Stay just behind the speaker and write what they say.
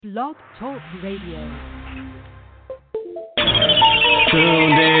Blog Talk Radio.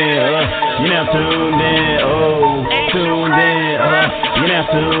 Tuned in, you're now tuned in, oh, tuned in, you're now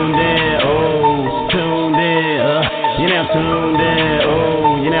tuned in, oh, tuned in, you're now tuned in,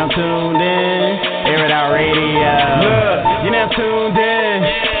 oh, you're now tuned in, Air It Out Radio, you're now tuned in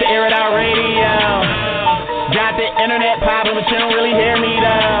to Air It Out Radio, got the internet poppin', but you don't really hear me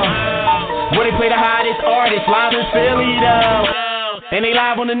though, where they play the hottest artists, live in Philly though, and they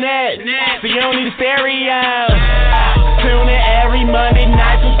live on the net, so you don't need a stereo. Tune in every Monday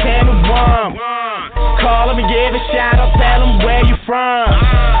night from 10 to 1. Call them and give a shout out, tell them where you from.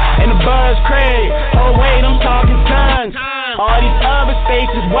 And the buzz Craig, oh wait, I'm talking tons. All these other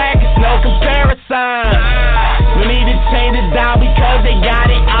stations whack, it's no comparison. We need to change it down because they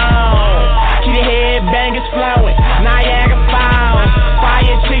got it on. Keep the headbangers flowing, Niagara Falls.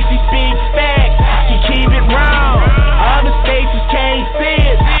 Fire chicks, she speaks facts, she keep it wrong. Other stations can't see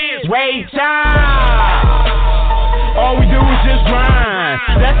it, wait time. All we do is just grind.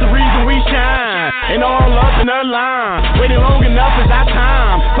 That's the reason we shine. And all up in the line. Waiting long enough is our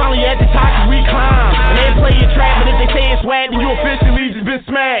time. Finally at the top as we climb. And they play your track, but if they say it's whack, then you officially just been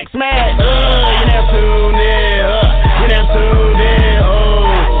smacked. You're now tuned in. You're now tuned in.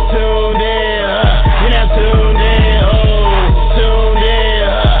 Oh, tuned in. You're now tuned in. Oh, tuned in.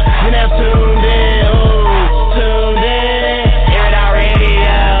 You're now tuned in. Oh, tuned in. Air It Out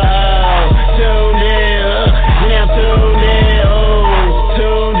Radio. Tuned in. You're now tuned in, oh,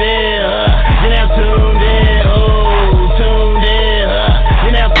 tuned in, you're now tuned in, oh, tuned in,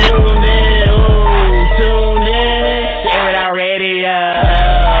 you're now tuned in, oh, tuned in, Air It Out Radio.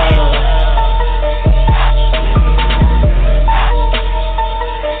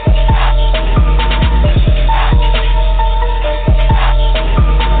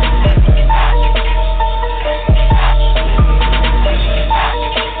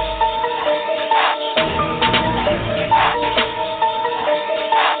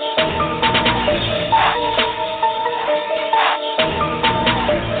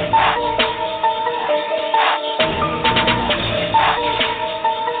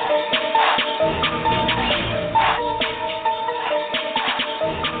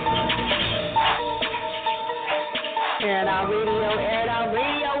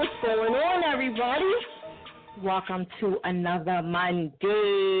 Welcome to another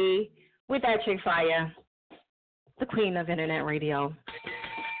Monday with that chick Fire, the queen of internet radio.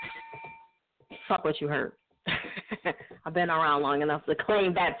 Fuck what you heard. I've been around long enough to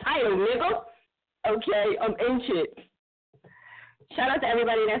claim that title, nigga. Okay, I'm ancient. Shout out to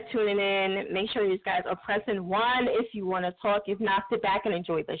everybody that's tuning in. Make sure you guys are pressing 1 if you want to talk. If not, sit back and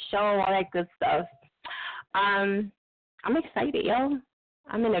enjoy the show, all that good stuff. I'm excited, yo.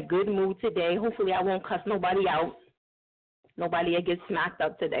 I'm in a good mood today. Hopefully I won't cuss nobody out. Nobody will get smacked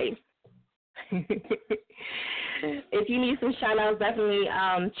up today. If you need some shout-outs, definitely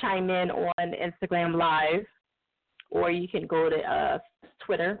chime in on Instagram Live. Or you can go to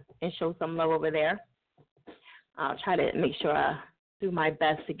Twitter and show some love over there. I'll try to make sure I do my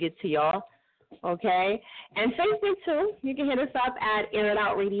best to get to y'all. Okay? And Facebook, too. You can hit us up at Air It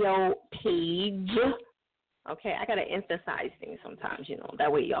Out Radio page. Okay, I got to emphasize things sometimes,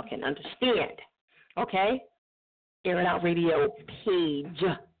 that way y'all can understand. Okay? Air It Out Radio page.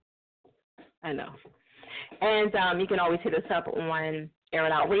 I know. And you can always hit us up on Air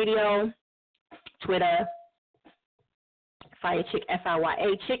It Out Radio, Twitter, Fire Chick,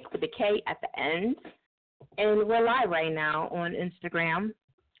 F-I-Y-A, Chick with the K at the end. And we're live right now on Instagram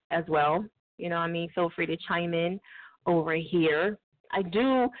as well. You know what I mean? Feel free to chime in over here. I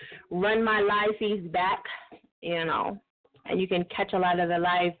do run my live feeds back, and you can catch a lot of the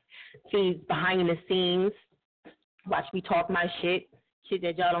live feeds behind the scenes. Watch me talk my shit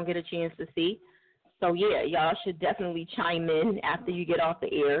that y'all don't get a chance to see. So, yeah, y'all should definitely chime in after you get off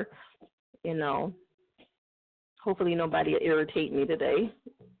the air. Hopefully nobody will irritate me today.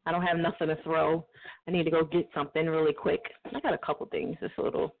 I don't have nothing to throw. I need to go get something really quick. I got a couple things, this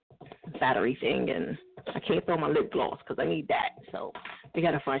little battery thing, and I can't throw my lip gloss because I need that. So we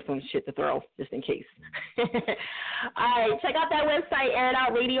got to find some shit to throw just in case. All right, check out that website,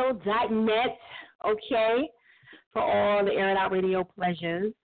 airitoutradio.net, okay, for all the Air It Out Radio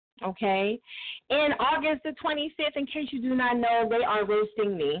pleasures, okay. In August the 25th, in case you do not know, they are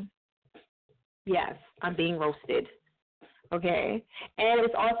roasting me. Yes, I'm being roasted. Okay, and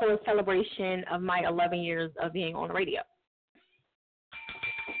it's also a celebration of my 11 years of being on the radio.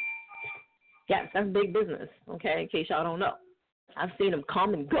 Yes, that's big business, okay, in case y'all don't know. I've seen them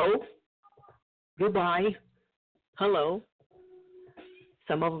come and go. Goodbye. Hello.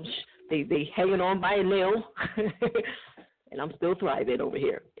 Some of them, they hanging on by a nail. and I'm still thriving over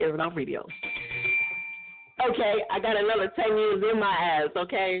here. Air It Out Radio. Okay, I got another 10 years in my ass,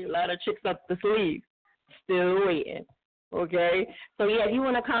 okay? A lot of tricks up the sleeve. Still waiting, okay? So, yeah, if you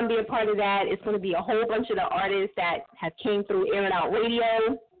want to come be a part of that, it's going to be a whole bunch of the artists that have came through Air It Out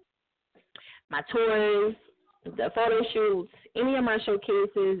Radio, my tours, the photo shoots, any of my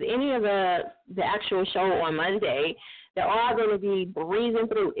showcases, any of the actual show on Monday. They're all going to be breezing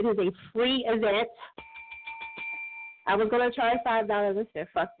through. It is a free event. I was going to charge $5. I said,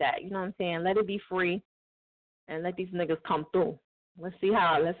 fuck that. You know what I'm saying? Let it be free and let these niggas come through. Let's see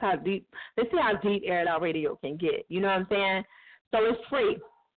how deep Air It Out Radio can get. You know what I'm saying? So it's free.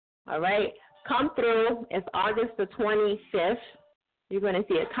 All right? Come through. It's August the 25th. You're going to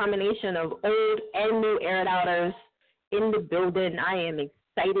see a combination of old and new Air It Outers in the building. I am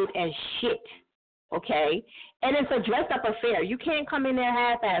excited as shit. Okay? And it's a dressed-up affair. You can't come in there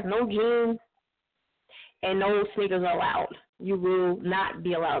half-ass. No jeans and no sneakers are allowed. You will not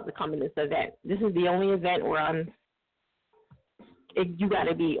be allowed to come in this event. This is the only event where you got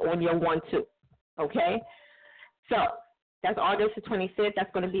to be on your 1-2. Okay? So that's August the 25th.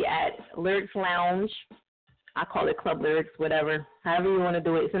 That's going to be at Lyrics Lounge. I call it Club Lyrics, whatever. However you want to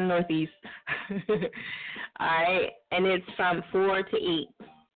do it. It's in the Northeast. All right? And it's from 4 to 8.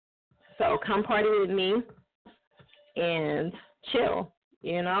 So come party with me and chill.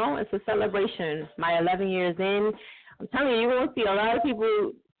 You know, it's a celebration. My 11 years in, I'm telling you, you're going to see a lot of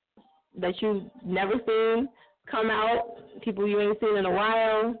people that you've never seen come out, people you ain't seen in a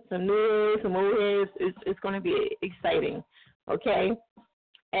while, some new heads, some old heads. It's going to be exciting, okay?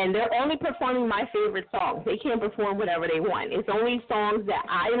 And they're only performing my favorite songs. They can't perform whatever they want. It's only songs that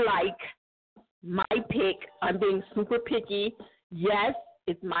I like, my pick. I'm being super picky. Yes,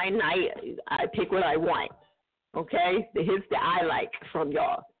 it's my night. I pick what I want, okay? The hits that I like from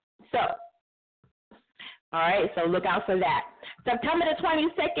y'all. So, all right, so look out for that. September the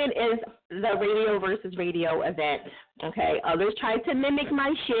 22nd is the Radio versus Radio event, okay? Others tried to mimic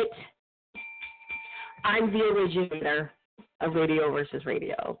my shit. I'm the originator of Radio versus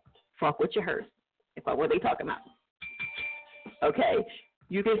Radio. Fuck what you heard. Fuck what they talking about. Okay?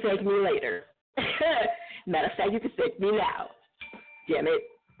 You can thank me later. Matter of fact, you can thank me now. Damn it.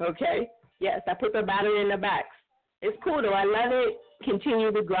 Okay? Yes, I put the battery in the back. It's cool, though. I love it.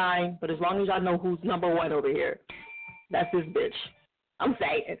 Continue to grind. But as long as y'all know who's number one over here, that's this bitch. I'm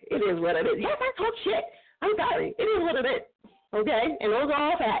saying it is what it is. Yes, I talk shit. I'm sorry. It is what it is. Okay? And those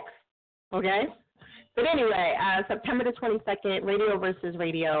are all facts. Okay? But anyway, September the 22nd, Radio versus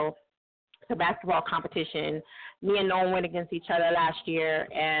Radio. It's a basketball competition. Me and Nolan went against each other last year,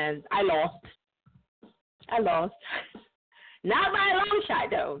 and I lost. Not by a long shot,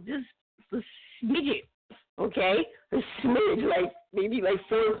 though. Just a smidget, okay? A smidge, maybe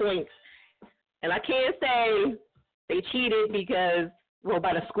 4 points. And I can't say they cheated because,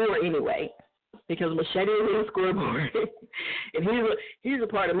 by the score anyway. Because Machete is in the scoreboard, and he's a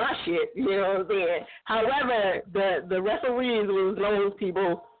part of my shit, you know what I'm saying? However, the referees was those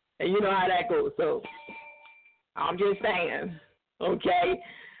people, and you know how that goes. So I'm just saying, okay?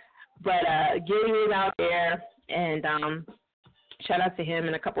 But Gary was out there, and shout out to him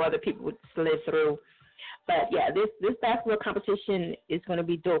and a couple other people who slid through. But, yeah, this basketball competition is going to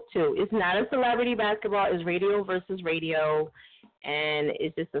be dope, too. It's not a celebrity basketball. It's Radio versus Radio. And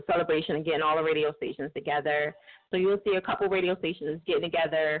it's just a celebration of getting all the radio stations together. So you'll see a couple radio stations getting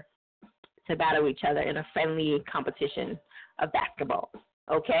together to battle each other in a friendly competition of basketball.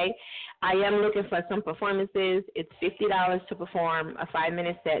 Okay? I am looking for some performances. It's $50 to perform a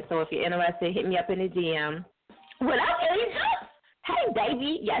 5-minute set. So if you're interested, hit me up in the DM. Without any doubt. Hey,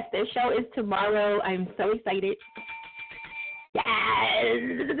 baby. Yes, this show is tomorrow. I'm so excited. Yes.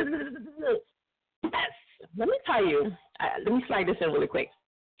 Let me tell you. Let me slide this in really quick.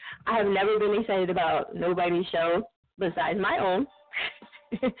 I have never been excited about nobody's show besides my own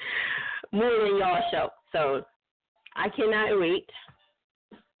more than y'all's show. So I cannot wait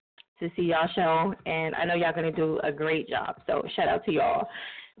to see y'all show, and I know y'all going to do a great job. So shout out to y'all.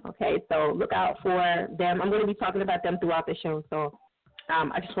 Okay, so look out for them. I'm going to be talking about them throughout the show. So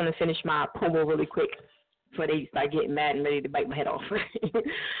I just want to finish my promo really quick before they start getting mad and ready to bite my head off.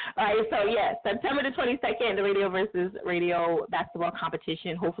 All right, so, yeah, September the 22nd, the Radio versus Radio basketball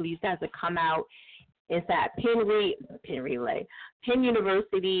competition. Hopefully you guys will come out. It's at Penn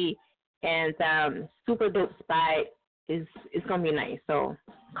University, and super dope spot. It's going to be nice. So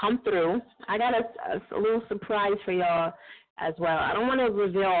come through. I got a little surprise for y'all as well. I don't want to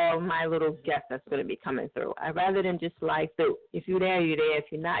reveal all my little guests that's going to be coming through. I'd rather than just slide through. If you're there, you're there. If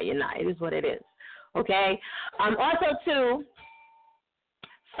you're not, you're not. It is what it is. Okay. Also, too,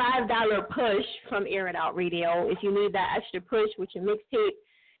 $5 push from Air It Out Radio. If you need that extra push with your mixtape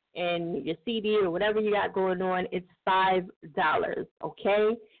and your CD or whatever you got going on, it's $5,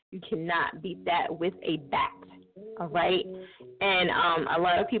 okay? You cannot beat that with a bat, all right? And a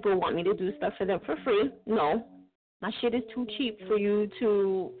lot of people want me to do stuff for them for free. No, my shit is too cheap for you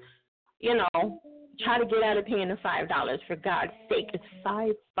to, try to get out of paying the $5. For God's sake, it's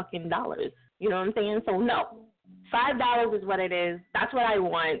 $5 fucking dollars. You know what I'm saying? So no, $5 is what it is. That's what I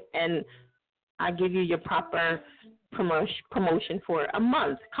want, and I give you your proper promotion for a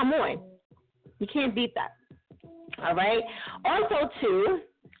month. Come on, you can't beat that. All right. Also, too,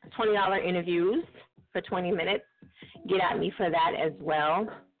 $20 interviews for 20 minutes. Get at me for that as well.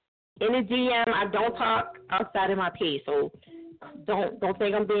 In a DM, I don't talk outside of my page, so don't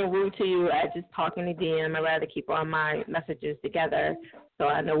think I'm being rude to you. I just talk in the DM. I'd rather keep all my messages together so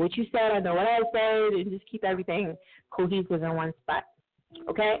I know what you said, I know what I said, and just keep everything cohesive in one spot.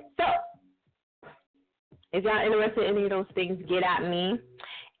 Okay? So, if y'all interested in any of those things, get at me.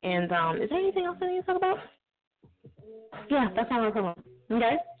 And is there anything else I need to talk about? Yeah, that's all I'm talking about.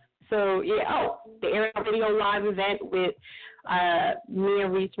 Okay? So, yeah. The Air It Out Radio live event with me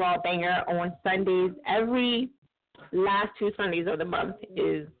and Reese Rawbanger on Sundays. Every last 2 Sundays of the month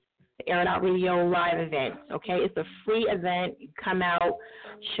is the Air It Out Radio live event. Okay? It's a free event. You come out,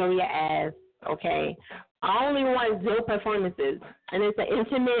 show your ass. Okay? I only want 0 performances, and it's an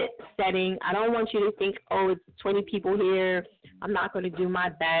intimate setting. I don't want you to think, it's 20 people here. I'm not going to do my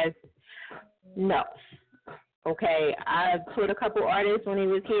best. No. Okay, I toured a couple artists when he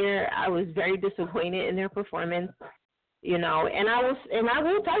was here. I was very disappointed in their performance, and I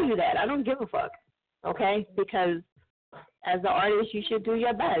will tell you that. I don't give a fuck, okay? Because as an artist, you should do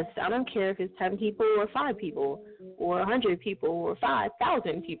your best. I don't care if it's 10 people or 5 people or 100 people or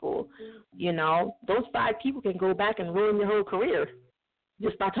 5,000 people. Those 5 people can go back and ruin your whole career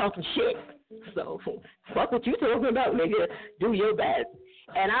just by talking shit. So fuck what you talking about, nigga. Do your best.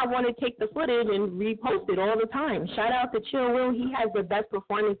 And I want to take the footage and repost it all the time. Shout out to Chill Will. He has the best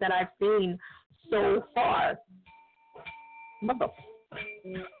performance that I've seen so far.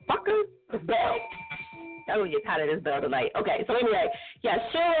 Motherfucker, the bell. I'm going to get tired of this bell tonight. Okay, so anyway, yeah,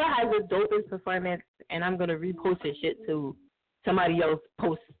 Chill Will has the dopest performance, and I'm going to repost his shit to somebody else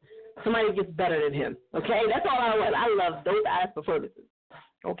post. Somebody gets better than him. Okay, that's all I want. I love dope-ass performances.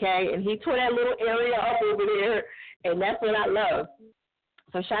 Okay, and he tore that little area up over there, and that's what I love.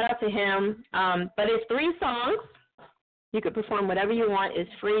 So shout out to him. But it's 3 songs. You can perform whatever you want. It's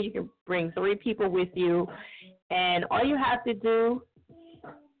free. You can bring 3 people with you. And all you have to do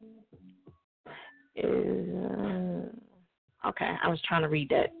is, okay, I was trying to read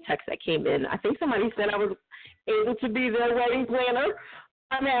that text that came in. I think somebody said I was able to be their wedding planner.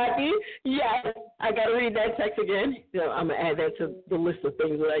 I'm happy. Yes, I got to read that text again. I'm going to add that to the list of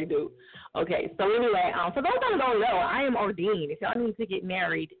things that I do. Okay, so anyway, for those that don't know, I am ordained. If y'all need to get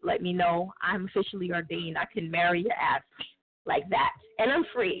married, let me know. I'm officially ordained. I can marry your ass like that. And I'm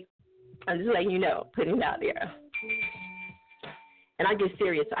free. I'm just letting you know, putting it out there. And I get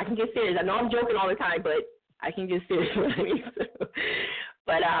serious. I can get serious. I know I'm joking all the time, but I can get serious when I need to.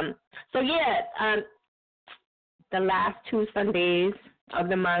 But, the last 2 Sundays of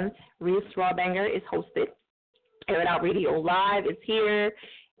the month, Reese Rawbanger is hosted. Air It Out Radio Live is here.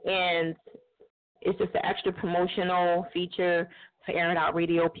 And it's just an extra promotional feature for Air It Out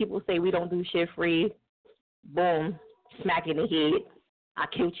Radio. People say we don't do shit free. Boom, smack in the head. I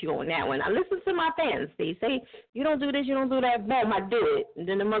killed you on that one. I listen to my fans. They say, you don't do this, you don't do that. Boom, I do it. And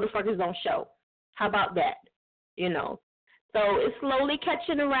then the motherfuckers don't show. How about that? So it's slowly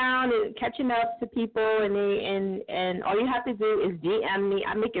catching around and catching up to people. And all you have to do is DM me.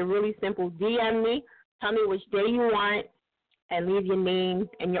 I make it really simple. DM me. Tell me which day you want. And leave your name,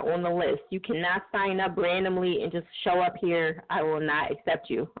 and you're on the list. You cannot sign up randomly and just show up here. I will not accept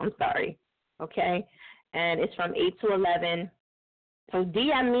you. I'm sorry. Okay? And it's from 8 to 11. So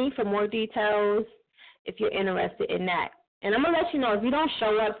DM me for more details if you're interested in that. And I'm going to let you know, if you don't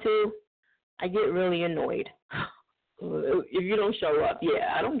show up too, I get really annoyed. If you don't show up,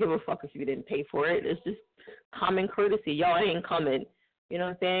 I don't give a fuck if you didn't pay for it. It's just common courtesy. Y'all ain't coming. You know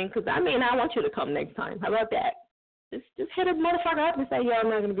what I'm saying? Because I want you to come next time. How about that? Just hit a motherfucker up and say, I'm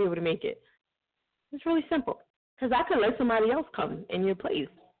not going to be able to make it. It's really simple. Because I could let somebody else come in your place.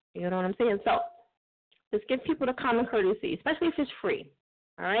 You know what I'm saying? So just give people the common courtesy, especially if it's free.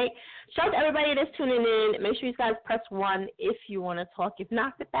 All right? Shout out to everybody that's tuning in. Make sure you guys press 1 if you want to talk. If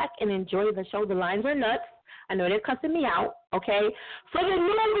not, sit back and enjoy the show. The lines are nuts. I know they're cussing me out, okay? For the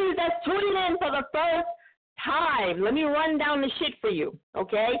newbies that's tuning in for the first time, let me run down the shit for you,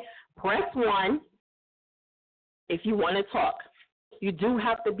 okay? Press 1. If you want to talk. you do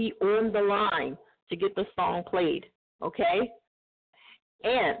have to be on the line to get the song played, okay?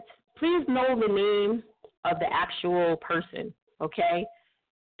 And please know the name of the actual person, okay?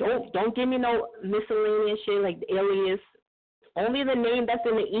 Don't give me no miscellaneous shit like the alias. Only the name that's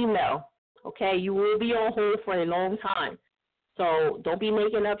in the email, okay? You will be on hold for a long time. So don't be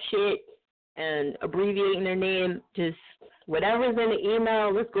making up shit and abbreviating their name. Just whatever's in the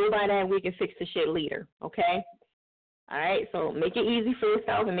email, let's go by that and we can fix the shit later, okay? All right? So make it easy for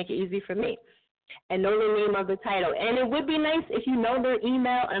yourself and make it easy for me. And know the name of the title. And it would be nice if you know their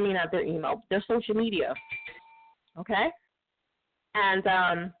email. I mean, not their email, their social media, okay? And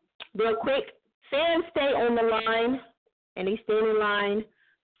real quick, fans stay on the line, and they stay in line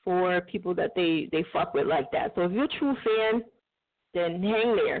for people that they fuck with like that. So if you're a true fan, then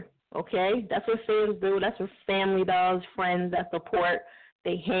hang there, okay? That's what fans do. That's what family does, friends that support.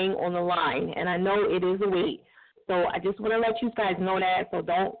 They hang on the line. And I know it is a wait. So I just want to let you guys know that. So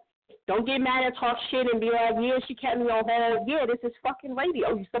don't get mad and talk shit and be like, yeah, she kept me on hold. Yeah, this is fucking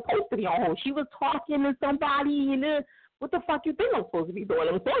radio. You're supposed to be on hold. She was talking to somebody, and what the fuck you think I'm supposed to be doing?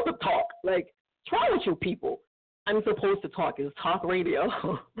 I'm supposed to talk. Like, what's wrong with you people? I'm supposed to talk. It's talk radio.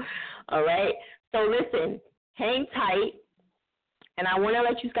 All right? So listen, hang tight. And I want to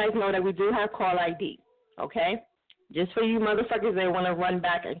let you guys know that we do have call ID, okay? Just for you motherfuckers that want to run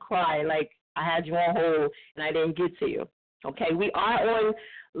back and cry like I had you on hold and I didn't get to you, okay? We are on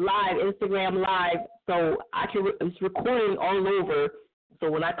live, Instagram live, so it's recording all over.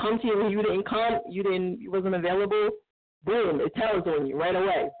 So when I come to you and you didn't come, you wasn't available, boom, it tells on you right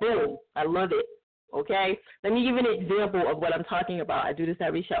away. Boom, I love it, okay? Let me give you an example of what I'm talking about. I do this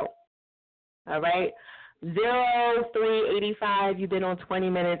every show, all right? 0385, you've been on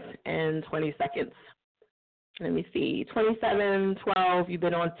 20 minutes and 20 seconds. Let me see. 2712, you've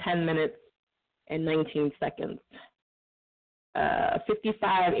been on 10 minutes and 19 seconds.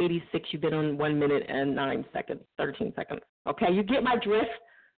 5586, you've been on 1 minute and 9 seconds, 13 seconds. Okay, you get my drift?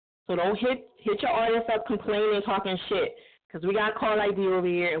 So don't hit your artist up complaining, talking shit, because we got call ID over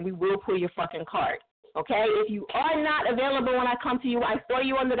here, and we will pull your fucking card. Okay? If you are not available when I come to you, I throw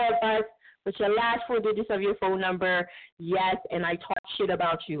you under that bus with your last 4 digits of your phone number, yes, and I talk shit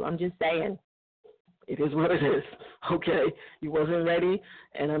about you. I'm just saying. It is what it is, okay? You wasn't ready,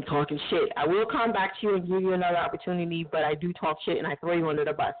 and I'm talking shit. I will come back to you and give you another opportunity, but I do talk shit, and I throw you under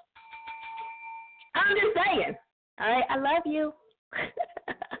the bus. I'm just saying, all right? I love you.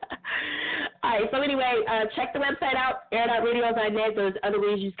 All right, so anyway, check the website out, air.radio.net. There's other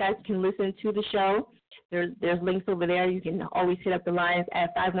ways you guys can listen to the show. There's links over there. You can always hit up the lines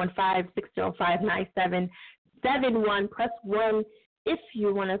at 515-605-9771. Press 1 if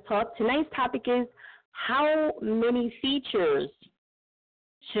you want to talk. Tonight's topic is how many features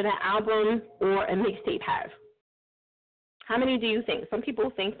should an album or a mixtape have? How many do you think? Some people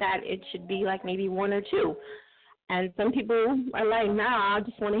think that it should be like maybe 1 or 2. And some people are like, nah, I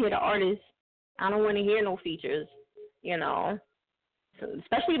just want to hear the artist. I don't want to hear no features, you know.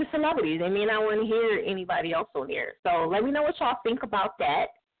 Especially the celebrities. They may not want to hear anybody else on there. So let me know what y'all think about that.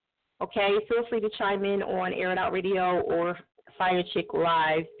 Okay, feel free to chime in on Air It Out Radio or Fire Chick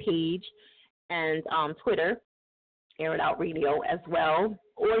Live page and Twitter, Air It Out Radio as well.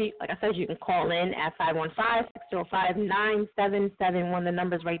 Or, like I said, you can call in at 515-605-9771. The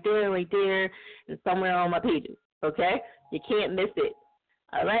number's right there, and somewhere on my pages. Okay? You can't miss it.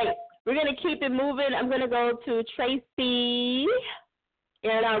 All right. We're going to keep it moving. I'm going to go to Tracy.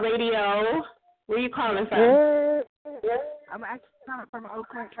 Air It Out Radio. Where are you calling from? I'm actually calling from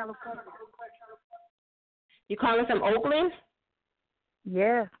Oakland, California. You calling from Oakland?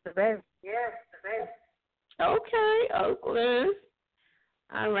 Yes, the best. Okay, Oakland.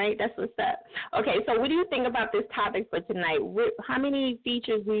 All right, that's what's up. Okay, so what do you think about this topic for tonight? How many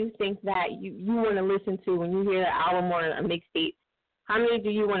features do you think that you want to listen to when you hear an album or a mixtape? How many do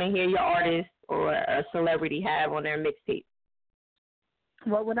you want to hear your artist or a celebrity have on their mixtape?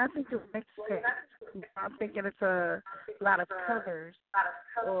 Well, when I think of mixtape, I'm thinking it's a lot of covers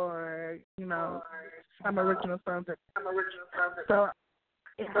or, you know, some original songs. So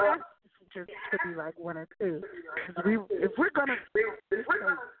it has to be like 1 or 2. If we're going to hear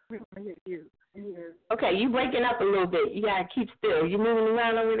you. Okay, you breaking up a little bit. You got to keep still. You moving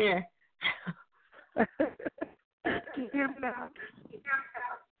around over there. Can you hear me now?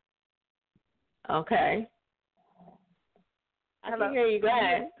 Okay. I Hello. can hear you. Go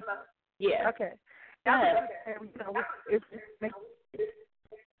ahead. Yeah. Okay. Go ahead.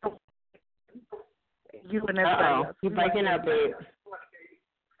 You and everybody else. You're breaking up, babe.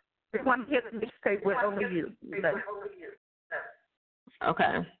 We want to hear the mixtape with only you.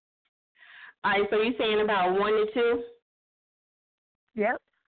 Okay. All right, so you're saying about 1 to 2? Yep.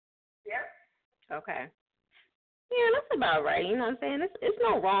 Okay. Yeah, that's about right. You know what I'm saying? It's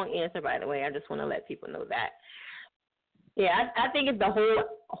no wrong answer, by the way. I just want to let people know that. Yeah, I think if the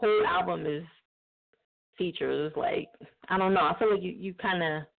whole album is features, like, I don't know. I feel like you kind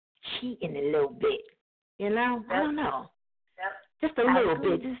of cheating a little bit, you know? I don't know. Just a little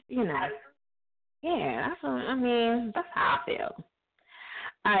bit, just, you know. Yeah, that's how I feel.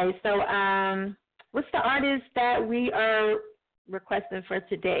 All right, so what's the artist that we are requesting for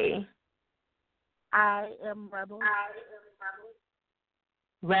today? I Am Rebel.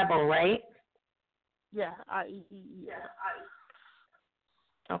 Rebel, right? Yeah, R-E-E-E.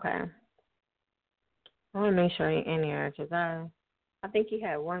 Okay. I want to make sure he's in here because I think he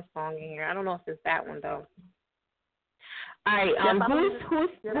had one song in here. I don't know if it's that one though. All right. Who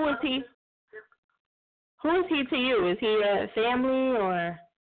is he? Who is he to you? Is he a family or?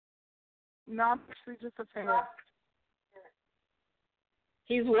 No, I'm actually just a fan.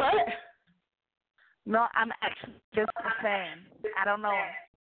 He's what? No, I'm actually just a fan. I don't know him.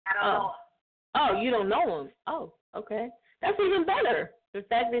 Oh, you don't know him. Oh, okay. That's even better. The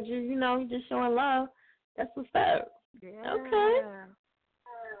fact that you're just showing love. That's what's up. Yeah. Okay.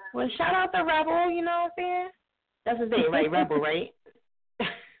 Well, shout out to Rebel, you know what I'm saying? That's his name, right? Rebel, right?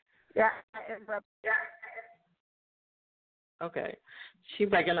 Yeah, I am Rebel. Okay. She's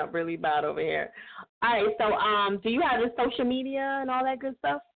breaking up really bad over here. All right, so do you have his social media and all that good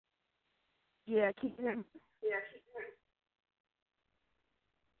stuff? Yeah, keep him.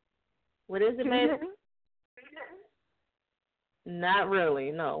 What is it, man? Not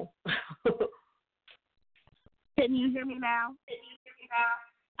really, no. Can you hear me now?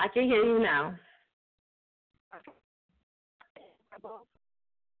 I can hear you now.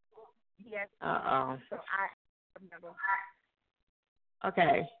 Yes. Uh-oh. So I remember.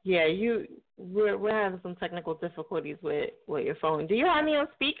 Okay. Yeah, we're having some technical difficulties with your phone. Do you have me on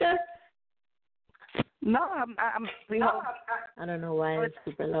speaker? No, I'm I don't know why it's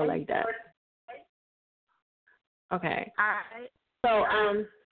super low like that. Okay. So,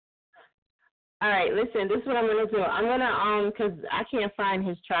 all right, listen, this is what I'm going to do. I'm going to, because I can't find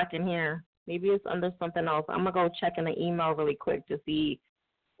his track in here. Maybe it's under something else. I'm going to go check in the email really quick to see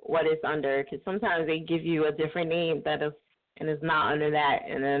what it's under, because sometimes they give you a different name and it's not under that,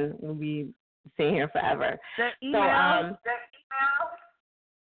 and then we'll be sitting here forever. The email?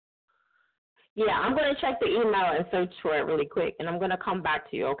 Yeah, I'm going to check the email and search for it really quick, and I'm going to come back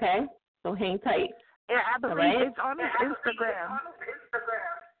to you, okay? So hang tight. Yeah, I believe it's on his Instagram.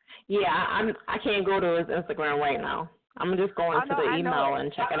 Yeah, I can't go to his Instagram right now. I'm just going to the email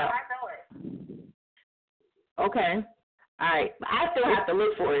and check it out. Okay. All right. I still have to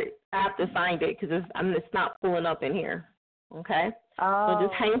look for it. I have to find it because it's not pulling up in here. Okay? Oh. So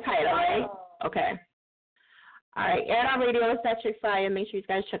just hang tight, all right? Okay. All right. Air It Out Radio is Electric Fire. Make sure you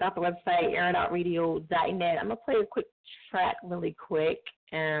guys check out the website, airitoutradio.net. I'm going to play a quick track really quick.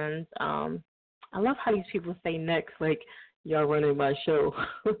 And I love how these people say next, like, y'all running my show.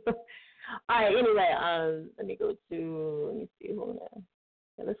 All right, anyway, let me see, hold on.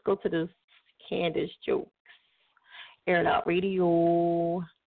 Yeah, let's go to this Candace Jokes. Air It Out Radio.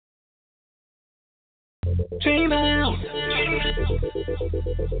 Dream out.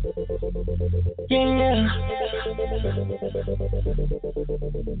 Yeah.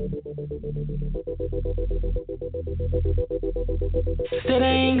 That I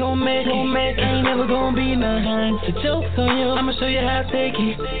ain't gon' make it. Ain't never gon' be nothing. The joke's on you. I'ma show you how to take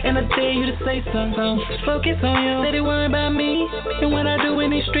it. And I dare you to say something. Just focus on you. They worry about me. And what I do in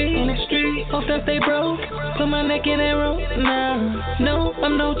the street. Hope that they broke. Put my neck in that rope. Nah, no,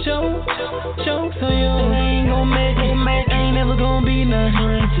 I'm no joke. Joke's on you. And I ain't gon' make it. Ain't never gon' be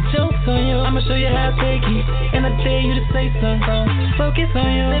nothing. The joke's on you. I'ma show you how to take it. And I dare you to say something. Just focus on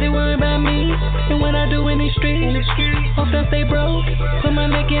you. They worry about me. And what I do in the street. Hope that they broke. Put my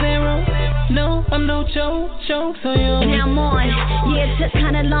neck in that rope. No, I'm no joke. Joke's on you. Now I'm on. Yeah, it took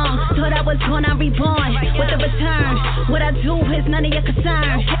kinda long. Thought I was gonna reborn. With the return, what I do is none of your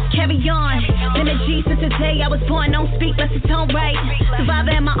concern. Carry on. Been a G since the day I was born. Don't speak, let's it's tone right.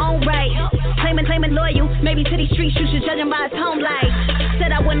 Surviving in my own right. Claiming loyal. Maybe to these streets you should judge him by his home life.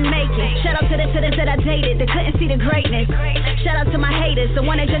 Said I wouldn't make it. Shout out to the that I dated. They couldn't see the greatness. Shout out to my haters. The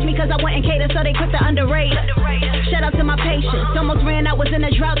one that judged me cause I wouldn't cater, so they quick to underrate. Shout out to my patience. Almost ran out, was in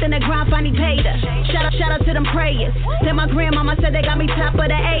a drought, then the grind finally paid her. Shout out to them prayers. Then my grandmama said they got me top of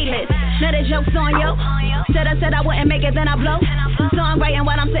the A-list. Now the joke's on yo. Said I wouldn't make it, then I blow. Songwriting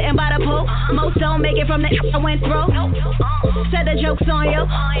while I'm sitting by the pool. Most don't make it from the I went through. Said the joke's on you.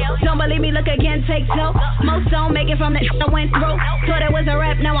 Don't believe me, look again, take two. Most don't make it from the I went through. Thought it was a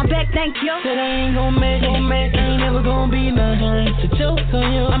rap, now I'm back, thank you. Said I ain't gon' make, I ain't never gon' be nothing. The joke's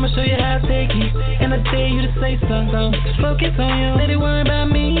on you, I'ma show you how to take it. And I dare you to say something. Focus on you, let it worry about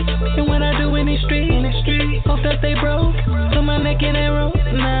me. And when I do in the street, hope that they broke. Put my neck in that rope.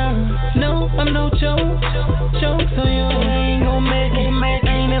 Nah, no, I'm no joke. Joke's on you, I ain't gon' make, I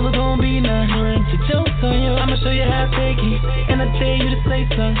ain't never gon' be nothing. The joke's on you, I'ma show you how to take it. And I dare you to say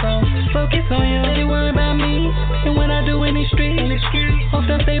something. Focus on you, let it worry about me. And when I do in the street, hope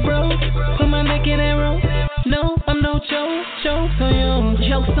that they broke. Put my neck in that rope. No, I'm no joke. Joke's on you.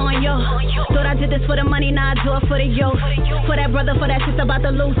 Joke's on you. Thought I did this for the money, now I do it for the youth. For that brother, for that sister about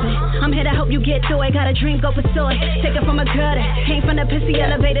to lose it. I'm here to help you get through it. Got a dream, go pursue it. Take it from a gutter. Came from the pissy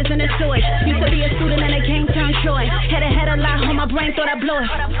elevators in the sewage. Used to be a student and the game turned short. Had a lot on my brain, thought I blew it.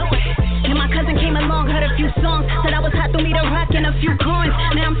 And my cousin came along, heard a few songs. Said I was hot, threw me the rock and a few coins.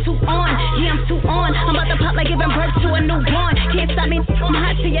 Now I'm too on, yeah, I'm too on. I'm about to pop like giving birth to a newborn. Can't stop me, I'm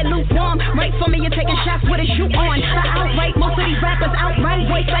hot till you're lukewarm. Right for me, you're taking shots with a shoe on. I outright, most of these rappers outright.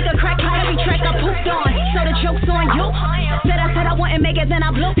 Voice like a crack pot, every track I pooped on. So the joke's on you. Said I wouldn't make it, then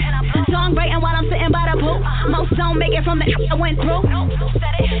I blew. Songwriting while I'm sitting by the pool. Most don't make it from the I went through.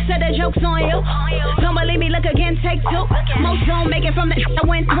 Said the joke's on you. Don't believe me, look again, take two. Most don't make it from the I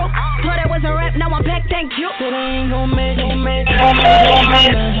went through. Thought it was a rap, now I'm back, thank you. Said I ain't gon' make, the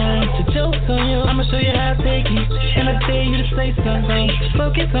joke's on you, I'ma show you how to take it. And I dare you to say something.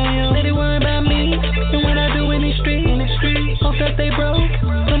 Focus on you, let it worry about me. And when I do in the street, hope that they broke.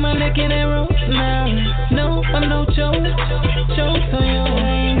 Put my neck in that rope. Nah, no, I'm no joke. Joke's on you,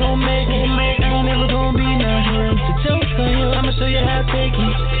 I ain't gon' make, I ain't never gon' be nothing. The joke's on you, I'ma show you how to take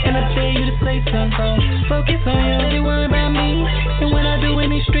it. And I dare you to say something. Focus on you, let it worry about me. And when I do in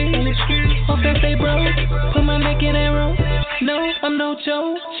the street, hope that they broke. Put my neck in that rope. No, I'm no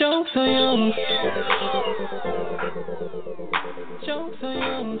joke. Joke's on you. Joke's on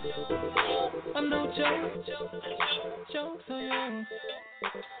you. I'm no joke. Joke's on you.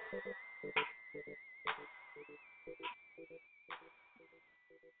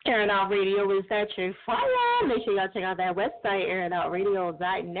 Airing Out Radio is at your fire. Make sure y'all check out that website,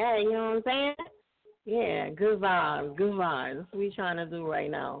 airingoutradio.net. You know what I'm saying? Yeah, good vibes. That's what we trying to do right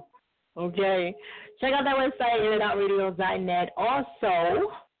now. Okay? Check out that website, airingoutradio.net.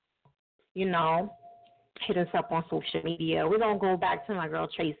 Also, hit us up on social media. We're going to go back to my girl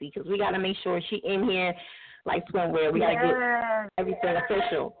Tracy because we got to make sure she in here like swimwear. We got to get everything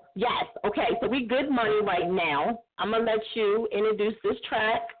official. Yes. Okay, so we good money right now. I'm going to let you introduce this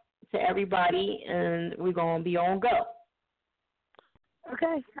track to everybody, and we're going to be on go.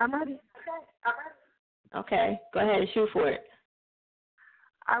 Okay, I'm ready. Okay, go ahead and shoot for it.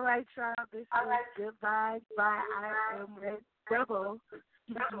 All right, y'all. This is Good Vibes by I Am Rebel.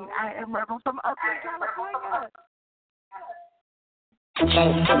 I Am Rebel from Oakland, California.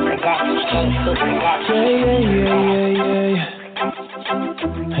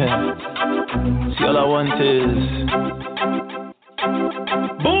 Yeah. See, all I want is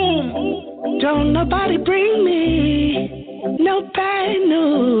boom. Don't nobody bring me no bad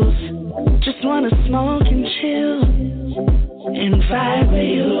news. Just wanna smoke and chill and vibe with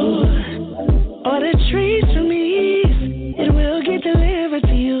you. Order treats from me, it will get delivered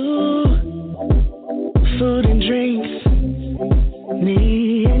to you. Food and drinks,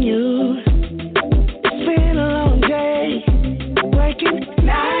 me and you. It's been a long day, working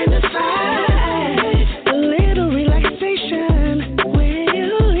 9 to 5. A little relaxation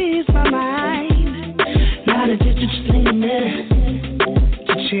will ease my mind. Not a just in a minute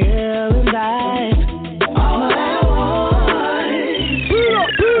to chill and vibe. All I want is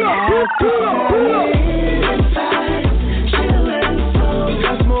chill and soul. We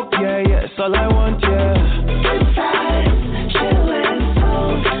can smoke, yeah, that's all I want, yeah. Good vibes, chill and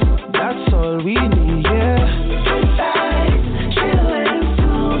soul. That's all we need, yeah. Good vibes, chill and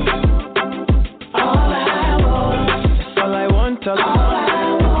soul. All I want, That's all I want, all I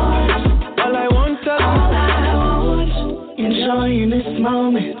want, all I want, all I want. Enjoying this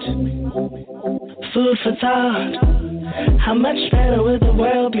moment, food for thought. How much better would the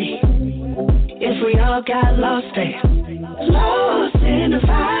world be if we all got lost there? Lost in the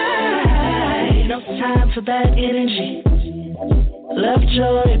fight. No time for bad energy. Love,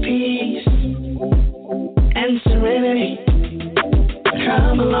 joy, peace, and serenity.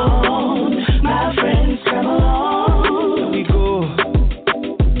 Come along, my friends, come along. Here we go.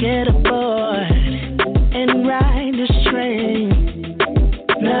 Get aboard and ride this train.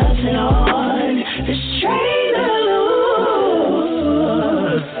 Nothing on this train alone.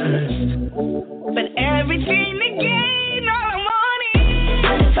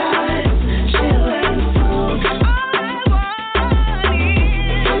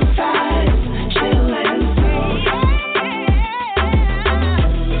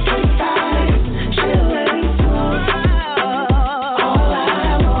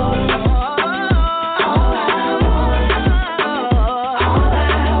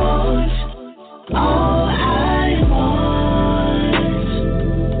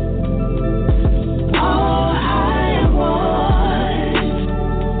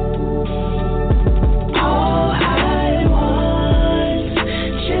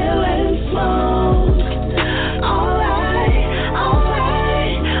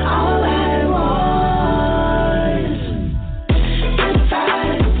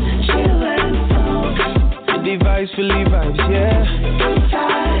 spice, Philly vibes, yeah.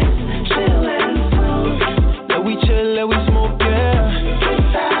 Vibes, chill and smoke. Let we chill, let we smoke,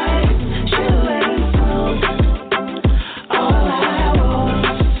 yeah. Vibes, chill and smoke. All I want,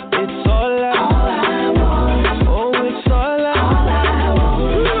 It's all I want. Oh, it's all I All I want.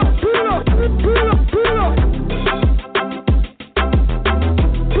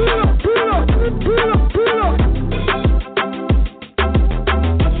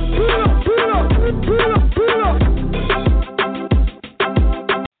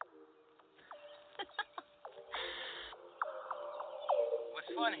 What's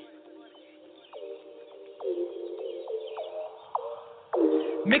funny?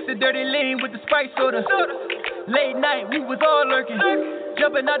 Mix the dirty lean with the Sprite soda. Late night, we was all lurking.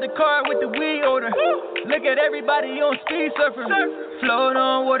 Jumping out the car with the weed odor. Look at everybody on speed surfing. Float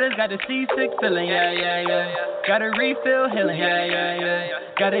on waters, got the seasick feeling. Yeah, yeah, yeah. Got a refill healing. Yeah, yeah, yeah.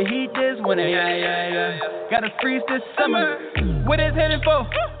 Gotta heat this winter. Yeah, yeah, yeah. Gotta freeze this summer. What is heading for?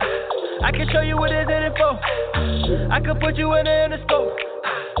 I can show you what it's heading for. I can put you in the scope.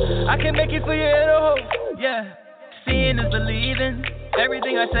 I can make you feel your inner hope. Yeah. Seeing is believing.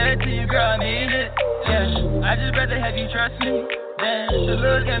 Everything I said to you, girl, I mean it. Yeah. I just rather have you trust me than to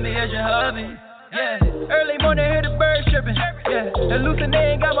look at me as your hubby. Yeah. Early morning, hear the birds chirping. Yeah.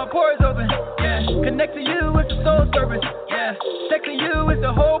 Hallucinating, got my pores open. Yeah. Connecting you with the soul service. Yeah. Texting you is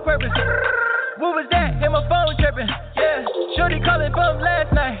the whole purpose. What was that? Hear my phone tripping. Yeah. Shorty calling from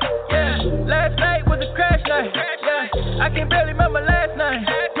last night. Yeah. Last night was a crash night. Yeah. I can barely remember last night.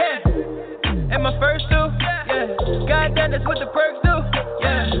 Yeah. And my first two. Yeah. Goddamn, that's what the perks do.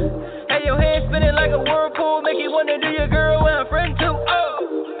 Yeah. Hey, your head spinning like a whirlpool. Make you wanna do your girl with a friend too. Oh.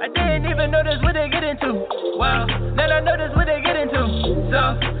 I didn't even know that's what they get into. Wow. Now I know that's what they get into.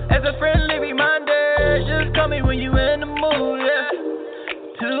 So, as a friendly reminder, just call me when you in the mood. Yeah.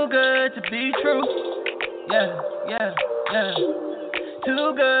 Too good to be true. Yeah, yeah, yeah.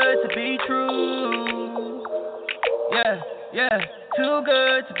 Too good to be true. Yeah, yeah. Too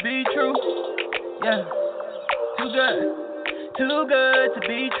good to be true. Yeah. Too good. Too good to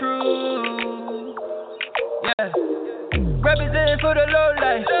be true. Yeah. Representing for the low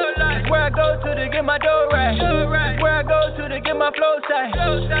life. That's where I go to get my dough right. That's where I go to get my flow tight.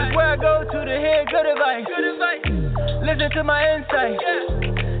 That's where I go to hear good advice. Listen to my insight.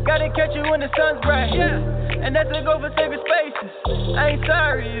 Gotta catch you when the sun's bright. And that's to go for sacred spaces. I ain't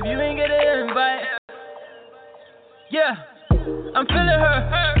sorry if you ain't get an invite. Yeah, I'm feeling her.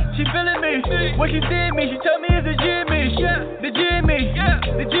 She feeling me. When she see me, she tell me it's the Jimmy. The Jimmy.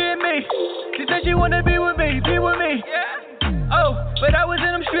 The Jimmy. She said she wanna be with me. Oh, but I was in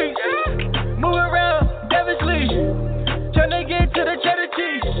them streets. Moving around, devilishly. Tryna get to the cheddar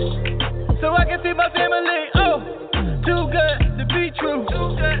cheese. So I can feed my family. Oh, too good to be true.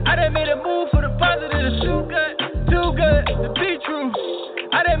 I done made a move for the positive. Too good to be true.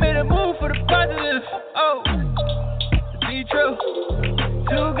 I done made a move for the positive. Oh, to be true.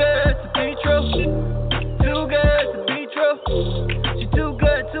 Too good to be true. Too good to be true. She too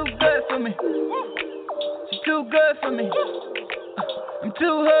good for me. She too good for me. I'm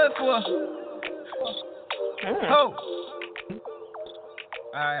too hood for her. Oh.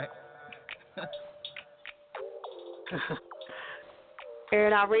 Alright. Air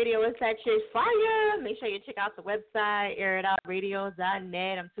It Out Radio is that shit fire. Make sure you check out the website,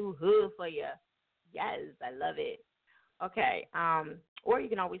 airitoutradio.net. I'm too hood for you. Yes, I love it. Okay, or you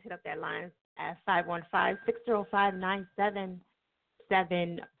can always hit up that line at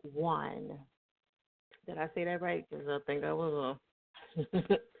 515-605-9771. Did I say that right? Because I think I was.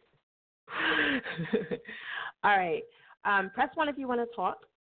 All right. Press 1 if you want to talk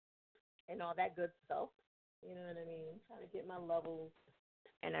and all that good stuff. You know what I mean? Trying to get my levels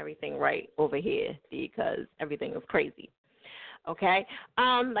and everything right over here because everything is crazy. Okay?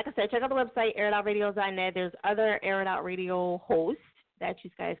 Like I said, check out the website, airitoutradio.net. There's other Air It Out Radio hosts that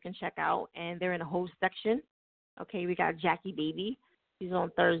you guys can check out, and they're in the host section. Okay, we got Jackie Baby. He's on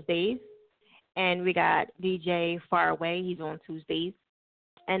Thursdays. And we got DJ Faraway. He's on Tuesdays.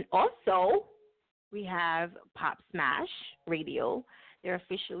 And also, we have Pop Smash Radio. They're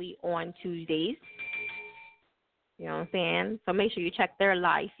officially on Tuesdays. You know what I'm saying? So make sure you check their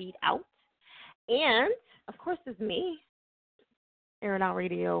live feed out. And, of course, it's me, Air It Out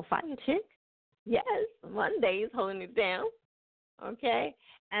Radio Fire Chick. Yes, Mondays holding it down. Okay?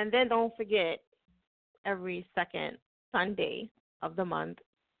 And then don't forget, every second Sunday of the month,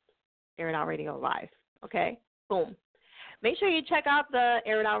 Air It Out Radio Live. Okay? Boom. Make sure you check out the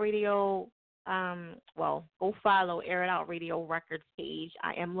Air It Out Radio, go follow Air It Out Radio Records page.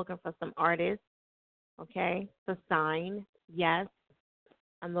 I am looking for some artists, okay, to sign. Yes,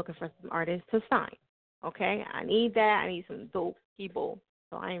 I'm looking for some artists to sign. Okay? I need that. I need some dope people.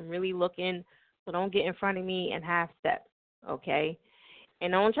 So I am really looking. So don't get in front of me and half step. Okay?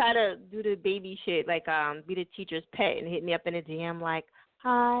 And don't try to do the baby shit like be the teacher's pet and hit me up in the DM like,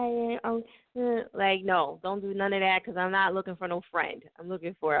 hi. Like, no, don't do none of that because I'm not looking for no friend. I'm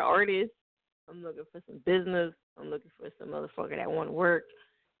looking for an artist. I'm looking for some business. I'm looking for some motherfucker that want to work.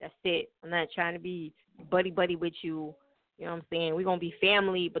 That's it. I'm not trying to be buddy with you. You know what I'm saying? We're gonna be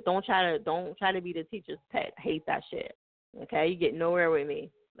family, but don't try to be the teacher's pet. I hate that shit. Okay? You get nowhere with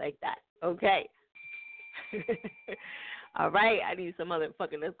me like that. Okay. All right, I need some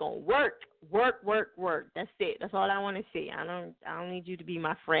motherfucker that's gonna work. That's it. That's all I want to see. I don't need you to be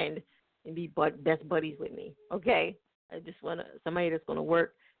my friend and be best buddies with me. Okay, I just want somebody that's gonna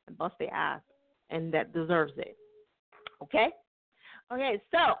work and bust their ass and that deserves it. Okay. Okay,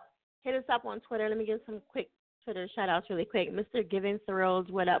 so hit us up on Twitter. Let me give some quick Twitter shout outs really quick. Mr. Giving Thrills,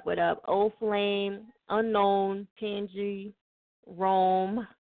 what up? Old Flame, Unknown, Tangy, Rome,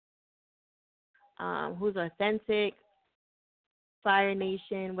 Who's Authentic, Fire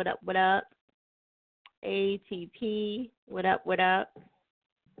Nation, what up? ATP, what up?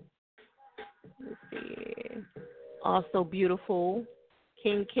 Let's see. Also Beautiful,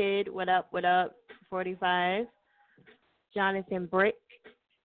 King Kid, what up? 45. Jonathan Brick.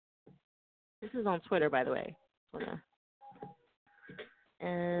 This is on Twitter, by the way.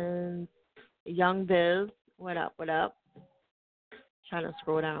 And Young Biz, what up? Trying to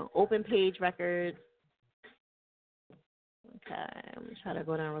scroll down. Open Page Records. Okay, I'm going to try to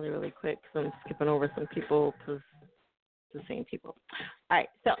go down really quick because I'm skipping over some people because it's the same people. All right,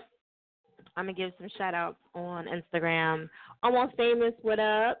 so I'm going to give some shout-outs on Instagram. Almost Famous, what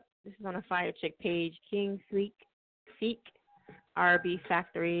up? This is on a Fire Chick page. King Seek, RB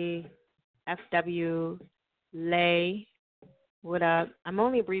Factory, FW, Lay, what up? I'm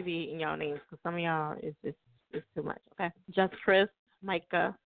only abbreviating y'all names because some of y'all is too much. Okay, Just Chris,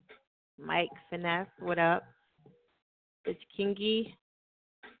 Micah, Mike Finesse, what up? It's Kingy,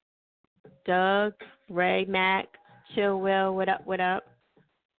 Doug, Ray, Mac, Chill Will, what up? What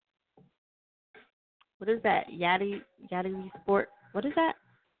is that? Yadi Sport. What is that?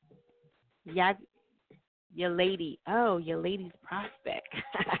 Your lady. Oh, your lady's prospect.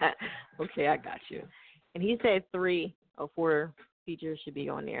 Okay, I got you. And he said 3 or 4 features should be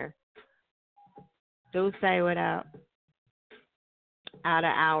on there. Those say what up? Out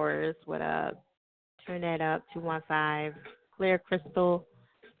of Hours, what up? Turn that up, 215. Clear Crystal,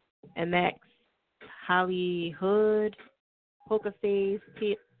 MX, Hollywood, Poker Face,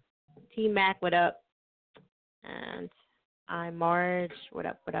 T-Mac, what up? And I'm Marge, what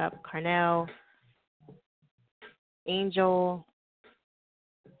up? Carnell, Angel.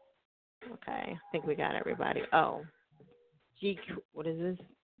 Okay, I think we got everybody. Oh, what is this?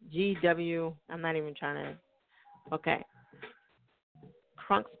 GW. I'm not even trying to. Okay.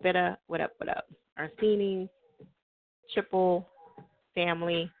 Crunk Spitter, what up? Arsini, Triple,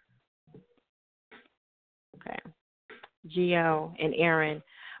 Family. Okay. Gio and Aaron.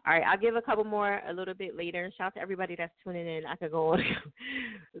 All right, I'll give a couple more a little bit later. Shout out to everybody that's tuning in. I could go on.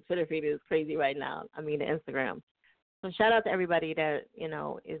 The Twitter feed is crazy right now. I mean, the Instagram. So shout out to everybody that,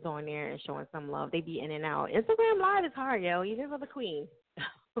 is on there and showing some love. They be in and out. Instagram Live is hard, yo, even for the queen.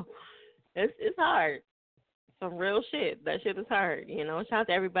 It's hard. Some real shit. That shit is hard, Shout out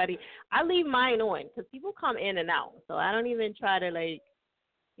to everybody. I leave mine on because people come in and out. So I don't even try to, I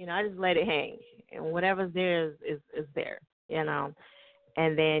just let it hang. And whatever's there is there,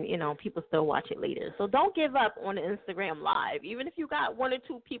 And then, people still watch it later. So don't give up on the Instagram Live. Even if you got 1 or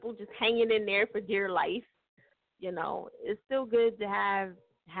 2 people just hanging in there for dear life, it's still good to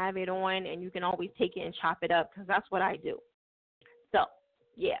have it on, and you can always take it and chop it up because that's what I do. So,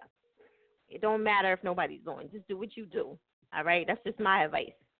 yeah. It don't matter if nobody's on. Just do what you do, all right? That's just my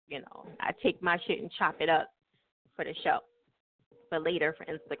advice, I take my shit and chop it up for the show, for later for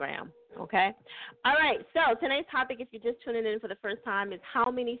Instagram, okay? All right, so tonight's topic, if you're just tuning in for the first time, is how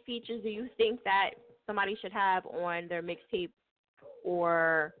many features do you think that somebody should have on their mixtape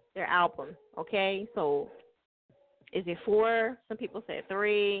or their album, okay? So is it 4? Some people said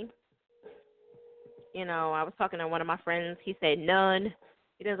 3. I was talking to one of my friends. He said none.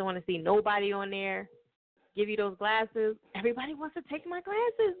 He doesn't want to see nobody on there. Give you those glasses. Everybody wants to take my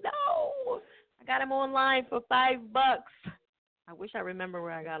glasses. No. I got them online for $5. I wish I remember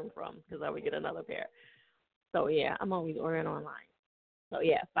where I got them from because I would get another pair. So, yeah, I'm always ordering online. So,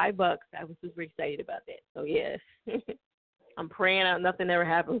 yeah, $5. I was super excited about that. So, yeah. I'm praying out nothing ever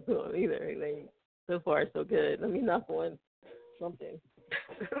happens to them either. So far, so good. Let me knock on something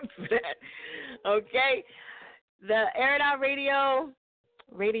for that. Okay. The Air It Out Radio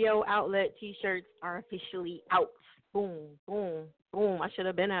Radio outlet T-shirts are officially out. Boom, boom, boom. I should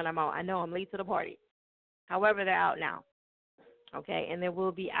have been at them out. I know I'm late to the party. However, they're out now. Okay, and they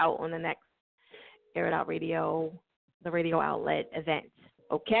will be out on the next Air It Out Radio, the radio outlet event.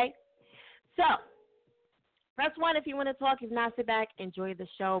 Okay? So, press 1 if you want to talk. If not, sit back, enjoy the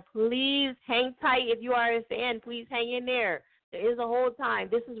show. Please hang tight. If you are a fan, please hang in there. There is a whole time.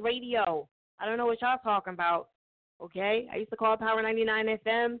 This is radio. I don't know what y'all talking about. Okay? I used to call Power 99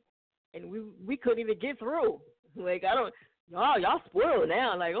 FM, and we couldn't even get through. Like, y'all spoiled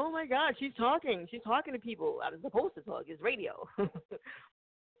now. Like, oh, my God, she's talking. She's talking to people. I was supposed to talk. It's radio.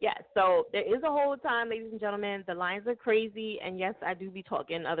 Yeah, so there is a whole time, ladies and gentlemen. The lines are crazy, and, yes, I do be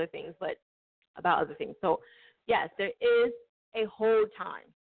talking other things, but about other things. So, yes, there is a whole time,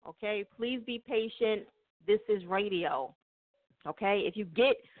 okay? Please be patient. This is radio, okay? If you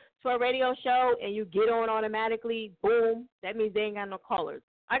get to a radio show and you get on automatically, boom, that means they ain't got no callers.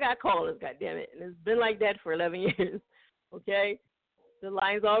 I got callers, goddammit, and it's been like that for 11 years, okay? The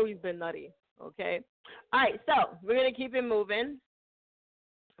line's always been nutty, okay? All right, so we're going to keep it moving.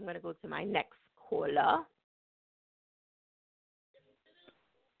 I'm going to go to my next caller.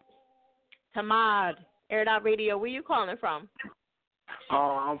 Tamad, Air It Out Radio. Where you calling from?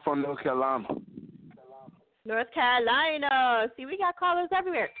 I'm from North Carolina. North Carolina. See, we got callers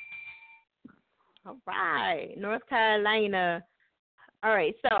everywhere. All right, North Carolina. All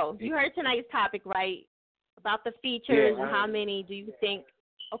right, so you heard tonight's topic, right? About the features and how many do you think?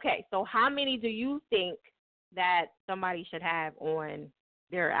 Okay, so how many do you think that somebody should have on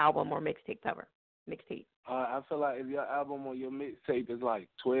their album or mixtape cover? Mixtape. I feel like if your album or your mixtape is like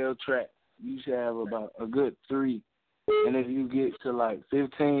 12 tracks, you should have about a good 3. And if you get to like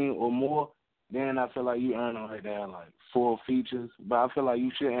 15 or more, then I feel like you earn on right there like 4 features. But I feel like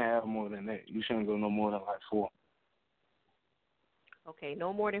you shouldn't have more than that. You shouldn't go no more than like 4. Okay,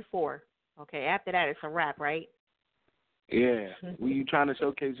 no more than 4. Okay, after that it's a wrap, right? Yeah. Were you trying to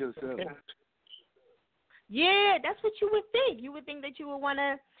showcase yourself? Yeah, that's what you would think. You would think that you would want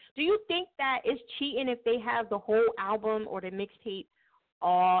to. Do you think that it's cheating if they have the whole album or the mixtape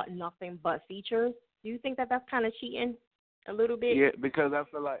all nothing but features? Do you think that that's kind of cheating a little bit? Yeah, because I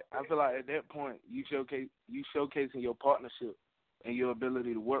feel like at that point you showcasing your partnership and your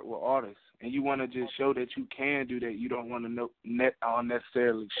ability to work with artists, and you want to just show that you can do that. You don't want to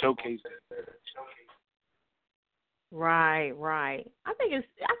unnecessarily showcase that. Right. I think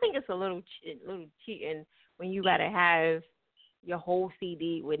it's a little cheating when you gotta have your whole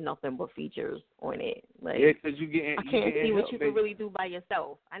CD with nothing but features on it. Like, yeah, because I can't see what you can really do by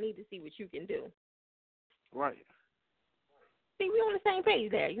yourself. I need to see what you can do. Right. See, we on the same page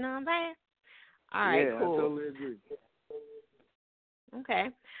there. You know what I'm saying? All right, yeah, cool. I totally agree. Okay.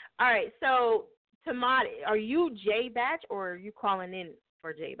 All right. So, Tamad, are you J Batch or are you calling in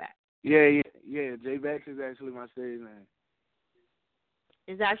for J Batch? Yeah. J Batch is actually my stage name.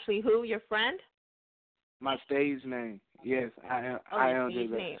 Is actually who? Your friend? My stage name. Yes, I am. Oh, I your am J stage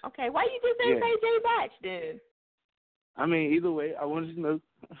Batch. name. Okay. Why you just didn't say J Batch then? I mean, either way, I wanted to know.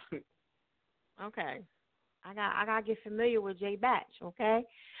 Okay. I gotta get familiar with J Batch. Okay.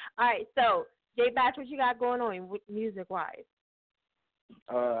 All right. So J Batch, what you got going on music wise?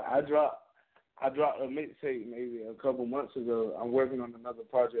 I dropped a mixtape maybe a couple months ago. I'm working on another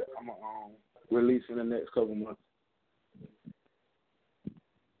project I'm gonna release in the next couple months.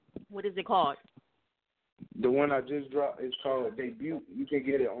 What is it called? The one I just dropped is called Debut. You can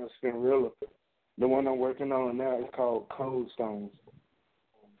get it on Spinrilla. The one I'm working on now is called Cold Stones.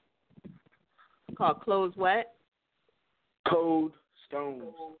 Called Close what? Cold Stones.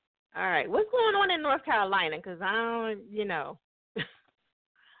 All right. What's going on in North Carolina? Because I don't,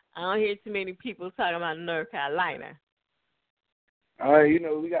 I don't hear too many people talking about North Carolina.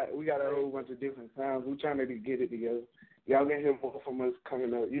 We got a whole bunch of different sounds. We're trying to get it together. Y'all gonna hear more from us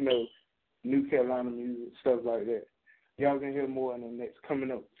coming up. New Carolina music, stuff like that. Y'all gonna hear more in the next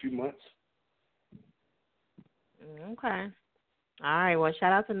coming up few months. Okay. All right. Well,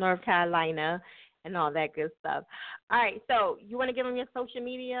 shout out to North Carolina and all that good stuff. All right. So you want to give them your social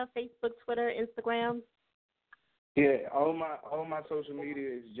media, Facebook, Twitter, Instagram? Yeah, all my social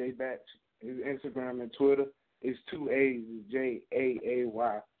media is J Batch. It's Instagram and Twitter. It's 2 A's,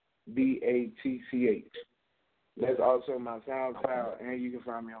 JAAYBATCH. That's also my SoundCloud, and you can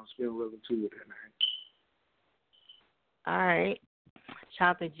find me on Spinrilla too with that name. All right. Shout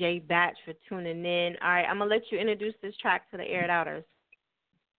out to J Batch for tuning in. All right, I'm gonna let you introduce this track to the Air It Outers.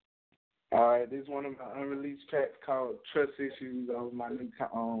 All right, this is one of my unreleased tracks called "Trust Issues" of my new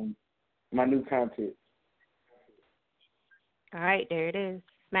content. All right, there it is.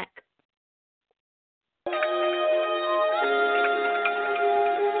 Smack.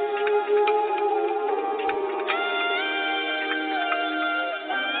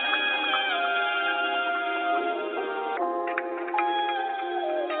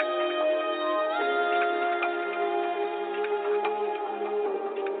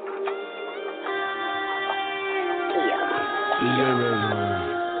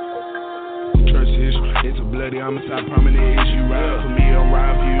 Trust issue, it's a bloody homicide, permanent issue. Ride for me, I'm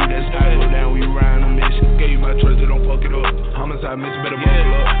riding for you. That's how I go down, we ride on a mission. Gave you my trust, they don't fuck it up. Homicide, miss, better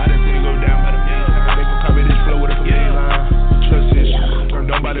buckle up. I done seen it go down by the million times. They gon' copy this flow with a familiar line. Trust issue, turned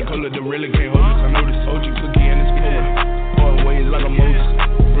on by the color, the really can't hold this. I know this OG cookie and it's full. Pouring ways like a Moses.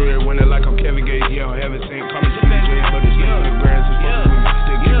 Bread winning like I'm Kevin Gates. Yeah, I haven't seen call me CJ, but it's not the brands is fucking with me.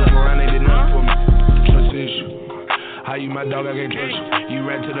 Still keep them around, they did nothing for me. Trust issue. How you my dog, I can't trust you. You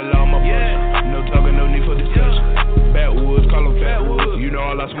ran to the law, my pussy. No talking, no need for discussion. Backwoods, call them fat woods. You know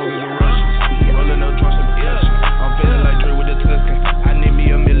all I smoke is in Russians. Rolling up trunks and percussion. I'm feeling like Dre with the Tuscan. I need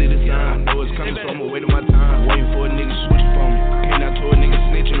me a milli to sign. Know it's coming, so I'ma wait on my time. Waiting for a nigga switching for me. Came out to a nigga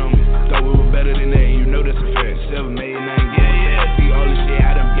snitching on me. Thought we were better than that, you know that's a fact. 7, 8, 9, yeah. See all the shit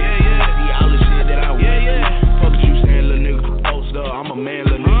I done been through. See all the shit that I went through. Fuck you saying, little nigga, post up. I'm a man,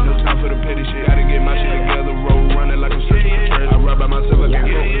 little nigga. No time for the petty shit. Gotta get my shit together, roll, running like I'm searching for treasure. I ride by myself, I can't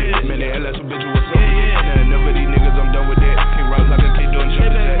fuck with it. Man, they hell, that's a bitch, what's up with it? Now, enough of these niggas, I'm done with that. Can't rise like a kid doing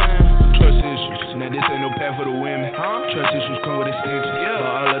jump attack. Trust issues. Now, this ain't no path for the women. Trust issues come with extension. But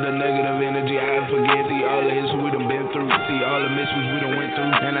all of the negative energy, I forget. See all the issues we done been through. See all the missions we done went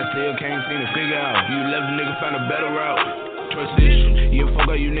through. And I still can't seem to figure out. You left a nigga, find a better route. Trust issues. You fuck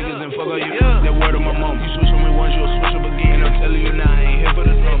all you niggas and fuck all you. That word of my mom. You switch on me once, you'll switch up again. And I'm telling you now, I ain't here for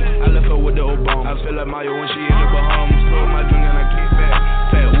the drama. I left her with the Obama. I feel like Mayo when she in the Bahamas. Throw my drink and I kick back.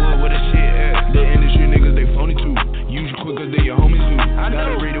 Fat wood with the shit at. The industry niggas, they phony too. Use you quicker than your homies do. I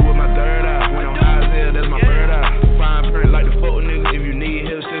gotta read it with my third eye. When I'm high as hell, that's my third eye. Fine print like the fuck niggas. If you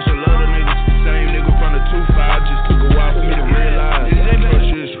need help, still some love the niggas. Same nigga from the 2-5. Just took a while for me to realize.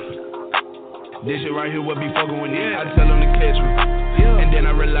 Trust issue. This shit right here, what be fucking with niggas. I tell them to catch me. And then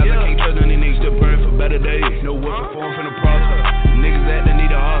I realize I can't trust none of these niggas. Still praying for better days. No weapon form from the process. Niggas that they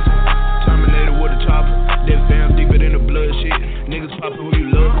need a hustle. Terminator with a chopper. That fam deeper than the blood shit. Niggas poppin' who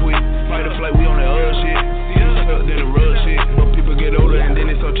you love quick. Fight or flight, we on that other shit. Stuck than the real shit. But people get older and then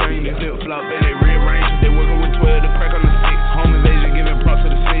they start changing. They flip flop and they rearrange. They working with 12 to crack on the 6. Home invasion giving props to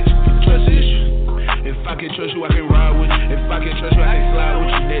the 6. Trust issue. If I can trust you, I can ride with you. If I can trust you, I can slide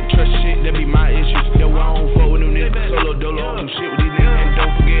with you. That trust shit, that be my issues. That why I don't fuck with them niggas. Solo dolo on some shit with these niggas. And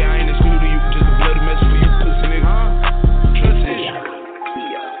don't forget, I ain't excluding you. Just a bloody message for you pussy niggas. Trust issue.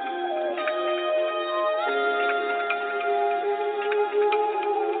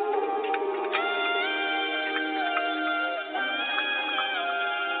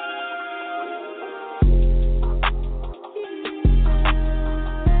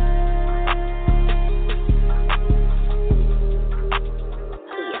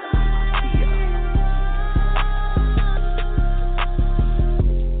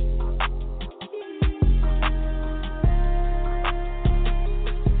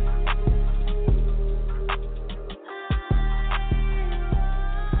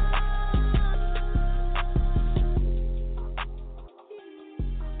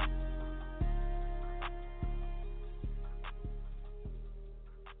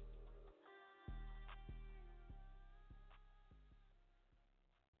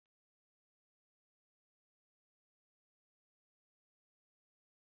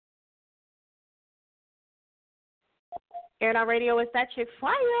 Air It Out Radio is that chick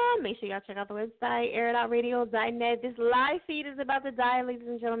fire. Make sure y'all check out the website, airitoutradio.net. This live feed is about to die, ladies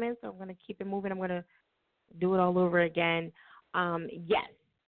and gentlemen, so I'm going to keep it moving. I'm going to do it all over again. Yes,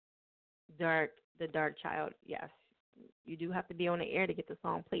 the Dark Child, yes. You do have to be on the air to get the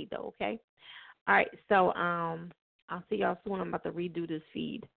song played, though, okay? All right, so I'll see y'all soon. I'm about to redo this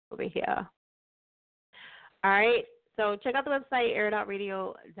feed over here. All right, so check out the website,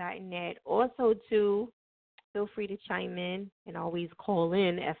 airitoutradio.net. Also, too, feel free to chime in and always call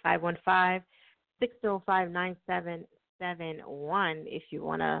in at 515-605-9771 if you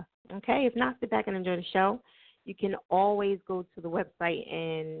want to. Okay, if not, sit back and enjoy the show. You can always go to the website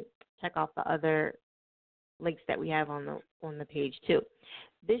and check out the other links that we have on the page, too.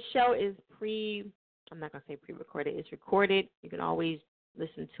 This show is I'm not going to say pre-recorded. It's recorded. You can always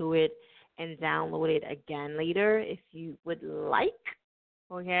listen to it and download it again later if you would like.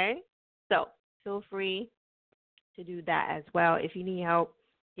 Okay? So feel free to do that as well. If you need help,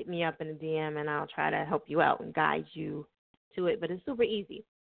 hit me up in a DM and I'll try to help you out and guide you to it. But it's super easy.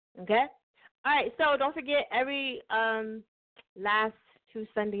 Okay? All right, so don't forget every last 2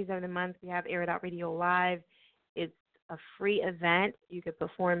 Sundays of the month we have Air It Out Radio Live. It's a free event. You can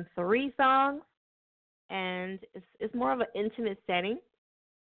perform 3 songs, and it's more of an intimate setting.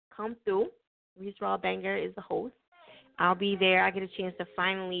 Come through. Reese Rawbanger is the host. I'll be there. I get a chance to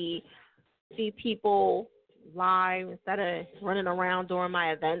finally see people live instead of running around during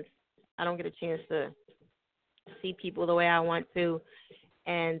my events. I don't get a chance to see people the way I want to.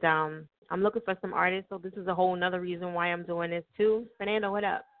 And I'm looking for some artists, so this is a whole nother reason why I'm doing this too. Fernando, what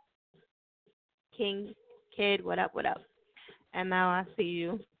up? King, Kid, what up, what up? And now I see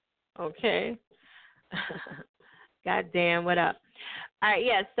you. Okay. Goddamn, what up? All right,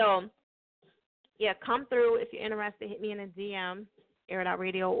 yeah, so, yeah, come through. If you're interested, hit me in a DM, Air It Out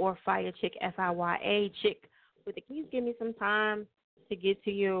Radio, or Fire Chick, F-I-Y-A, Chick. But can you give me some time to get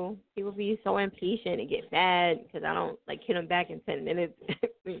to you? People be so impatient and get mad because I don't, like, hit them back in 10 minutes.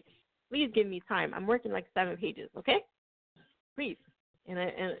 Please give me time. I'm working like 7 pages, okay? Please. And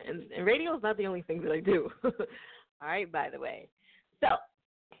radio is not the only thing that I do. All right, by the way. So,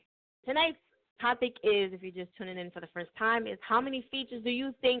 tonight's topic is, if you're just tuning in for the first time, is how many features do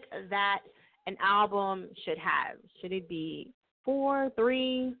you think that an album should have? Should it be 4,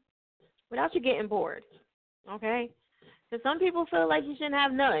 3, without you getting bored? Okay? Because some people feel like you shouldn't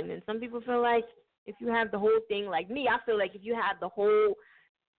have none, and some people feel like if you have the whole thing, like me, I feel like if you have the whole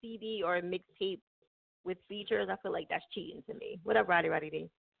CD or mixtape with features, I feel like that's cheating to me. What up, Roddy D?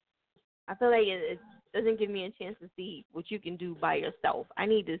 I feel like it doesn't give me a chance to see what you can do by yourself. I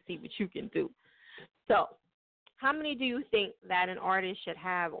need to see what you can do. So, how many do you think that an artist should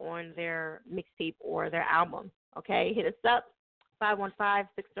have on their mixtape or their album? Okay, hit us up,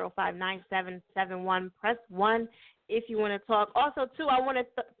 515-605-9771. Press 1 if you want to talk. Also, too, I want to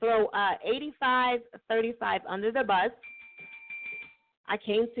throw 8535 under the bus. I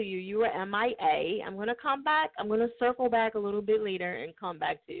came to you. You were MIA. I'm going to come back. I'm going to circle back a little bit later and come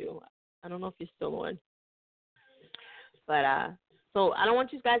back to you. I don't know if you're still on. But, so I don't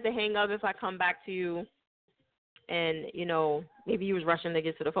want you guys to hang up if I come back to you and, you know, maybe you was rushing to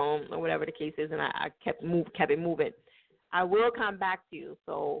get to the phone or whatever the case is, and I kept it moving. I will come back to you,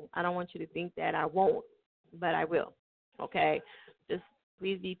 so I don't want you to think that I won't, but I will, okay? Just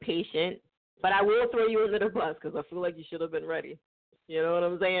please be patient. But I will throw you under the bus because I feel like you should have been ready. You know what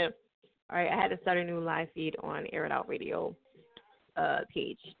I'm saying? All right, I had to start a new live feed on Air It Out Radio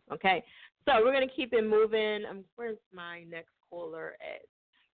page, okay? So we're going to keep it moving. Where's my next caller at?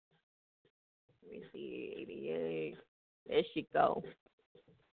 Let me see, 88. There she go.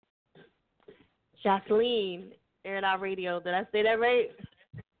 Jocelyn, Air It Out Radio. Did I say that right?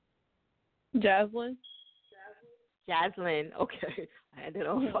 Jaslyn. Jaslyn. Okay. I had it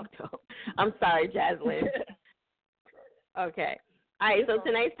all fucked up. I'm sorry, Jaslyn. Okay. All right, so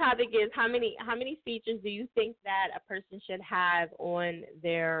tonight's topic is how many features do you think that a person should have on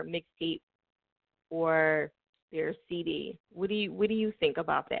their mixtape or their CD? What do you think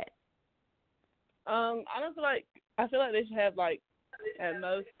about that? I feel like they should have like at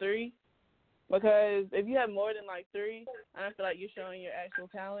most 3, because if you have more than like 3, I don't feel like you're showing your actual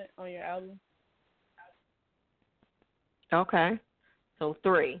talent on your album. Okay, so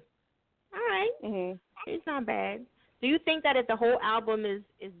 3. All right, Mhm. It's not bad. Do you think that if the whole album is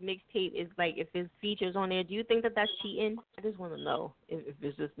mixtape, is like if there's features on there, do you think that that's cheating? I just want to know if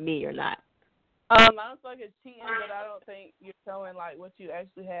it's just me or not. I don't feel like it's cheating, but I don't think you're showing like what you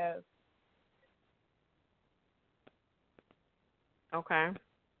actually have. Okay.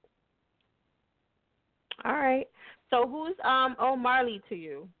 All right. So who's Marley to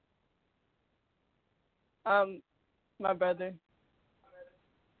you? My brother.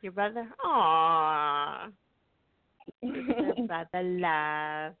 Your brother? Aww. Brother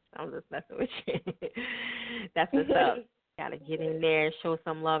love. I'm just messing with you. That's what's up. Gotta get in there, show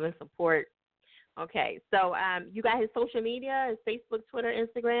some love and support. Okay. So you got his social media, his Facebook, Twitter,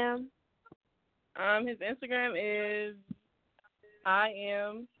 Instagram? His Instagram is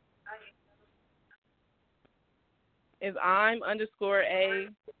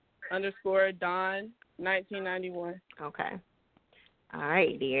I'm_A_Don1991. Okay. All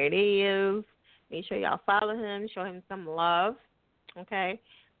right, there it is. Make sure y'all follow him, show him some love. Okay.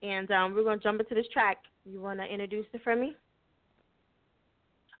 And we're going to jump into this track. You want to introduce it for me?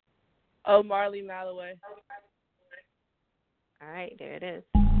 Oh, Marley Malloway. All right, there it is.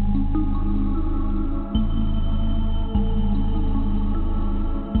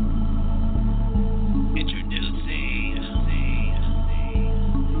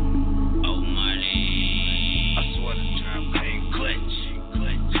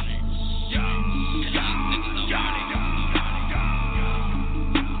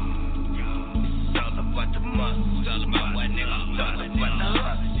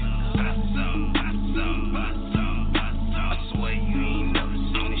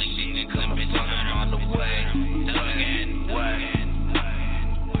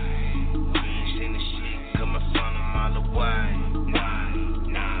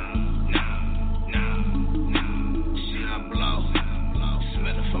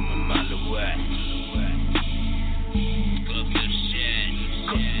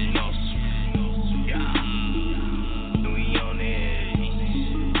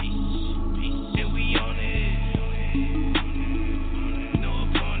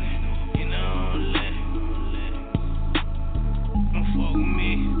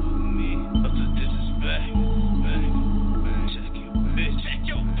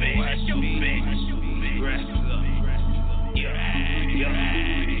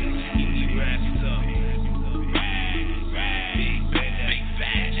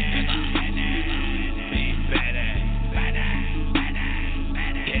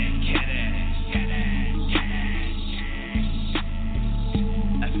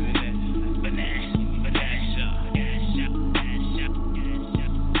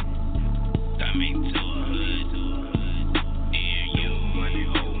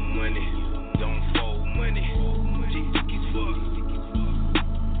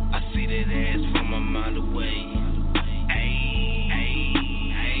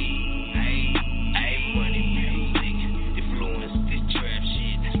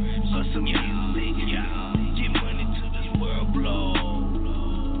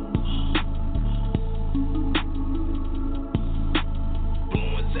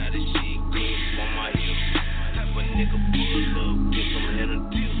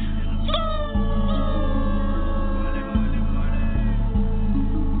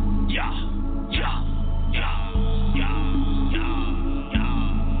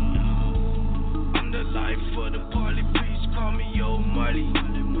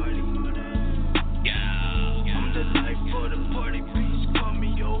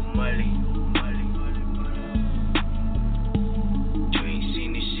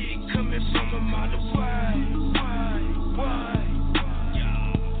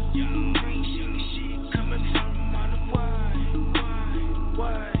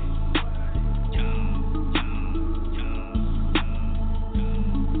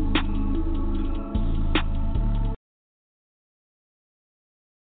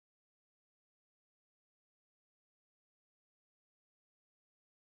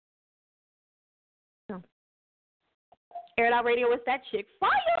 Air It Out Radio is that chick fire.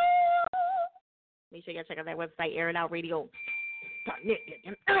 Make sure you check out that website, airitoutradio.net.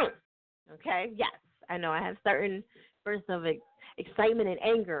 Okay, yes, I know I have certain bursts of excitement and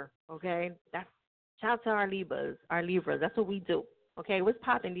anger. Okay, that's shout out to our Libras. That's what we do. Okay, what's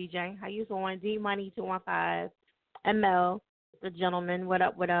poppin', DJ? How you doing? D Money 215, ML, the gentleman. What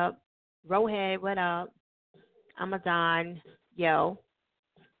up? What up? Rohead, what up? I'm a Don. Yo,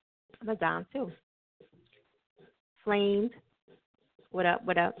 I'm a Don too. Flamed. What up?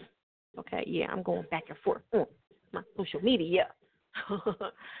 What up? Okay, yeah, I'm going back and forth on my social media. All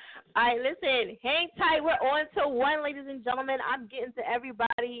right, listen, hang tight. We're on to 1, ladies and gentlemen. I'm getting to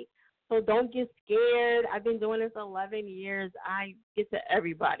everybody, so don't get scared. I've been doing this 11 years. I get to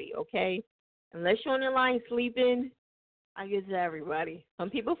everybody, okay? Unless you're on the line sleeping, I get to everybody.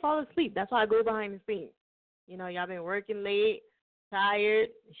 Some people fall asleep. That's why I go behind the scenes. You know, y'all been working late, tired.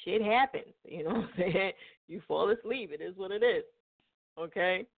 Shit happens. You know what I'm saying? You fall asleep. It is what it is.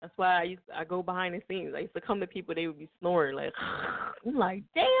 Okay? That's why I go behind the scenes. I used to come to people, they would be snoring like, I'm like,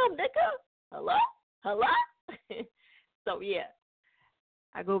 damn, nigga. Hello? Hello? So, yeah.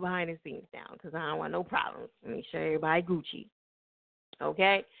 I go behind the scenes now because I don't want no problems. Make sure everybody Gucci.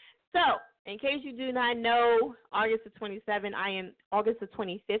 Okay? So, in case you do not know, August the 25th,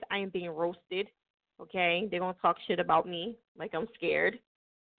 I am being roasted. Okay? They're going to talk shit about me like I'm scared.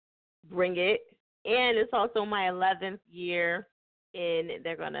 Bring it. And it's also my 11th year, and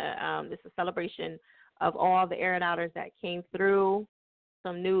they're going to, this is a celebration of all the Air It Outers that came through,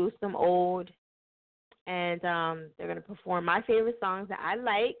 some new, some old, and they're going to perform my favorite songs that I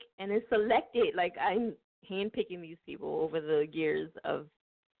like, and it's selected. Like, I'm handpicking these people over the years of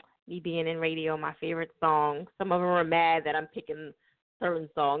me being in radio, my favorite songs. Some of them are mad that I'm picking certain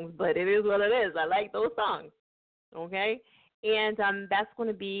songs, but it is what it is. I like those songs, okay? And that's going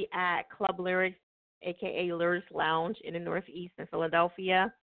to be at Club Lyrics, a.k.a. Lyrics Lounge in the Northeast in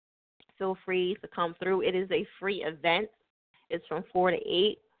Philadelphia. Feel free to come through. It is a free event. It's from 4 to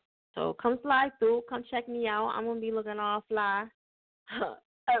 8. So come slide through. Come check me out. I'm going to be looking all fly.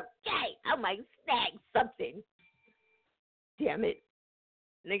 Okay, I might snag something. Damn it.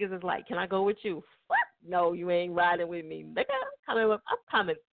 Niggas is like, can I go with you? What? No, you ain't riding with me. Nigga, I'm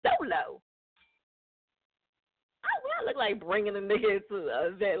coming solo. I look like bringing a nigga to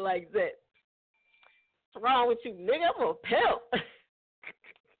an event like that. What's wrong with you, nigga? I'm a pimp.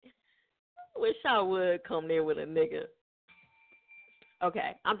 Wish I would come there with a nigga.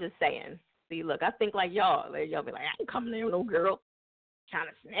 Okay, I'm just saying. See, look, I think like y'all. Like, y'all be like, I ain't coming there with no girl. trying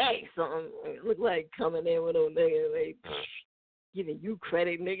to snag something. It look like coming in with a nigga, like, giving you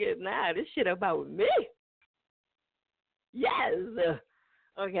credit, nigga. Nah, this shit about me. Yes.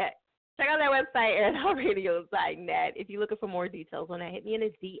 Okay. Check out that website, airitoutradio.net. If you're looking for more details on that, hit me in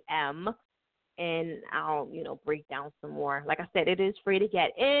a DM, and I'll, break down some more. Like I said, it is free to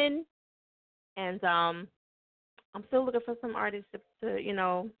get in, and I'm still looking for some artists to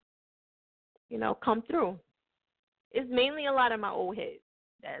come through. It's mainly a lot of my old hits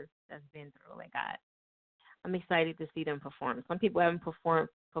that's been through. Like I'm excited to see them perform. Some people haven't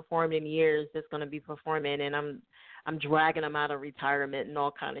performed in years. That's gonna be performing, and I'm dragging them out of retirement and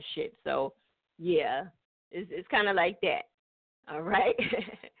all kind of shit. So yeah, it's kind of like that. All right.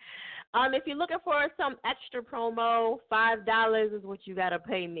 If you're looking for some extra promo, $5 is what you gotta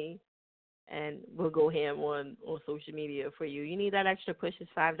pay me, and we'll go ham on social media for you. You need that extra push. Is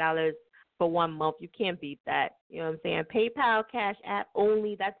 $5 for 1 month. You can't beat that. You know what I'm saying? PayPal, Cash App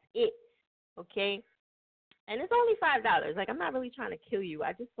only. That's it. Okay. And it's only $5. Like, I'm not really trying to kill you.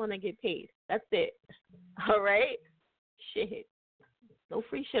 I just want to get paid. That's it. All right? Shit. No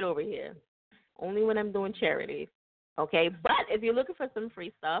free shit over here. Only when I'm doing charity. Okay? But if you're looking for some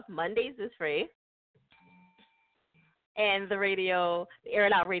free stuff, Mondays is free. And the Air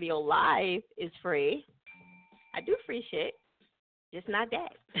It Out Radio Live is free. I do free shit. Just not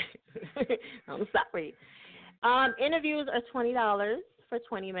that. I'm sorry. Interviews are $20 for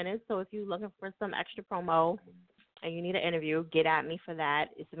 20 minutes. So if you're looking for some extra promo and you need an interview, get at me for that.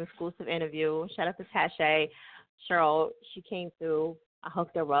 It's an exclusive interview. Shout out to Tasha. Cheryl, she came through. I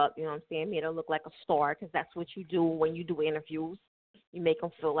hooked her up. You know what I'm saying? Made her look like a star, because that's what you do when you do interviews. You make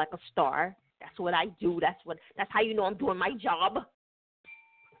them feel like a star. That's what I do. That's how you know I'm doing my job.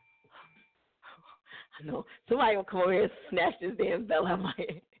 I know. Somebody will come over here and snatch this damn bell out of my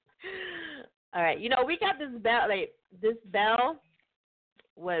head. All right. We got this bell. Like, this bell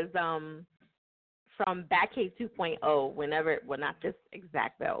was from Batcave 2.0 well, not this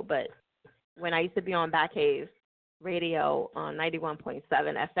exact bell, but when I used to be on Batcave Radio on 91.7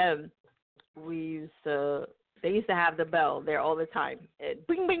 FM, they used to have the bell there all the time.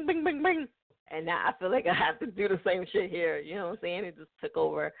 Bing, bing, bing, bing, bing. And now I feel like I have to do the same shit here. You know what I'm saying? It just took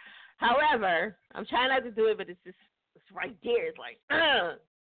over. However, I'm trying not to do it, but it's right there. It's like,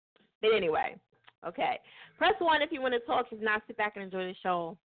 But anyway, okay. Press 1 if you want to talk. If not, sit back and enjoy the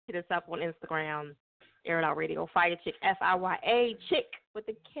show. Hit us up on Instagram, Air It Out Radio, Fire Chick, F-I-Y-A, Chick with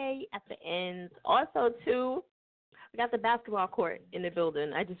a K at the end. Also, too, we got the basketball court in the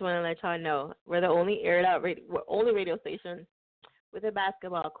building. I just want to let y'all know we're the only Air It Out radio, we're only radio station with a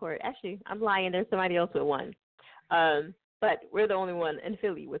basketball court. Actually, I'm lying. There's somebody else with one. But we're the only one in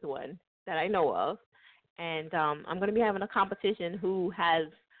Philly with one that I know of. And I'm going to be having a competition who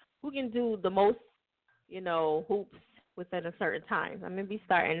can do the most, hoops within a certain time. I'm going to be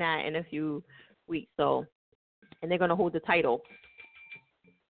starting that in a few weeks. So, and they're going to hold the title.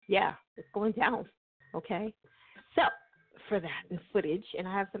 Yeah, it's going down. Okay. So, for that and footage, and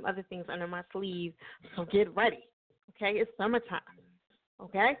I have some other things under my sleeve, so get ready. Okay, it's summertime.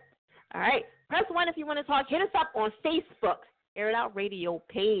 Okay? All right. Press 1 if you want to talk. Hit us up on Facebook, Air It Out Radio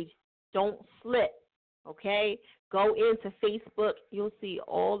page. Don't slip. Okay? Go into Facebook. You'll see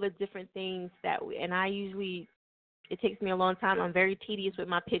all the different things it takes me a long time. I'm very tedious with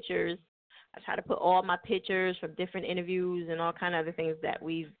my pictures. I try to put all my pictures from different interviews and all kind of other things that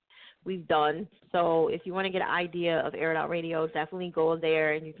we've done. So if you want to get an idea of Air It Out Radio, definitely go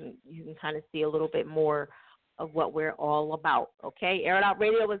there, and you can kind of see a little bit more of what we're all about. Okay, Air It Out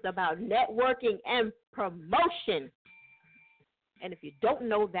Radio is about networking and promotion. And if you don't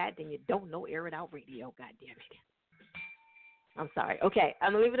know that, then you don't know Air It Out Radio. God damn it. I'm sorry. Okay,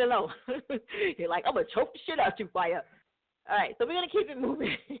 I'm gonna leave it alone. You're like, I'm gonna choke the shit out you, Fire. All right, so we're gonna keep it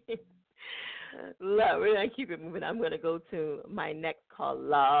moving. Look, we're going to keep it moving. I'm going to go to my next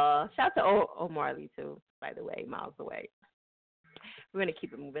caller. Shout out to O'Marley, too, by the way, miles away. We're going to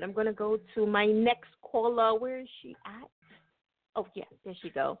keep it moving. I'm going to go to my next caller. Where is she at? Oh, yeah, there she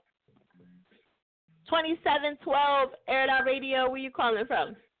go. 2712 Air It Out Radio. Where you calling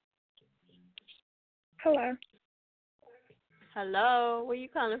from? Hello. Hello. Where you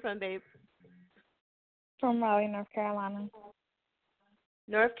calling from, babe? From Raleigh, North Carolina.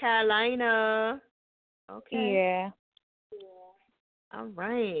 North Carolina. Okay. Yeah. All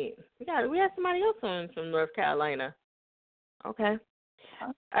right. We have somebody else on from North Carolina. Okay.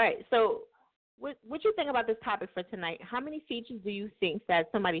 All right. So, what you think about this topic for tonight? How many features do you think that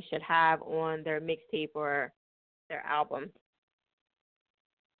somebody should have on their mixtape or their album?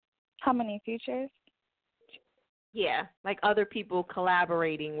 How many features? Yeah, like other people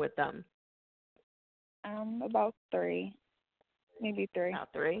collaborating with them. About 3. Maybe 3. About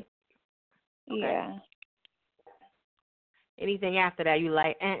 3. Okay. Yeah. Anything after that, you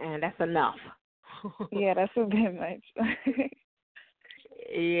like, that's enough. Yeah, that's a bit much.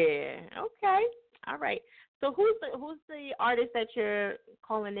 Yeah. Okay. All right. So who's the artist that you're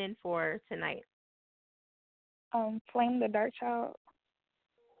calling in for tonight? Flame the Dark Child.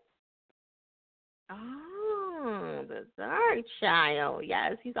 Oh, the Dark Child.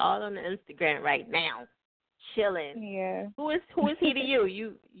 Yes, he's all on the Instagram right now, chilling. Yeah. Who is he to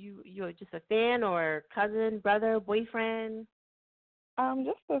you? You're just a fan or cousin, brother, boyfriend?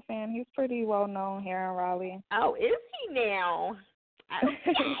 Just a fan. He's pretty well known here in Raleigh. Oh, is he now?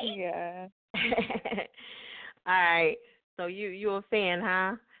 Okay. Yeah. All right. So you're a fan,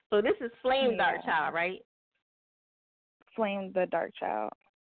 huh? So this is Flame Dark Child, right? Flame the Dark Child.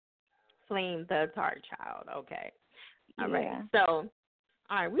 Flame the Dark Child. Okay. All right. Yeah. So,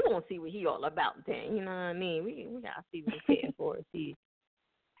 all right, we gonna see what he all about then. You know what I mean? We gotta see what he's here for. See,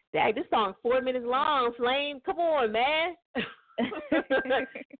 Dang, this song's 4 minutes long. Flame, come on, man.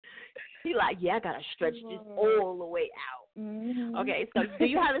 He like, yeah, I gotta stretch this all the way out. Mm-hmm. Okay, so do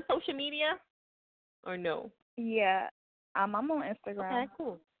you have a social media or no? Yeah, I'm on Instagram. Okay,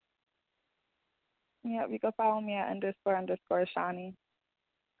 cool. Yep, you can follow me at __Shani.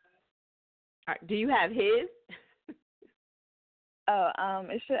 All right, do you have his?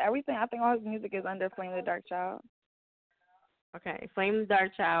 It should everything. I think all his music is under Flame the Dark Child. Okay, Flame the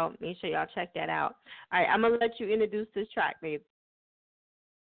Dark Child. Make sure y'all check that out. All right, I'm gonna let you introduce this track, babe.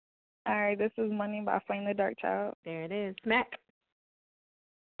 All right, this is Money by Flame the Dark Child. There it is. Smack.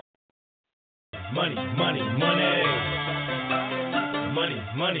 Money, money, money. Money,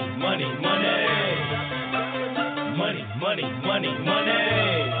 money, money, money. Money, money, money, money.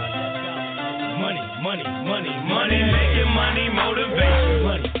 Money, money, money, money. Making money motivation.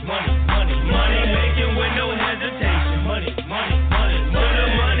 Money, money, money, money. Making with no hesitation. Money, money, money, money. For the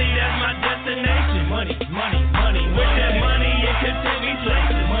money, that's my destination. Money, money, money. With that money, it can take me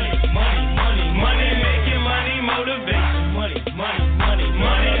places. Money, money, money, money. Making money motivation. Money, money, money,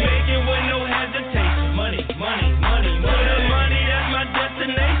 money. Making with no hesitation. Money, money, money, money. For the money, that's my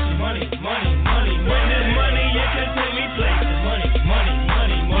destination. Money, money, money. With this money, it can take me places. Money, money,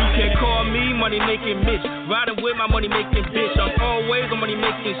 money, money. You can call me money making Mitch. Riding with my money making bitch. I'm always on money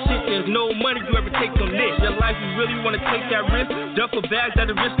making shit. There's no money you ever take from this. Your life, you really wanna take that risk? Duffel bags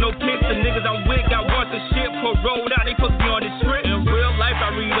at the risk, no picks. The niggas I'm with got wants of shit. Paroled out, they supposed to be on this trip. In real life,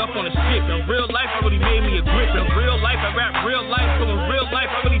 I read up on the shit. In real life, I really made me a grip. In real life, I rap real life. So in real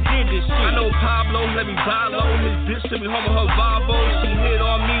life, I really did this shit. I know Pablo, let me buy low. His bitch took me home with her Volvo. She hit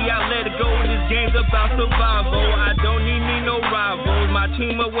on me, I let it go. This game's about survival. I don't need me no rivals. My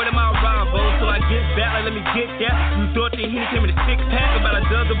team up with my rivals. So I get back, like, let me get that. You thought that he came in a six pack. About a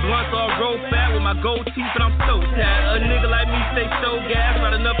dozen blunts all roll fat with my gold teeth, but I'm so tired. A nigga like me stay so gas,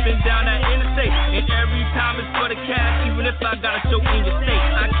 riding up and down that interstate. And every time it's for the cash, even if I gotta show in your state.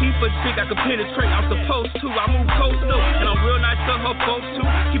 I keep a chick I can penetrate, I'm supposed to. I move coastal, and I'm real nice to her folks too.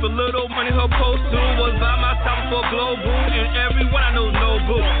 Keep a little money her post to. Was by myself for global, and everyone I know no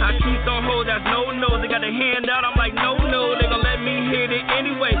boo. I keep on hold, that's no. They got a hand out, I'm like no. They gon' let me hit it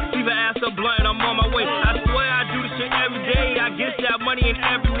anyway. Leave an ass up blunt, I'm on my way. I swear I do this shit every day. I get that money in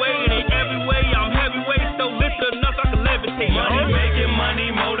every way, and in every way I'm heavyweight, so lift enough I can levitate. Money making money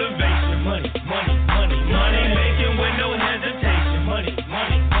motivation. Money, money, money, money making with no hesitation. Money,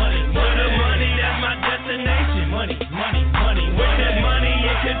 money, money, money. For the money, that's my destination. Money, money, money. With that money,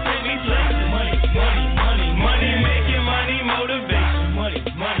 it can take me places. Money, money, money, money making money motivation. Money,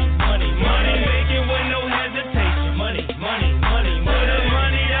 money, money, money making with no hesitation. Money, money, money, money. For the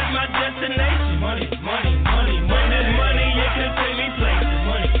money, that's my destination. Money, money, money, money. With this money, it can take me places.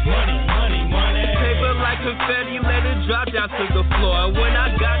 Money, money, money, money. Paper like confetti, let it drop down to the floor. When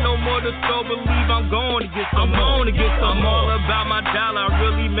I got no more to throw, believe I'm going to get some more. I'm all about my dollar. I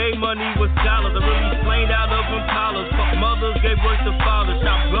really made money with dollars. I really slaned out of Impalas. Fuck mothers, gave work to fathers.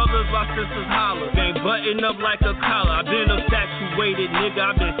 Shot brothers while sisters holler. Game button up like a collar. I've been infatuated, nigga.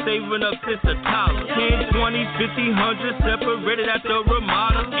 I've been saving up since a toddler. 10, 20, 50, 100 separated at the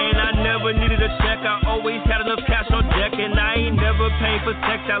Ramada. And I never needed a check. I always had enough cash on deck. And I ain't never paying for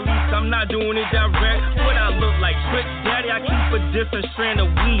sex. At least I'm not doing it direct. What I look like? Trick daddy. I keep a different strand of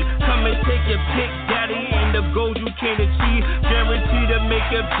weed. Come and take your pick, daddy. And the goals you can't achieve. Guaranteed to make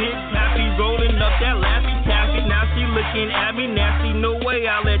a bitch happy. Rolling up that Laffy Taffy. Now she looking at me nasty. No way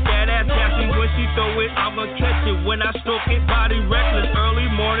I let that ass catch me. When she throw it, I'm gonna catch it. When I stroke it, body reckless. Early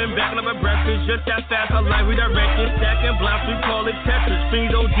morning, backing up at breakfast. Just that fast, her life redirected. Stacking blocks, we call it Tetris.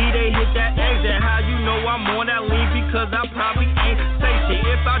 Fiends OD, they hit that exit. How you know I'm on that lean? Because I probably ain't say shit.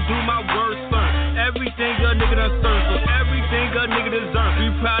 If I do my words first, everything a nigga done serve. So everything a nigga deserve. Be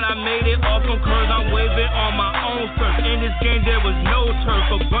proud I made it off them curves. I'm waving on my own turf. In this game there was no turf.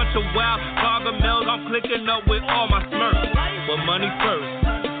 A bunch of wild gargamels. I'm clicking up with all my smurfs. But money first.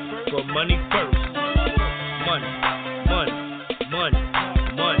 But money first. Money, money, money, money,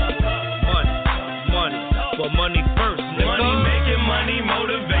 money, money. But money first. Nigga. Money making, money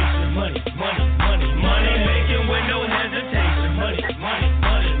motivation. Money, money, money, money making with no hesitation. Money, money,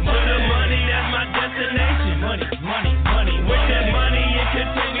 money, money. To the money, that's my destination. Money, money, money. With that money, it could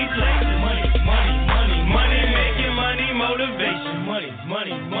take me places. Money, money, money, money making, money motivation. Money,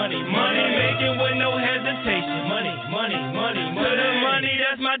 money, money, money making with no hesitation. Money, money, money, money. To the money,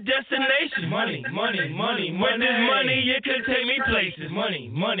 that's my destination. Money, money, money, money. With this money, it could take me places.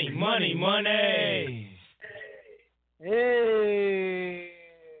 Money, money, money, money. Hey.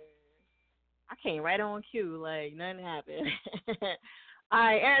 I came right on cue, like nothing happened. All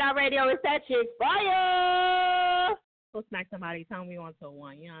right, Air It Out Radio, it's that chick fire. Go smack somebody, tell them we on to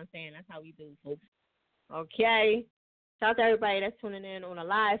one. You know what I'm saying? That's how we do, folks. Okay. Shout out to everybody that's tuning in on the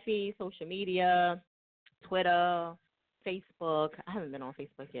live feed, social media, Twitter, Facebook. I haven't been on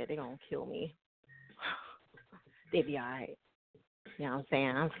Facebook yet. They're going to kill me. They be all right. You know what I'm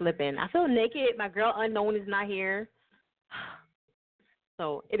saying? I'm slipping. I feel naked. My girl Unknown is not here.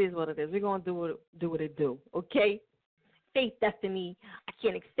 So it is what it is. We're going to do what it do, okay? Faith, Destiny, I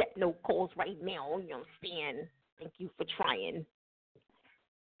can't accept no calls right now. You understand? Thank you for trying.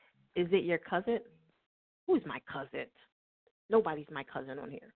 Is it your cousin? Who's my cousin? Nobody's my cousin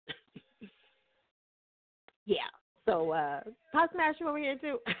on here. Yeah. So, Pop Smash, you over here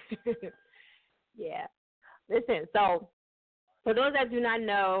too? Yeah. Listen, so for those that do not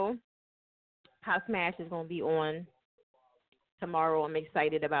know, Pop Smash is going to be on tomorrow. I'm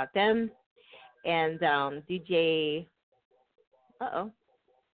excited about them. And DJ,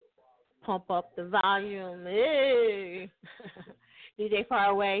 pump up the volume. Hey. DJ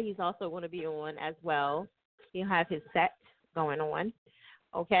Faraway, he's also going to be on as well. He'll have his set going on.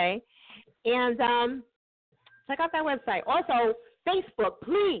 Okay. And check out that website. Also, Facebook,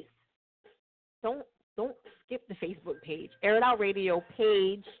 please. Don't skip the Facebook page. Air It Out Radio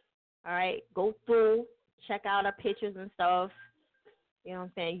page. All right. Go through, check out our pictures and stuff. You know what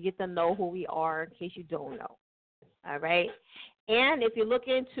I'm saying? You get to know who we are in case you don't know. All right. And if you're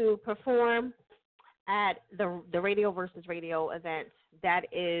looking to perform at the Radio versus Radio event, that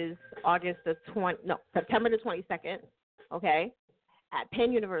is September the 22nd, okay, at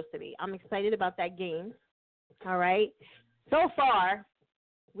Penn University. I'm excited about that game. All right. So far,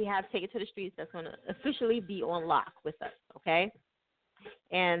 we have Take It to the Streets that's going to officially be on lock with us, okay?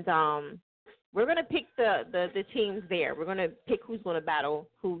 And we're going to pick the teams there. We're going to pick who's going to battle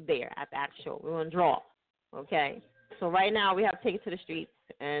who there at the actual. We're going to draw, okay? So right now we have Take It to the Streets,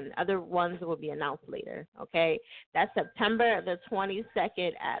 and other ones will be announced later, okay? That's September the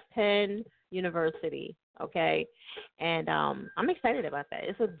 22nd at Penn University, okay? And I'm excited about that.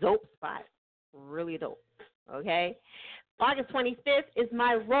 It's a dope spot, really dope, okay? August 25th is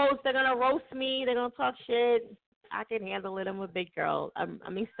my roast. They're going to roast me. They're going to talk shit. I can handle it. I'm a big girl.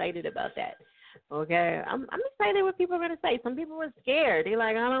 I'm excited about that. Okay, I'm excited what people are going to say. Some people were scared. They're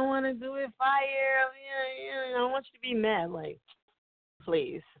like, I don't want to do it fire. I don't want you to be mad. Like,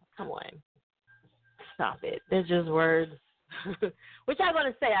 please, come on. Stop it. They're just words. Which I'm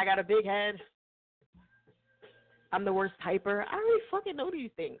going to say, I got a big head. I'm the worst typer. I already fucking know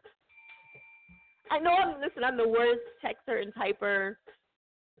these things. I know I'm the worst texter and typer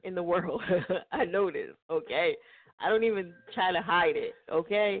in the world. I know this, okay? I don't even try to hide it,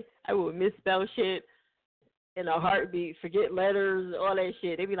 okay? I will misspell shit in a heartbeat, forget letters, all that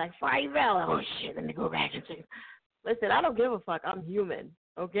shit. They be like, Fivel. Oh, shit, let me go back and check. Listen, I don't give a fuck. I'm human,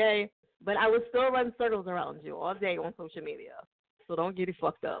 okay? But I will still run circles around you all day on social media. So don't get it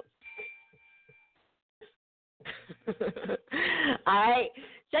fucked up. All right?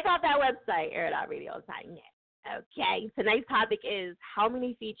 Check out that website, airitoutradio.net. Okay? Tonight's topic is, how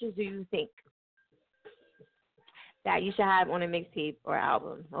many features do you think that you should have on a mixtape or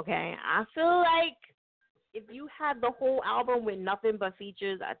album? Okay? I feel like if you have the whole album with nothing but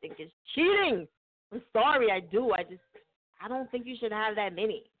features, I think it's cheating. I'm sorry, I do. I don't think you should have that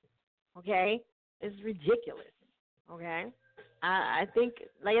many. Okay? It's ridiculous. Okay? I think,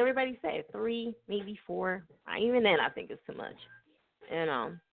 like everybody said, 3, maybe 4. Even then, I think it's too much.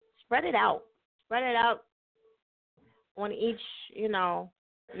 And spread it out. Spread it out on each,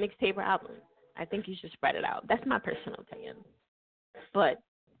 mixtape or album. I think you should spread it out. That's my personal opinion. But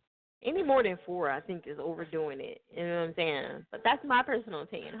any more than 4, I think, is overdoing it. You know what I'm saying? But that's my personal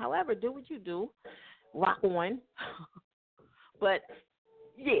opinion. However, do what you do. Rock on. But,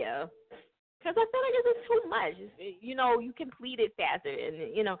 yeah. Because I feel like it's just too much. You complete it faster.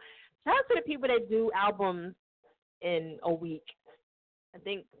 And, shout out to the people that do albums in a week. I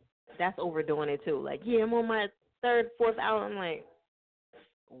think that's overdoing it, too. Like, yeah, I'm on my third, fourth album. I'm like,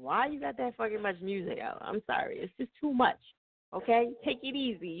 why you got that fucking much music out? I'm sorry. It's just too much. Okay? Take it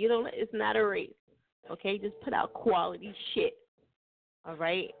easy. It's not a race. Okay? Just put out quality shit. All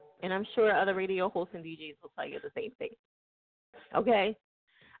right? And I'm sure other radio hosts and DJs will tell you the same thing. Okay?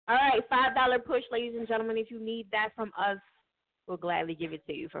 All right, $5 push, ladies and gentlemen. If you need that from us, we'll gladly give it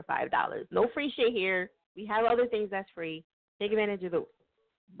to you for $5. No free shit here. We have other things that's free. Take advantage of those.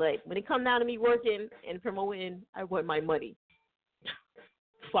 But when it comes down to me working and promoting, I want my money.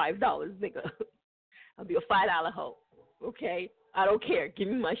 $5, nigga. I'll be a $5 hoe. Okay? I don't care. Give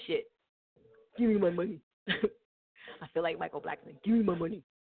me my shit. Give me my money. I feel like Michael Blackson. Give me my money.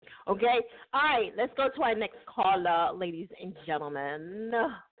 Okay? All right, let's go to our next caller, ladies and gentlemen.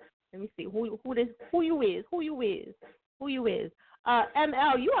 Let me see who you is.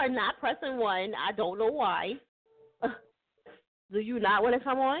 ML, you are not pressing 1. I don't know why. Do you not want to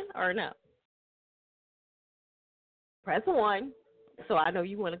come on or no? Press 1, so I know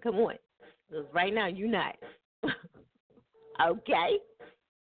you want to come on. Because right now you not. Okay.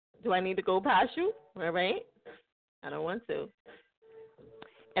 Do I need to go past you? All right. I don't want to.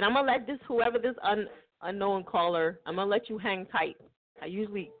 And I'm going to let whoever this unknown caller, I'm going to let you hang tight. I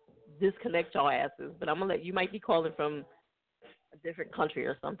usually disconnect y'all asses, but you might be calling from a different country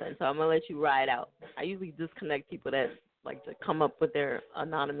or something, so I'm going to let you ride out. I usually disconnect people that like to come up with their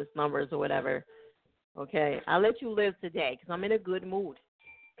anonymous numbers or whatever. Okay? I'll let you live today because I'm in a good mood.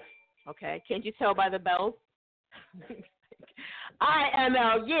 Okay? Can't you tell by the bells?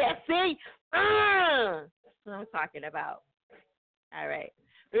 ML, yeah, see? That's what I'm talking about. All right.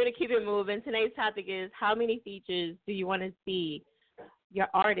 We're going to keep it moving. Today's topic is how many features do you want to see your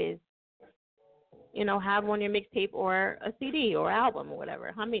artist, have on your mixtape or a CD or album or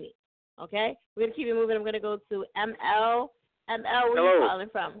whatever? How many? Okay? We're going to keep it moving. I'm going to go to ML. ML, where are you calling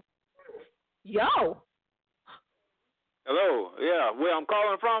from? Yo. Hello. Yeah, where I'm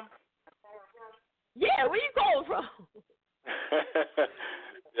calling from? Yeah, where you calling from?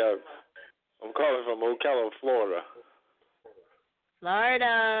 Yeah, I'm calling from Ocala, Florida.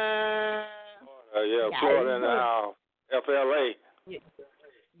 Florida. Yeah, Florida in the house. FLA.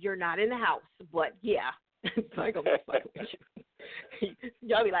 You're not in the house, but yeah. Like I'm just fucking with you.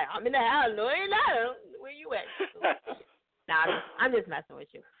 Y'all be like, I'm in the house. No, you're not. Where you at? Nah, I'm just messing with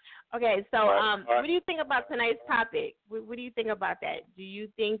you. Okay, so what do you think about tonight's topic? What do you think about that? Do you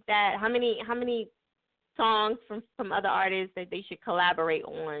think that how many songs from other artists that they should collaborate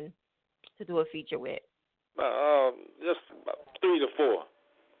on to do a feature with? Just about 3 to 4.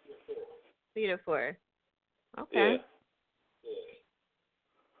 3 to 4. Okay. Yeah.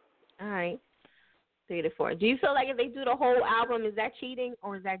 All right. 3 to 4. Do you feel like if they do the whole album, is that cheating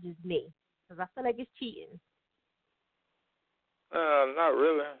or is that just me? Because I feel like it's cheating. Not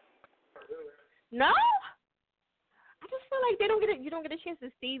really. No? I just feel like you don't get a chance to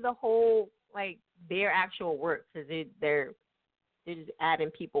see the whole, like, their actual work because they're just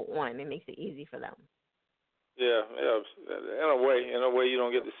adding people on. It makes it easy for them. Yeah. In a way, you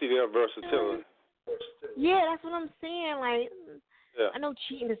don't get to see their versatility. Yeah, that's what I'm saying. Like, yeah. I know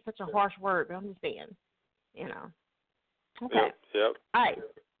cheating is such a harsh word, but I'm just saying, Okay. Yep. All right.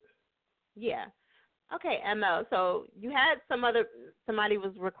 Yeah. Okay, ML. So you had somebody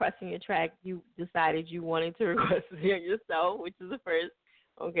was requesting your track. You decided you wanted to request it yourself, which is the first.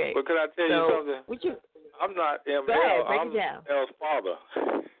 Okay. But could I tell you something? I'm not ML. Go ahead, break I'm it down. L's father.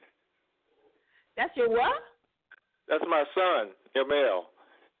 That's your what? That's my son, ML.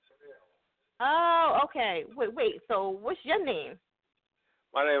 Oh, okay. Wait. So what's your name?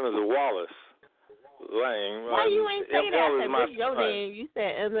 My name is Wallace Lang. Why you ain't say ML that? is my What's your son. name? You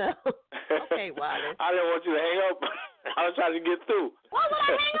said ML. Okay, Wallace. I didn't want you to hang up. I was trying to get through. Why would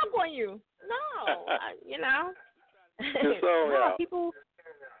I hang up on you?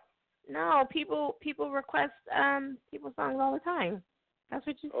 No, people request people's songs all the time. That's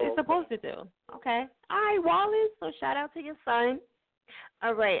what you're supposed to do. Okay. All right, Wallace. So shout out to your son.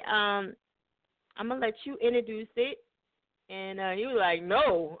 All right. I'm gonna let you introduce it, and you were like,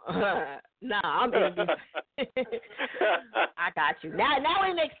 no, nah, I'm introducing. I got you. Now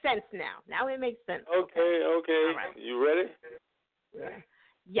it makes sense. Now it makes sense. Okay. All right. You ready? Yeah.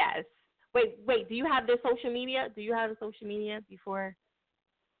 Yes. Wait. Do you have the social media? Do you have the social media before?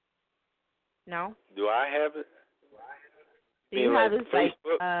 No. Do I have it? Do you have this like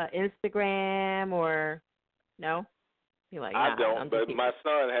Instagram or no? You're like, I don't, but my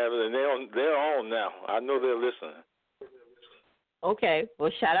son has it, and they're on now. I know they're listening. Okay.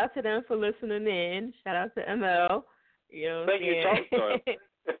 Well, shout out to them for listening in. Shout out to ML. You know what I'm Thank you. Talk to him.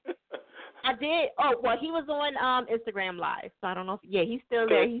 I did. Oh, well, he was on Instagram Live, so I don't know. He's still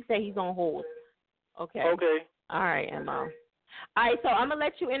there. He said he's on hold. Okay. Okay. All right, Emma. All right, so I'm gonna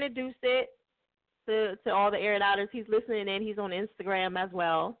let you introduce it to all the air it outers. He's listening in. He's on Instagram as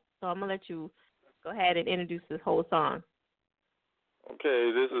well. So I'm gonna let you go ahead and introduce this whole song.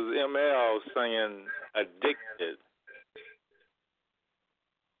 Okay, this is ML singing "Addicted."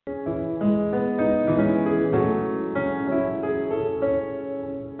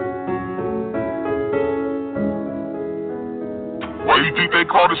 Why you think they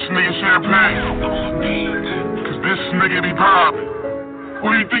call this nigga Champagne? Cause this nigga be poppin'.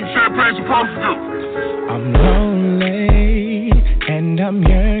 What do you think Champagne's supposed to do? I'm lonely and I'm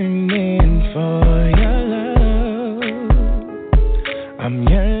yearning for your love. I'm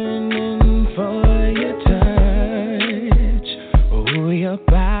yearning for your touch. Oh, your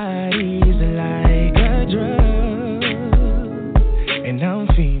body's like a drug. And I'm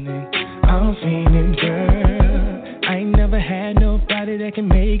feeling, girl. I ain't never had nobody that can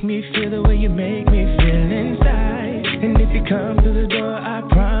make me feel the way you make me feel inside. And if you come through the door, I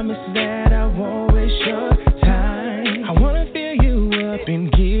promise that I won't waste your time. I wanna fill you up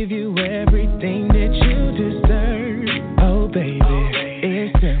and give you everything that you deserve. Oh baby,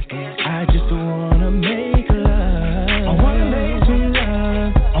 it's simple. I just wanna make love. I wanna make sweet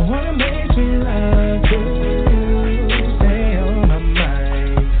love. I wanna make sweet love too. Stay on my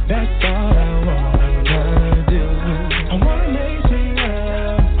mind. That's all I wanna do. I wanna make sweet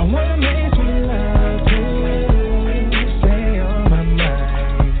love. I wanna make sweet love too. Stay on my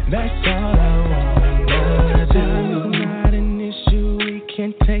mind. That's all I wanna do. Not an issue. We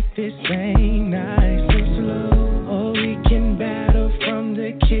can take this thing nice and slow, or we can battle from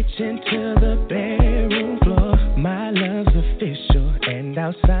the kitchen to the bedroom floor. My love's official, and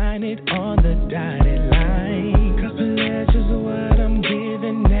I'll sign it on the dotted line. 'Cause pleasure's what I'm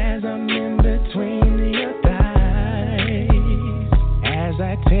giving as I'm in between your thighs. As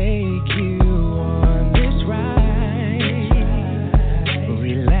I take you on this ride,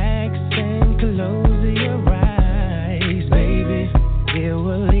 relax and close your eyes, baby. It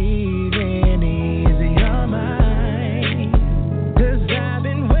will even ease your mind. 'Cause I've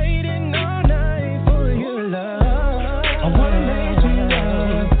been waiting all night for your love. I wanna make you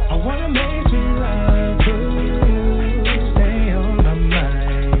love. I wanna make you love too. Stay on my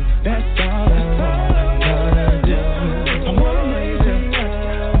mind. That's all I wanna do. I wanna make you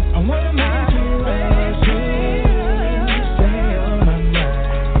love. I wanna make you love too. Stay on my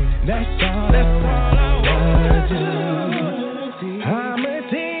mind. That's all I wanna do. I'm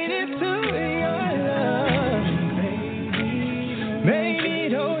addicted to your love. Baby,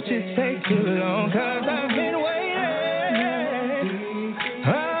 don't you take too long, 'cause I've been waiting.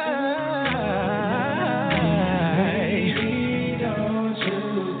 Don't you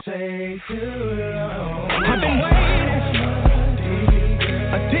take too long. I've been waiting.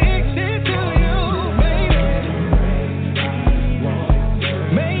 Addicted to you, baby.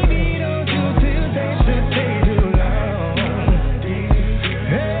 Maybe don't you feel they should take too long.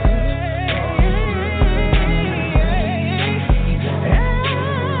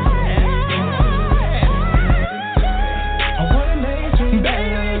 I wanna make you,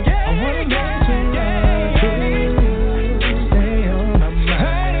 baby. I wanna make you love too. Stay on my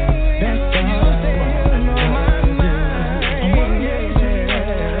mind. That's all I wanna do. I wanna make you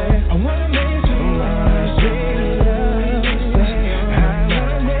love. I wanna make you love. Sweet love. I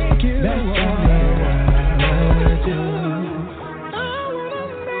wanna make you. That's all I wanna do.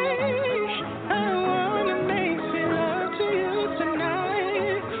 I wanna make sweet love to you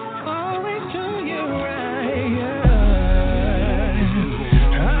tonight. Always do you right.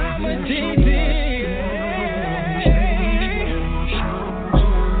 I'm addicted.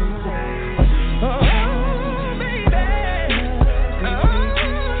 Oh, baby.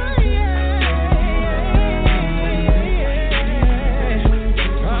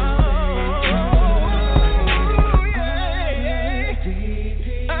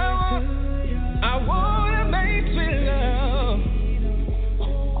 Oh, I wanna make sweet love.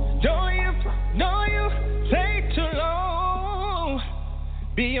 Don't you take too long.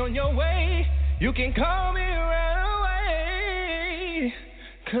 Be on your way. You can call me right away.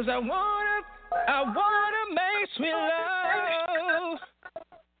 'Cause I wanna make sweet love.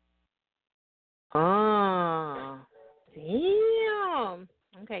 Damn.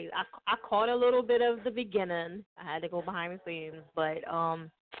 Okay, I caught a little bit of the beginning. I had to go behind the scenes, but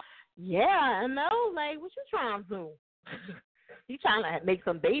yeah, ML, like, what you trying to do? You trying to make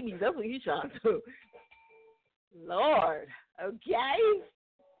some babies? That's what you trying to do. Lord, Okay?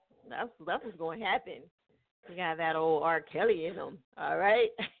 That's what's going to happen. We got that old R. Kelly in them. All right?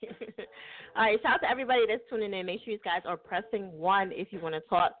 All right, shout out to everybody that's tuning in. Make sure you guys are pressing 1 if you want to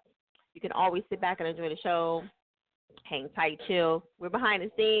talk. You can always sit back and enjoy the show. Hang tight, chill. We're behind the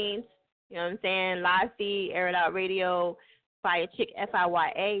scenes. You know what I'm saying? Live feed, Air It Out Radio, Fire Chick,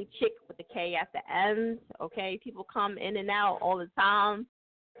 F-I-Y-A, Chick with the K at the end. Okay? People come in and out all the time.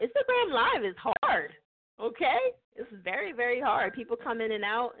 Instagram Live is hard. Okay? It's very, very hard. People come in and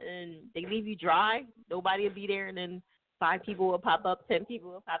out, and they leave you dry. Nobody will be there, and then 5 people will pop up, 10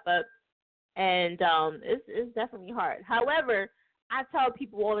 people will pop up. And it's definitely hard. However, I tell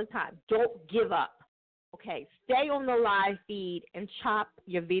people all the time, don't give up. Okay, stay on the live feed and chop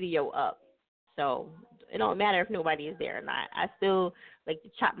your video up. So it don't matter if nobody is there or not. I still like to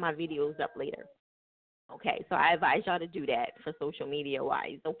chop my videos up later. Okay, so I advise y'all to do that for social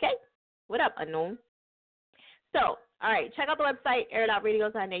media-wise. Okay? What up, Unknown? So, all right, check out the website,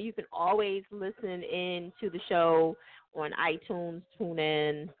 airitoutradio.net. You can always listen in to the show on iTunes,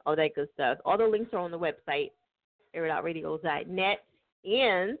 TuneIn, all that good stuff. All the links are on the website, airitoutradio.net.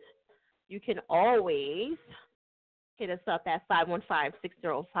 And you can always hit us up at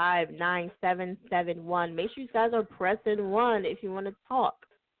 515-605-9771. Make sure you guys are pressing 1 if you want to talk.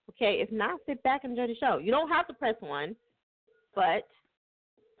 Okay, if not, sit back and enjoy the show. You don't have to press 1, but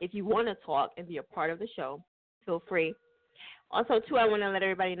if you want to talk and be a part of the show, feel free. Also, too, I want to let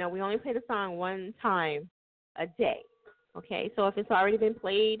everybody know we only play the song 1 time a day. Okay, so if it's already been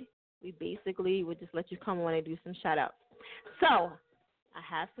played, we basically would just let you come on and do some shout-outs. So I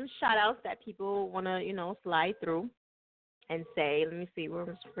have some shout-outs that people want to, slide through and say. Let me see.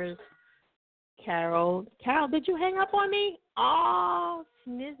 Where's Carol? Carol, did you hang up on me? Oh,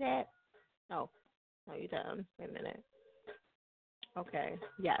 sniz that. No, you done. Wait a minute. Okay.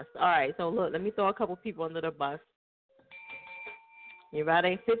 Yes. All right. So, look, let me throw a couple people under the bus. You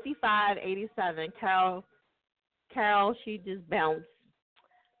ready? 5587. Carol, she just bounced.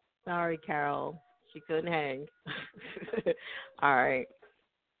 Sorry, Carol. She couldn't hang. All right.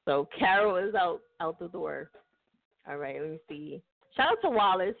 So Carol is out the door. All right, let me see. Shout out to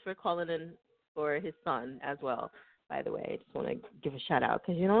Wallace for calling in for his son as well, by the way. I just want to give a shout out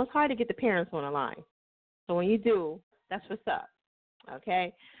because, it's hard to get the parents on the line. So when you do, that's what's up.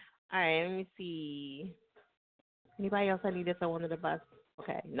 Okay? All right, let me see. Anybody else I need to throw under the bus?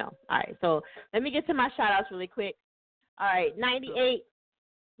 Okay, no. All right, so let me get to my shout outs really quick. All right,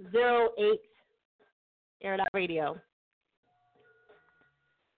 9808 Air It Out Radio.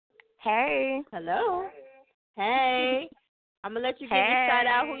 Hey. Hello. Hey. I'm going to let you give your shout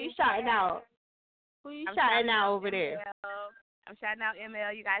out. Who you shouting out? I'm shouting out over there? I'm shouting out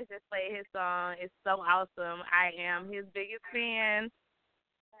ML. You guys just played his song. It's so awesome. I am his biggest fan.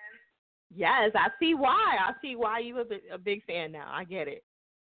 Yes, I see why. I see why you're a big fan now. I get it.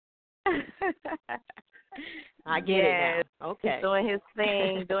 I get it now. Okay. Doing his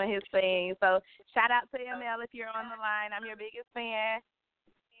thing. So shout out to ML if you're on the line. I'm your biggest fan.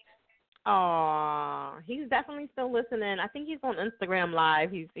 Oh, he's definitely still listening. I think he's on Instagram Live.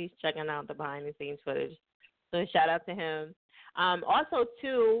 He's checking out the behind the scenes footage. So shout out to him. Also,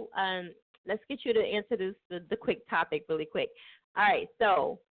 too, let's get you to answer the quick topic really quick. All right.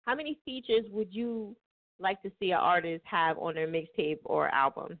 So, how many features would you like to see an artist have on their mixtape or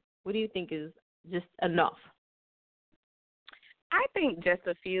album? What do you think is just enough? I think just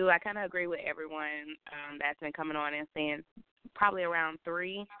a few. I kind of agree with everyone that's been coming on and saying probably around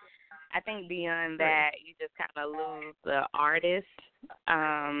 3. I think beyond that, you just kind of lose the artist.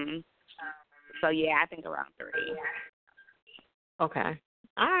 So, yeah, I think around 3. Okay.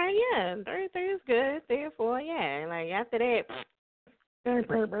 All right, yeah. 3 is good. 3 or 4, yeah. Like, after that,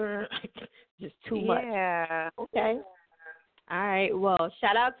 just too much. Yeah. Okay. All right. Well,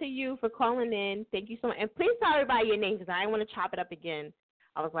 shout out to you for calling in. Thank you so much. And please tell everybody your name because I didn't want to chop it up again.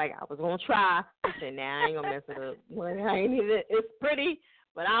 I was like, I was going to try. I said, nah, I ain't going to mess it up. I ain't even, it's pretty.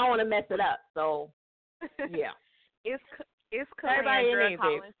 But I don't want to mess it up, so, yeah. It's Calandra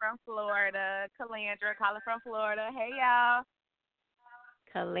calling from Florida. Calandra calling from Florida. Hey, y'all.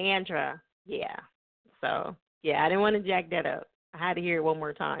 Calandra, yeah. So, yeah, I didn't want to jack that up. I had to hear it one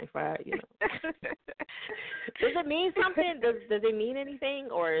more time. Does it mean something? Does it mean anything,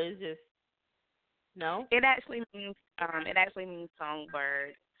 or is it just, no? It actually means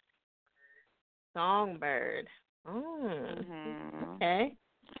songbird. Songbird. Okay.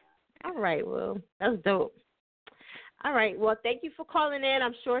 All right, well, that's dope. All right, well, thank you for calling in.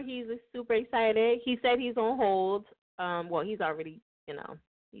 I'm sure he's super excited. He said he's on hold. Well, he's already,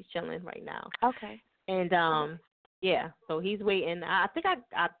 he's chilling right now. Okay. And, yeah, so he's waiting. I think I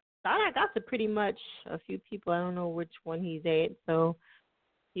I got to pretty much a few people. I don't know which one he's at, so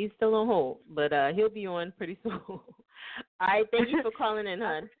he's still on hold, but he'll be on pretty soon. All right, thank you for calling in,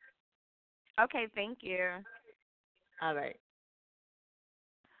 hon. Okay, thank you. All right.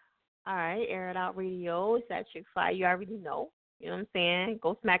 All right, Air It Out Radio. It's at Chick-fil-A. You already know. You know what I'm saying?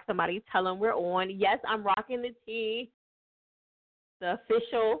 Go smack somebody. Tell them we're on. Yes, I'm rocking the T, the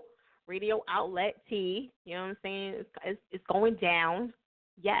official radio outlet T. You know what I'm saying? It's going down.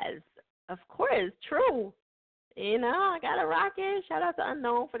 Yes, of course. True. You know, I got to rock it. Shout out to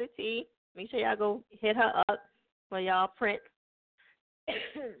Unknown for the T. Make sure y'all go hit her up for y'all print.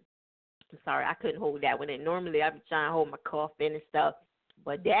 I'm sorry, I couldn't hold that one in. Normally, I be trying to hold my cough in and stuff.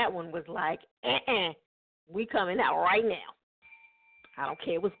 But that one was like, we coming out right now. I don't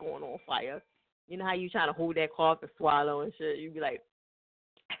care what's going on, Fire. You know how you trying to hold that cough and swallow and shit? You be like,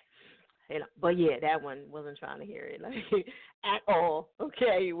 you know. But yeah, that one wasn't trying to hear it like at all.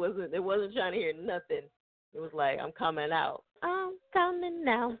 Okay, it wasn't trying to hear nothing. It was like, I'm coming out. I'm coming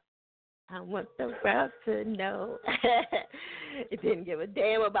out. I want the world to know. It didn't give a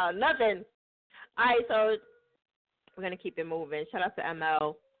damn about nothing. All right, so we're going to keep it moving. Shout out to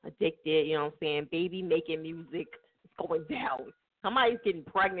ML, Addicted, you know what I'm saying? Baby making music. It's going down. Somebody's getting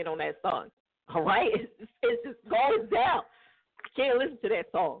pregnant on that song. All right? It's just going down. I can't listen to that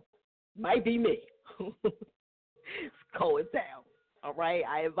song. Might be me. It's going down. All right?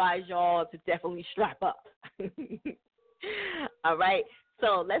 I advise y'all to definitely strap up. All right?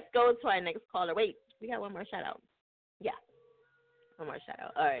 So let's go to our next caller. Wait, we got one more shout out. Yeah. One more shout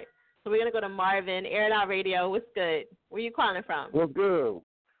out. All right. So we're going to go to Marvin, Air It Out Radio. What's good? Where you calling from? What's good?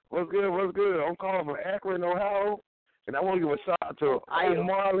 What's good? I'm calling from Akron, Ohio, and I want to give a shout out to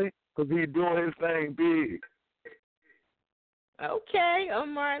Marley because he's doing his thing big. Okay,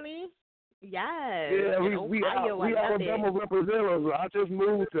 Marley. Yes. Yeah, we Alabama representatives. I just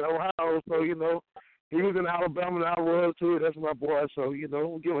moved to Ohio, so, you know, he was in Alabama and I was too. That's my boy, so, you know,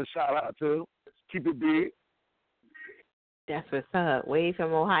 we'll give a shout out to him. Keep it big. That's what's up. Way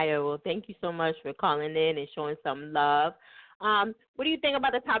from Ohio. Well, thank you so much for calling in and showing some love. What do you think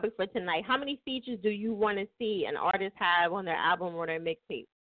about the topic for tonight? How many features do you want to see an artist have on their album or their mixtape?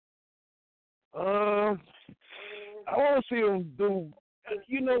 I want to see them do.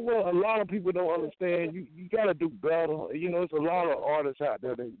 You know what? A lot of people don't understand. You got to do better. You know, there's a lot of artists out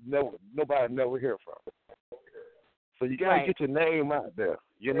there that nobody never hear from. So you got to get your name out there.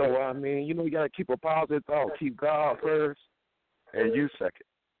 You know what I mean? You know, you got to keep a positive thought. Keep God first and you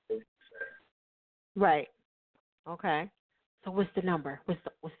second. Right. Okay. So what's the number?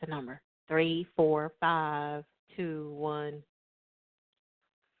 What's the number? 3, 4, 5, 2, 1.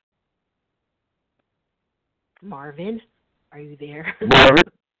 Marvin, are you there? Marvin?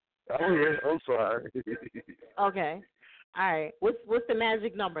 Oh, yeah. I'm sorry. Okay. All right. What's the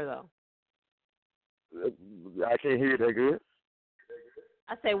magic number, though? I can't hear that good.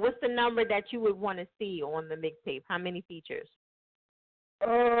 I say, what's the number that you would want to see on the mixtape? How many features?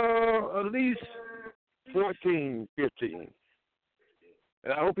 At least 14, 15.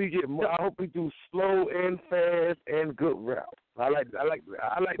 And I hope he do slow and fast and good rap. I like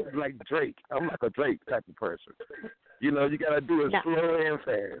Drake. I'm like a Drake type of person. You know, you gotta do it slow and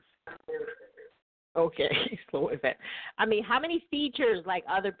fast. Okay, slow and fast. I mean, how many features like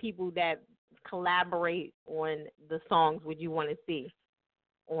other people that collaborate on the songs would you want to see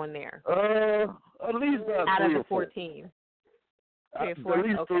on there? At least out of the 14. 3 or 4. At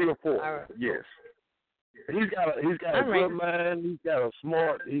least 3 or 4. Right. Yes. He's got a good mind.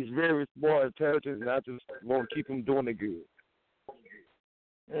 He's very smart, intelligent, and I just want to keep him doing it good.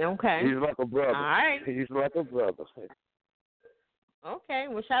 Okay. He's like a brother. All right. He's like a brother. Okay.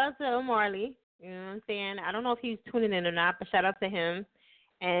 Well, shout out to Marley. You know what I'm saying? I don't know if he's tuning in or not, but shout out to him.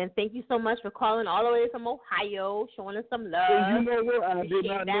 And thank you so much for calling all the way from Ohio, showing us some love. Well, you know what? I did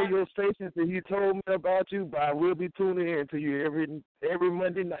not know your station until you told me about you, but I will be tuning in to you every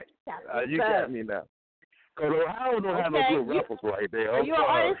Monday night. You got me now. Because Ohio don't have no good rappers right there. Are you an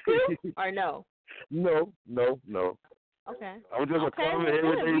artist too, or no? No. Okay. I'm just a common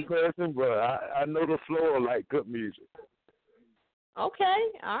everyday person, but I know the flow of like good music. Okay.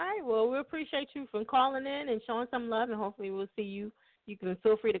 All right. Well, we appreciate you for calling in and showing some love, and hopefully we'll see you. You can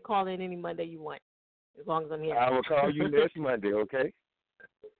feel free to call in any Monday you want, as long as I'm here. I will call you next Monday, okay?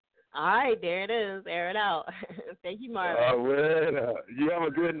 All right. There it is. Air it out. Thank you, Marvin. You have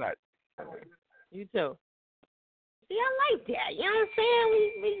a good night. You too. See, I like that. You know what I'm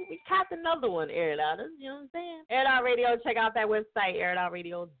saying? We caught another one, Air It Out. You know what I'm saying? Air It Out Radio. Check out that website,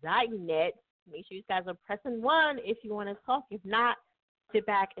 airitoutradio.net. Make sure you guys are pressing 1 if you want to talk. If not, sit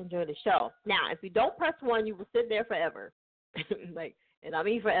back, enjoy the show. Now, if you don't press 1, you will sit there forever. Like, and I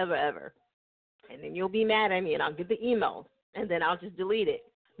mean forever, ever. And then you'll be mad at me, and I'll get the email, and then I'll just delete it.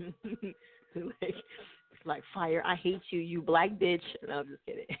 It's like fire. I hate you, you black bitch. No, I'm just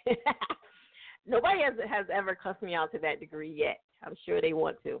kidding. Nobody has ever cussed me out to that degree yet. I'm sure they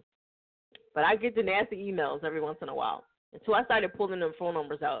want to, but I get the nasty emails every once in a while. Until I started pulling them phone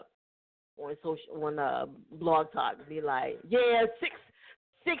numbers out on Blog Talk, be like, yeah,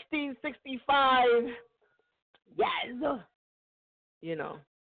 660, 65, yes. You know,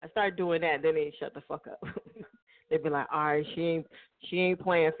 I started doing that, then they shut the fuck up. They'd be like, all right, she ain't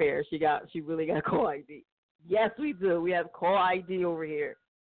playing fair. She really got call ID. Yes, we do. We have call ID over here.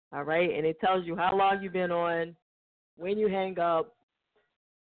 All right, and it tells you how long you've been on, when you hang up,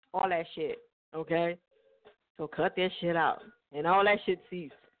 all that shit. Okay, so cut that shit out, and all that shit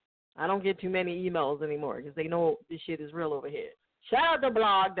cease. I don't get too many emails anymore because they know this shit is real over here. Shout out to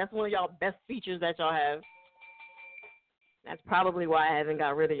Blog. That's one of y'all best features that y'all have. That's probably why I haven't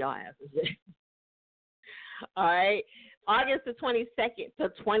got rid of y'all asses yet. All right. August the 22nd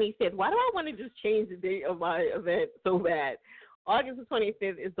to 25th. Why do I want to just change the date of my event so bad? August the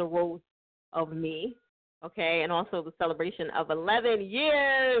 25th is the roast of me, okay, and also the celebration of 11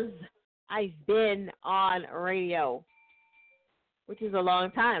 years I've been on radio, which is a long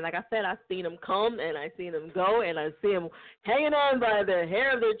time. Like I said, I've seen them come and I've seen them go, and I see them hanging on by the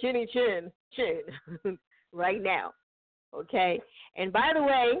hair of their chin right now, okay? And by the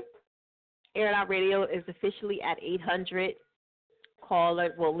way, Air It Out Radio is officially at 800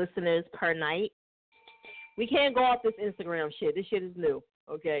 listeners per night. We can't go off this Instagram shit. This shit is new,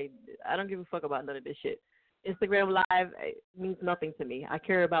 okay? I don't give a fuck about none of this shit. Instagram Live means nothing to me. I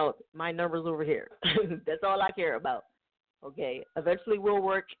care about my numbers over here. That's all I care about, okay? Eventually we'll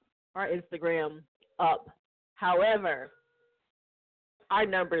work our Instagram up. However, our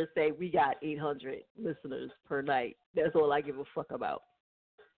numbers say we got 800 listeners per night. That's all I give a fuck about.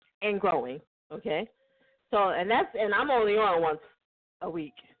 And growing, okay? So, and I'm only on once a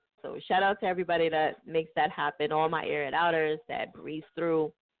week. So shout out to everybody that makes that happen, all my Air It Outers that breeze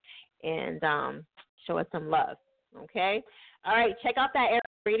through and show us some love, okay? All right, check out that Air It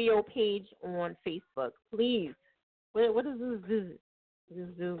Out Radio page on Facebook, please. What is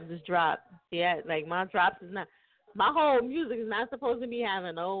this drop? Yeah, like my drops is not, my whole music is not supposed to be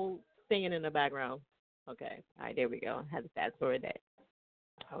having no singing in the background. Okay, all right, there we go. I had to fast forward that.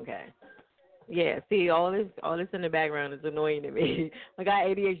 Okay. Yeah, see, all this in the background is annoying to me. I got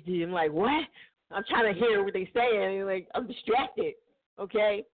ADHD. I'm like, what? I'm trying to hear what they saying. And like, I'm distracted,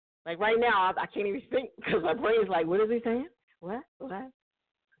 okay? Like right now, I can't even think because my brain's like, what is he saying? What? All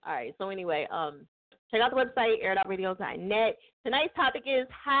right, so anyway, check out the website, airitoutradio.net. Tonight's topic is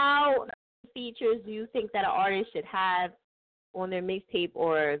how features do you think that an artist should have on their mixtape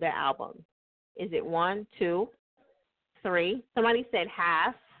or their album? Is it 1, 2, 3? Somebody said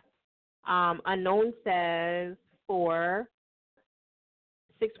half. Unknown says 4.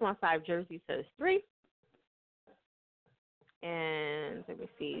 615 Jersey says 3. And let me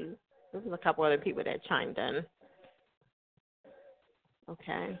see. This is a couple other people that chimed in.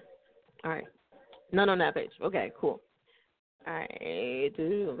 Okay. All right. None on that page. Okay, cool. All right.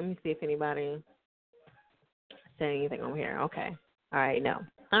 Let me see if anybody said anything over here. Okay. All right. No.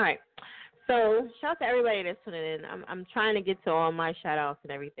 All right. So shout out to everybody that's tuning in. I'm trying to get to all my shout outs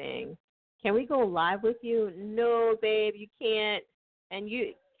and everything. Can we go live with you? No, babe, you can't. And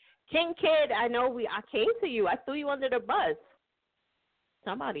you, King Kid, I came to you. I threw you under the bus.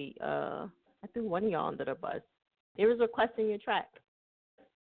 Somebody, I threw one of y'all under the bus. There was a request in your track.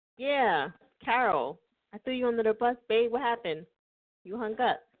 Yeah, Carol, I threw you under the bus, babe. What happened? You hung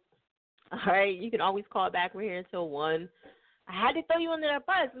up. All right, you can always call back. We're here until 1. I had to throw you under the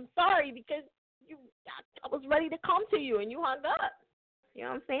bus. I'm sorry because I was ready to come to you and you hung up. You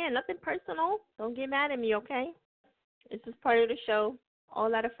know what I'm saying? Nothing personal. Don't get mad at me, okay? It's just part of the show.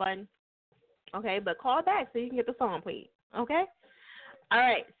 All out of fun. Okay, but call back so you can get the song played. Okay? All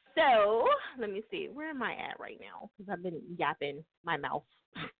right, so let me see. Where am I at right now? Because I've been yapping my mouth.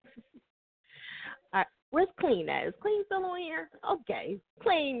 All right, where's Clean at? Is Clean still on here? Okay.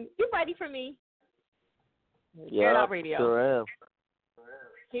 Clean, you ready for me? Yeah, Radio. Sure am.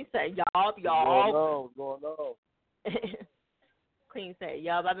 He said, y'all. What's going on? Clean said,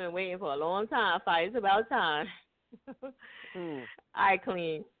 y'all, I've been waiting for a long time. It's about time. All right,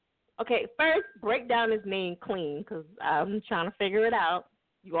 Clean. Okay, first, break down his name, Clean, because I'm trying to figure it out.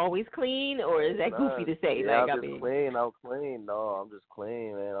 You always clean, or is that goofy to say? Yeah, like, I'm just clean. I'm clean. No, I'm just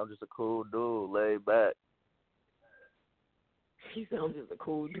clean, man. I'm just a cool dude, laid back. He said, I'm just a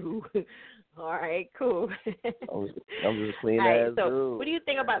cool dude. All right, cool. I'm just a clean right, ass so dude. What do you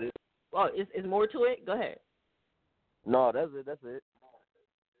think about? Oh, is more to it? Go ahead. No, that's it.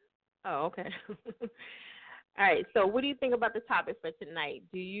 Oh, okay. All right. So, what do you think about the topic for tonight?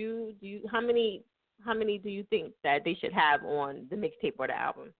 How many do you think that they should have on the mixtape or the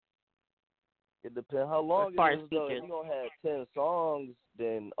album? It depends how long it is, though. If you're going to have 10 songs,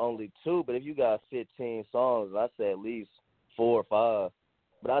 then only 2. But if you got 15 songs, I say at least 4 or 5.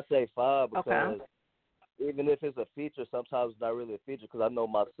 But I say 5 because even if it's a feature, sometimes it's not really a feature because I know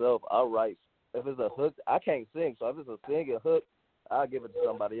myself, I write. If it's a hook, I can't sing. So if it's a singing hook, I'll give it to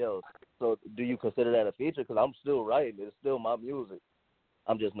somebody else. So do you consider that a feature? Because I'm still writing it. It's still my music.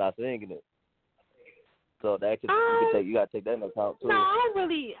 I'm just not singing it. So that you got to take that into account too. No,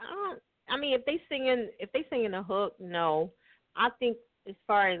 I mean, if they singing a hook, no. I think as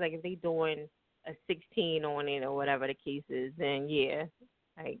far as like if they doing a 16 on it or whatever the case is, then yeah,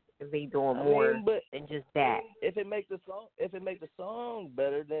 like if they doing more than just that. If it make the song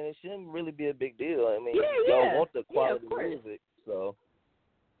better, then it shouldn't really be a big deal. I mean, y'all want the quality music, so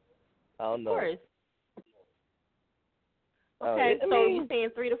I don't know. Of course. Okay, so you saying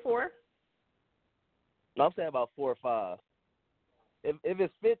 3 to 4? No, I'm saying about 4 or 5. If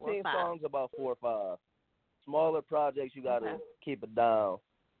it's 15 songs, about 4 or 5. Smaller projects, you gotta keep it down.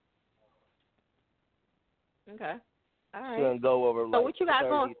 Okay. All right. Shouldn't go over so what you got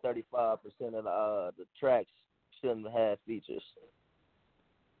 35% of the tracks shouldn't have features.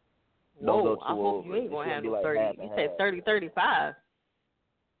 Don't go too I hope you ain't gonna have no 30. You said 30, 35.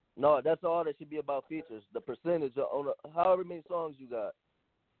 No, that's all that should be about features. The percentage on however many songs you got.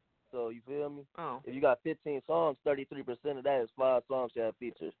 So you feel me? Oh. If you got 15 songs, 33% of that is 5 songs that have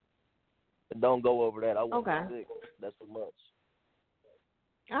features. And don't go over that. I want 6. That's too much.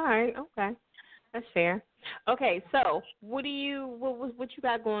 All right. Okay. That's fair. Okay. So what you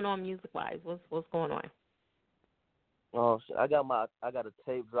got going on music wise? What's going on? Oh shit! I got a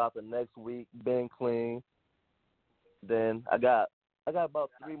tape dropping next week. Been Clean. Then I got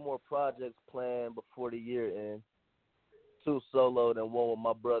about 3 more projects planned before the year ends. 2 solo, then 1 with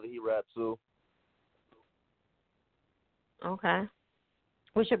my brother. He rap too. Okay.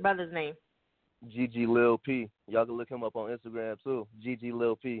 What's your brother's name? GG Lil P. Y'all can look him up on Instagram too. GG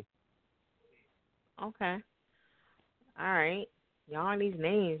Lil P. Okay. All right. Y'all these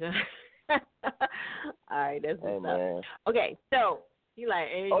names. All right, that's what's up. Okay, so you like,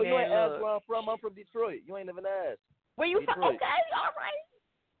 hey, oh, man, you ain't asked where I'm from. I'm from Detroit. You ain't even asked. Where you from? Okay, all right.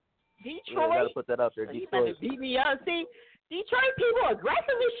 Detroit. Yeah, I gotta put that out there. So Detroit. you beat me up. See, Detroit people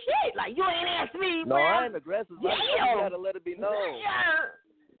aggressive as shit. Like you ain't asked me. No, I ain't aggressive. Yeah. You gotta let it be known. Yeah.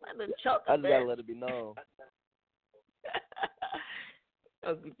 I just gotta let it be known.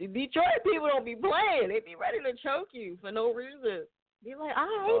 Detroit people don't be playing. They be ready to choke you for no reason. Be like, all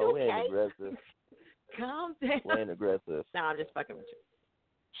right, no, okay. We ain't aggressive. Calm down. We ain't aggressive. Nah, I'm just fucking with you.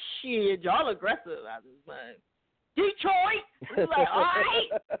 Shit, y'all aggressive. I just like Detroit. It's like, all right,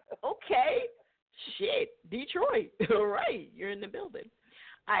 okay. Shit, Detroit. All right, you're in the building.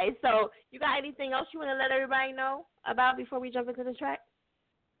 All right, so you got anything else you want to let everybody know about before we jump into the track?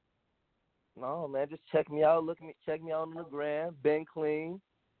 No, man, just check me out. Check me out on the gram. Been Clean.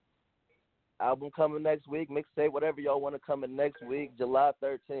 Album coming next week. Mixtape, whatever y'all want to come in next week. July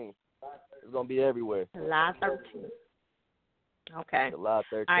 13th. It's gonna be everywhere. July 13th. Okay. July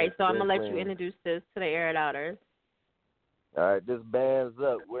 13th. All right, so I'm gonna let you introduce this to the Air It Outers. All right, this Bands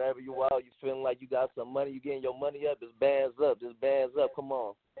Up. Wherever you are, you feeling like you got some money, you getting your money up. It's Bands Up. Just Bands Up. Come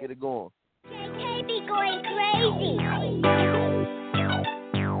on, get it going. JK be going crazy.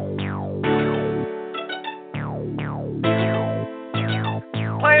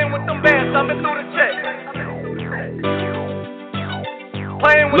 Playing with them bands, thumbing through the check.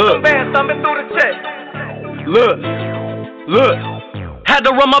 Playing with them bands, thumbing through the check. Look. Had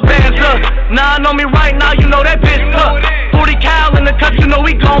to run my bands up. Now I know me right now, you know that bitch tough. 40 cal in the cup, you know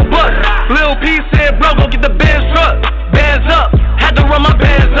we gon' bust. Lil P said, bro, go get the Benz truck. Bands up. Had to run my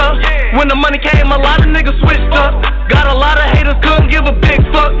bands up. When the money came, a lot of niggas switched up. Got a lot of haters, couldn't give a big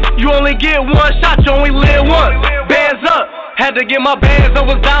fuck. You only get one shot, you only live once. Bands up. Had to get my bands up,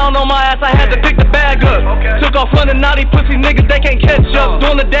 was down on my ass, I had to pick the bag up. Took off running, now these pussy niggas, they can't catch up.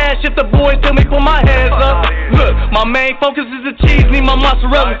 Doing the dash, if the boys tell me put my hands up. Look, my main focus is the cheese, need my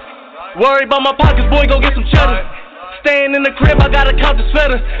mozzarella. Worry about my pockets, boy, go get some cheddar. Staying in the crib, I gotta count the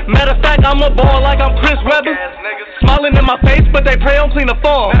sweater. Matter of fact, I'm a ball like I'm Chris Webber. Smiling in my face, but they pray on clean the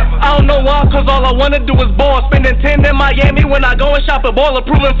form. I don't know why, cause all I wanna do is ball. Spending 10 in Miami when I go and shop at Ball.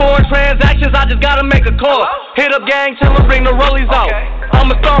 Approving foreign transactions, I just gotta make a call. Hit up gang, tell them bring the rollies out.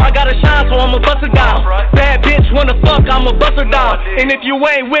 I'm a star, I gotta shine, so I'ma bust it down. Bad bitch wanna fuck, I'ma bust her down. And if you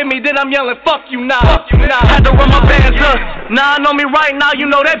ain't with me, then I'm yelling, fuck you now. Had to run my bands up. Now I know me right now, you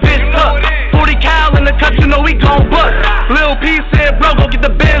know that bitch tough. 40 cal in the cut, you know we gon' bust. Lil P said, bro, go get the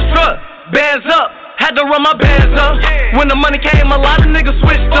Benz truck. Bands up, had to run my bands up. When the money came, a lot of niggas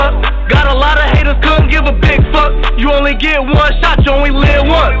switched up. Got a lot of haters, couldn't give a big fuck. You only get one shot, you only live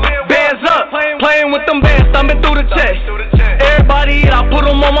once. Bands up, playing with them bands, thumbing through the check. Everybody eat, I put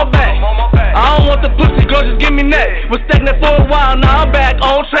them on my back. I don't want the pussy, girl, just give me neck. Was stagnant for a while, now I'm back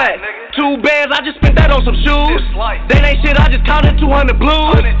on track. 2 bands, I just spent that on some shoes. They ain't shit, I just counted 200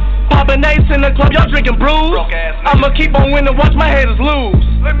 blues. Poppin' ace in the club, y'all drinking brews. I'ma keep on winning, watch my haters lose.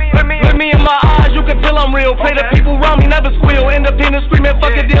 Let me in my eyes, you can tell I'm real. Play the people around me, never squeal. Independent screaming,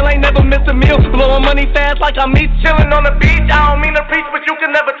 fuck a deal, ain't never missed a meal. Blowing money fast like I'm me, chillin' on the beach. I don't mean to preach, but you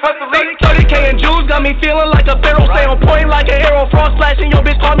can never trust the lead. 30K in jewels got me feeling like a pharaoh. Stay on point like an arrow. Frost flashing, your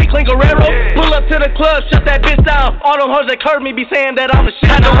bitch call me Clean Guerrero. Pull up to the club, shut that bitch down. All them hoes that curve me be saying that I'm the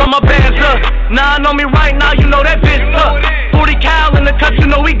shit. Had to run my bands up. Now I know me right now, you know that bitch tough. 40 cal in the cut, you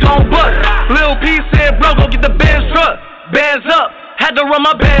know we gon' bust. Lil P said, bro, go get the Benz truck. Bands up, had to run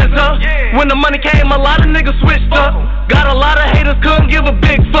my bands up. When the money came, a lot of niggas switched up. Got a lot of haters, couldn't give a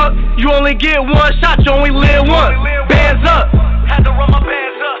big fuck. You only get one shot, you only live once. Bands up, had to run my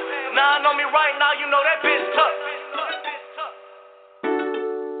bands up. Now I know me right now, you know that bitch tough.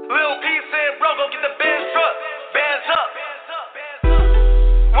 Lil P said, bro, go get the Benz truck. Bands up.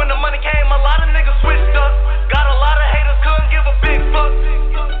 When the money came, a lot of niggas switched up. Got a lot of haters, couldn't give a big fuck.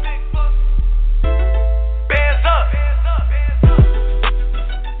 Bands up.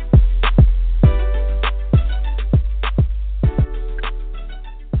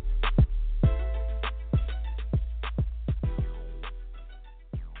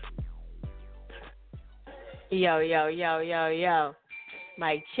 Yo.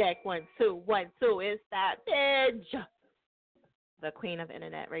 Mic check, 1 2 1 2. It's that bitch. The queen of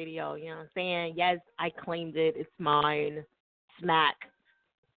internet radio, you know what I'm saying? Yes, I claimed it. It's mine. Smack.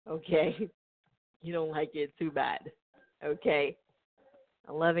 Okay? You don't like it, too bad. Okay?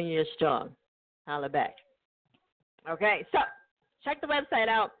 11 years strong. Holla back. Okay, so check the website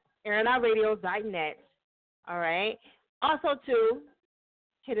out, airitoutradio.net. All right? Also, too,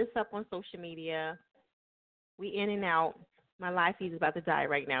 hit us up on social media. We in and out. My live feed is about to die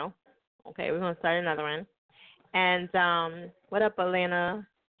right now. Okay, we're going to start another one. And what up, Atlanta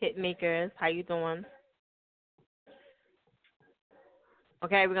Hitmakers? How you doing?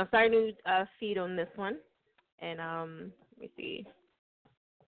 Okay, we're going to start a new feed on this one. And let me see.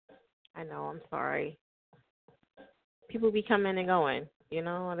 I know, I'm sorry. People be coming and going. You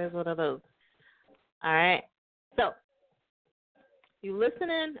know, it is what it is. All right. So, you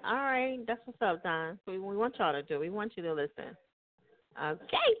listening? All right. That's what's up, Don. So we want y'all to do. We want you to listen.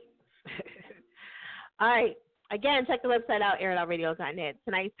 Okay. All right. Again, check the website out, airitoutradio.net.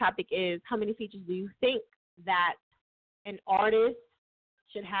 Tonight's topic is, how many features do you think that an artist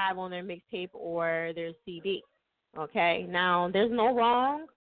should have on their mixtape or their CD? Okay. Now, there's no wrong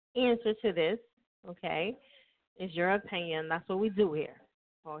answer to this. Okay. It's your opinion. That's what we do here.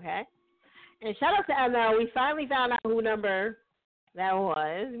 Okay. And shout out to ML. We finally found out who number that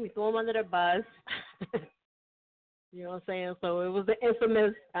was. We threw him under the bus. You know what I'm saying? So it was the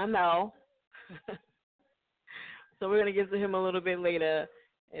infamous ML. So we're going to get to him a little bit later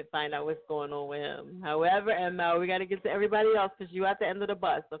and find out what's going on with him. However, ML, we got to get to everybody else because you at the end of the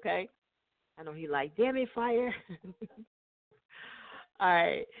bus, okay? I know he like, damn it, fire. All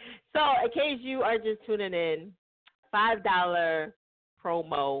right. So in case you are just tuning in, $5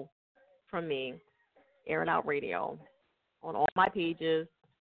 promo from me, Air It Out Radio, on all my pages,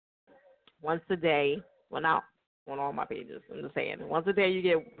 once a day. Well, not on all my pages. I'm just saying, once a day you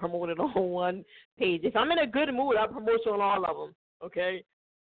get promoted on one page. If I'm in a good mood, I'll promote you on all of them. Okay.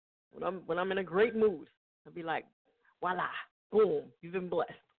 When I'm in a great mood, I'll be like, voila, boom, you've been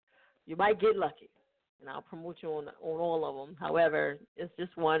blessed. You might get lucky, and I'll promote you on all of them. However, it's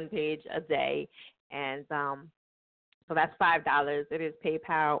just one page a day, and so that's $5. It is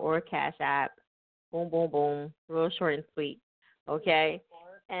PayPal or Cash App. Boom, boom, boom. Real short and sweet. Okay.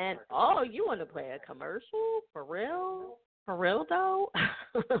 And, oh, you want to play a commercial? For real? For real, though?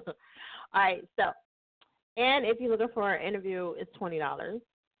 All right, so, and if you're looking for an interview, it's $20.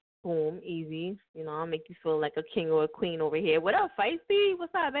 Boom, easy. You know, I'll make you feel like a king or a queen over here. What up, Feisty?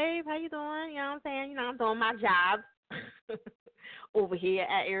 What's up, babe? How you doing? You know what I'm saying? You know, I'm doing my job over here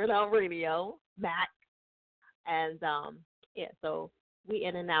at Air It Out Radio, back. And, yeah, so we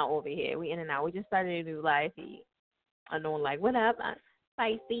in and out over here. We in and out. We just started a new live feed. I know, like, what up?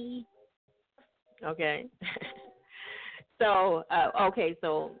 Spicy. Okay. So, okay,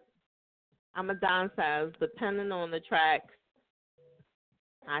 so I'm a downsize. Depending on the tracks,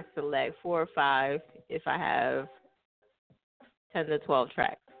 I select 4 or 5 if I have 10 to 12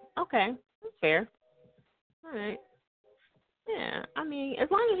 tracks. Okay, that's fair. All right. Yeah, I mean, as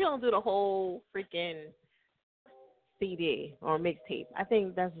long as you don't do the whole freaking CD or mixtape, I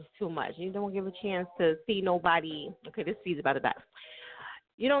think that's just too much. You don't give a chance to see nobody. Okay, this feed's about the best.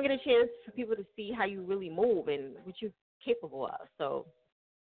 You don't get a chance for people to see how you really move and what you're capable of. So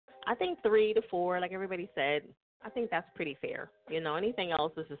I think 3 to 4, like everybody said, I think that's pretty fair. You know, anything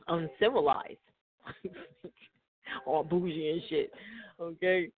else is just uncivilized or bougie and shit.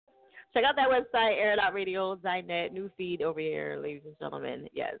 Okay. Check out that website, air.radio.net. New feed over here, ladies and gentlemen.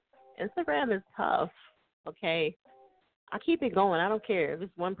 Yes. Instagram is tough. Okay. I keep it going. I don't care. If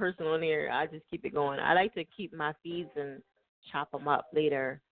it's one person on there, I just keep it going. I like to keep my feeds and chop them up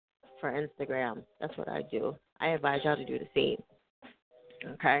later for Instagram. That's what I do. I advise y'all to do the same.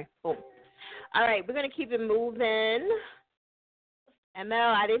 Okay. Boom. All right. We're going to keep it moving.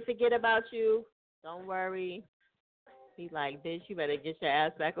 ML, I didn't forget about you. Don't worry. He's like, bitch, you better get your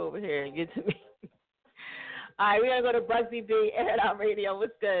ass back over here and get to me. All right, we're going to go to Bugsy B, Air It Out Radio.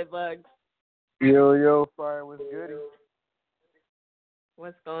 What's good, Bugs? Yo, fire, what's good?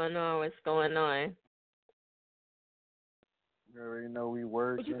 What's going on? What's going on? You already know we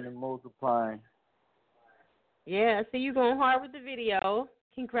working and multiplying. Yeah, I see you going hard with the video.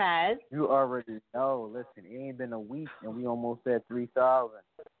 Congrats. You already know. Listen, it ain't been a week, and we almost at 3,000.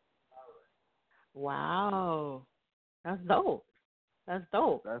 Wow. That's dope. That's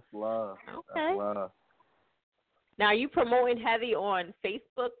dope. That's love. Okay. That's love. Now, are you promoting heavy on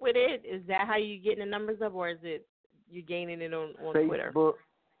Facebook with it? Is that how you getting the numbers up, or is it you gaining it on Twitter?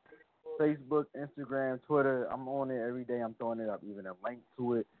 Facebook, Instagram, Twitter. I'm on it every day. I'm throwing it up, even a link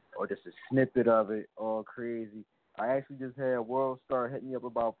to it or just a snippet of it, all crazy. I actually just had World Star hit me up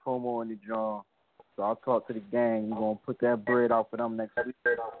about promo in the joint. So I'll talk to the gang. We're going to put that bread out for them next week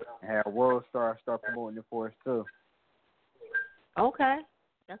and have World Star start promoting it for us, too. Okay.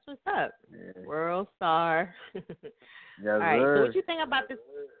 That's what's up. Yeah. World Star. Yes, all right. sir. So what you think about this?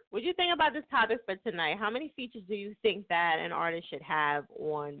 What you think about this topic for tonight? How many features do you think that an artist should have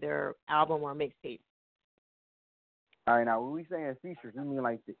on their album or mixtape? All right, now when we saying features, you mean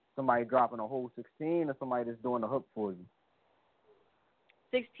like somebody dropping a whole 16 or somebody that's doing the hook for you?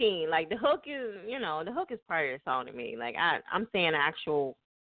 16. Like the hook is, the hook is part of the song to me. Like I'm saying actual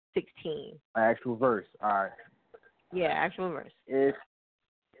 16. An actual verse. All right. Yeah, actual verse. If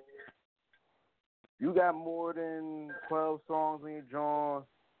you got more than 12 songs on your joint,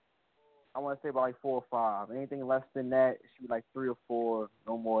 I want to say about like 4 or 5. Anything less than that, it should be like 3 or 4,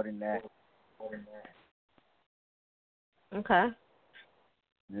 no more than that. Okay.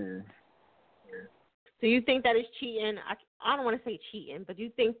 Yeah. So you think that is cheating? I don't want to say cheating, but do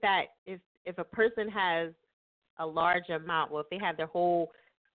you think that if a person has a large amount, well, if they have their whole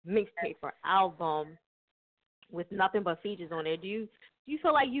mixtape or album with nothing but features on there, do you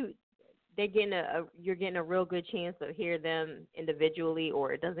feel like you're getting a real good chance to hear them individually,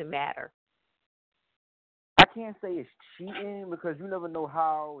 or it doesn't matter? I can't say it's cheating because you never know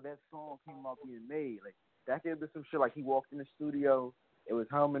how that song came out being made. Like that could be some shit like he walked in the studio, it was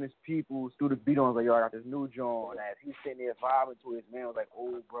him and his people, threw the beat on, was like, yo, I got this new joint. And as he's sitting there vibing to his man, was like,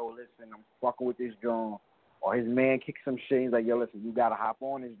 oh, bro, listen, I'm fucking with this joint. Or his man kicked some shit, he's like, yo, listen, you got to hop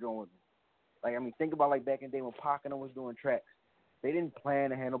on this joint with me. Like, I mean, think about like back in the day when Pac and them was doing tracks. They didn't plan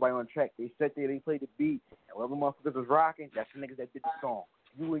to have nobody on track. They sat there, they played the beat, and whoever motherfuckers was rocking, that's the niggas that did the song.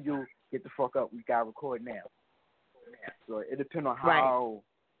 You and you, get the fuck up, we got to record now. So it depends on how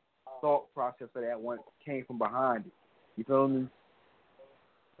thought process of that one came from behind it. You feel me?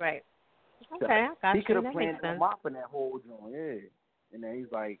 Right. Okay, I got he you. could have That planned makes sense. him up in that whole joint, yeah. And then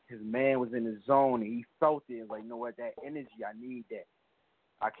he's like, his man was in the zone, and he felt it. Like, you know what, that energy, I need that.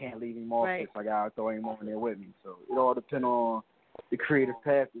 I can't leave him off this. I got to throw him on there with me. So it all depends on the creative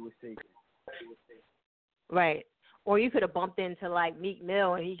path it was taking. Right. Or you could have bumped into like Meek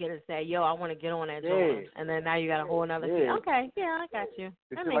Mill and he could have said, yo, I want to get on that joint. And then now you got a whole nother thing. Okay, yeah, I got you.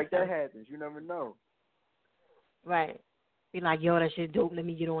 That shit makes like sense. that happens. You never know. Right. Be like, yo, that shit dope. Let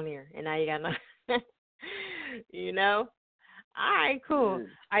me get on there. And now you got nothing. You know? All right, cool. Yeah.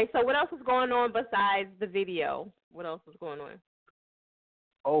 All right, so what else is going on besides the video? What else is going on?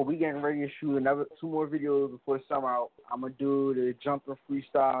 Oh, we getting ready to shoot 2 more videos before summer out. I'm going to do the Jumper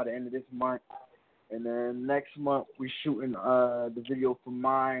Freestyle at the end of this month. And then next month, we shooting the video for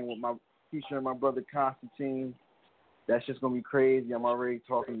Mine with featuring my brother Constantine. That's just going to be crazy. I'm already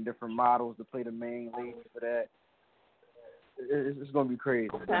talking to different models to play the main lady for that. It's going to be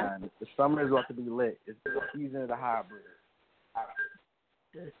crazy, man. The summer is about to be lit. It's the season of the hybrid.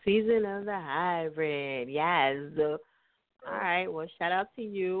 The season of the hybrid, yes. All right, well, shout out to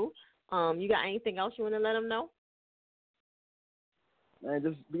you. You got anything else you want to let them know? Man,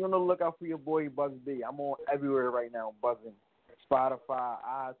 just be on the lookout for your boy Bugs B. I'm on everywhere right now, buzzing. Spotify,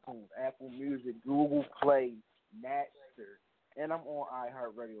 iTunes, Apple Music, Google Play, Napster, and I'm on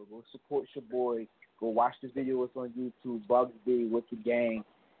iHeartRadio. Go support your boy. Go watch the video. It's on YouTube. Bugs B with the gang.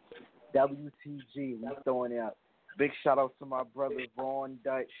 WTG. We throwing it out. Big shout out to my brother Vaughn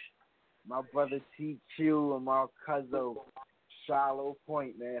Dutch, my brother TQ, and my cousin Shiloh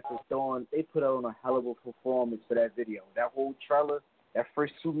Point, man, for throwing. They put on a hell of a performance for that video. That whole trailer, that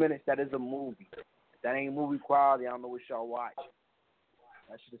first 2 minutes, that is a movie. If that ain't movie quality, I don't know what y'all watch.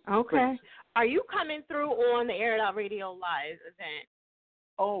 Okay. Crazy. Are you coming through on the Air It Out Radio Live event?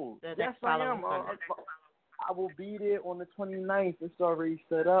 Oh, yes, I am. I will be there on the 29th. It's already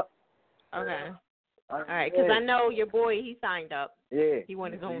set up. Okay. All right, because I know your boy, he signed up. Yeah. He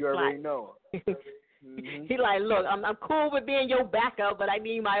wanted his own you flight. already know. Mm-hmm. He like, look, I'm cool with being your backup, but I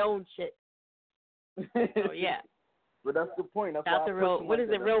need my own shit. So, yeah. But that's the point. That's the real, what is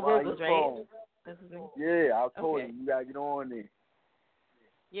it, Real Vocals, right? Yeah, I told him, you got to get on there.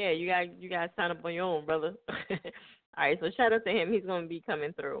 Yeah, you got to sign up on your own, brother. All right, so shout out to him. He's going to be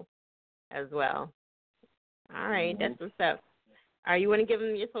coming through as well. All right, that's what's up. All right, you want to give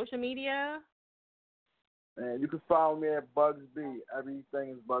him your social media? Man, you can follow me at Bugs B.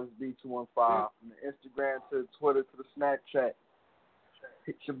 Everything is Bugs B215. From the Instagram to the Twitter to the Snapchat.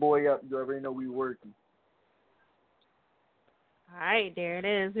 Hit your boy up. You already know we working. All right, there it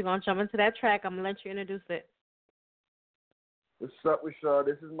is. We're going to jump into that track. I'm going to let you introduce it. What's up with y'all?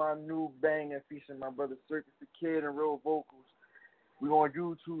 This is my new banging featuring my brother Circus the Kid and Real Vocals. We on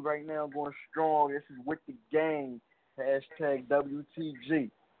YouTube right now, going strong. This is With the Gang. Hashtag WTG.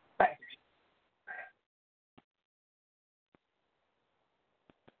 Bang.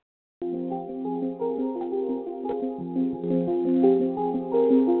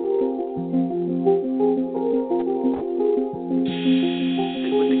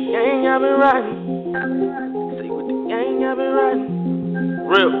 Gang I've been riding. Say with the gang I've been riding.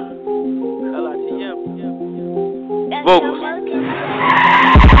 Real. L-I-T-M. Vocals.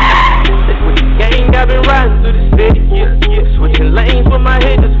 Say with the gang I've been riding through the city. Yeah. Switching lanes with my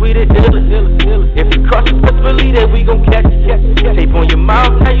head, that's we the illest. If you cross the believe that we gon' catch it. Tape on your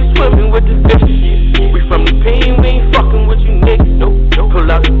mouth, now you swimming with the fish. We from the pain, we ain't fucking with you niggas. Nope. Pull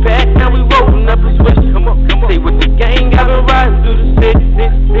out the pack, now we rolling up a switch. Come on. Say with the gang, I've been riding through the city.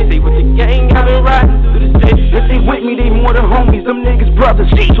 Say with the gang, I've been riding through the city. If they with me, they more than homies, them niggas brothers.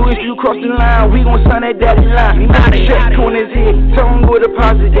 So if you cross the line, we gon' sign that daddy line. Check on his head, tell him go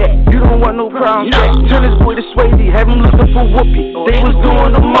deposit that. You don't want no problems, tell this boy to Swayze, have him looking for whoopee. They was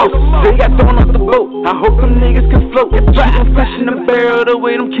doing the most, they got thrown off the boat. I hope them niggas can float. Keep them fish in the barrel, the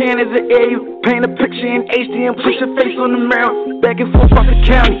way them cannons are air you. Paint a picture in HD and push your face on the mirror. Back and forth off the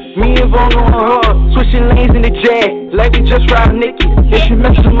county, me and Vaughn going hard. Switching lanes in the Jag, like we just ride Nicky. If you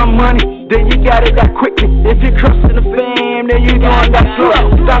mess with my money, then you got it that quickly. If you crossing the fame, then you going that slow.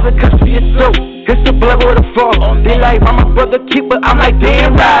 Stop the cuss for your throat, it's the blood or the fall. They like, I'm a brother keeper, I'm like,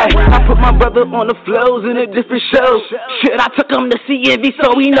 damn right. I put my brother on the flows in a different show. Shit, I took him to CNV,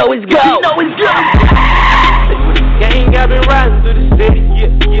 so we know it's go. Gang, I've been riding through the city.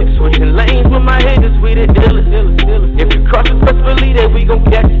 Yeah. Switching lanes with my head, that's we the illest. If you cross the believe that we gon'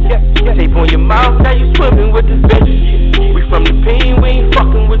 catch it. Tape on your mouth, now you swimming with the fish. We from the pain, we ain't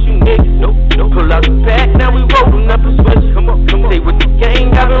fucking with you niggas. Nope. Pull out the pack, now we rolling up a switch. Come on. Say with the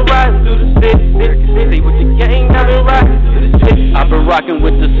gang, I've been riding through the city. Say with the gang, I've been riding through the city. I've been rocking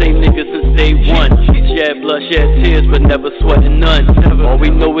with the same niggas since day one. Shed blood, shed tears, but never sweating none. All we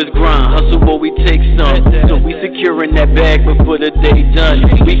know is grind, hustle or we take some. So we securing that bag before the day done.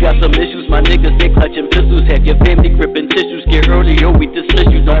 We got some issues, my niggas, they clutching pistols. Have your family gripping tissues, get early or we dismiss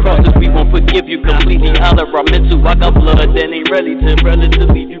you. Don't cross us, we won't forgive you. Completely out of our mental. I got blood, then ain't ready to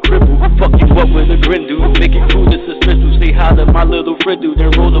relatively you cripple. Fuck you up with a grin, dude. Make it cool to suspenseful. Say hi to my little friend, dude,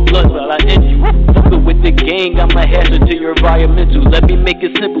 then roll the blood while I end you. Fuckin' with the gang, I'm a hazard to your environmental. Let me make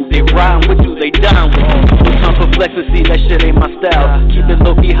it simple, they rhyme with you, they down with you. No time for flexing, that shit ain't my style. Keep it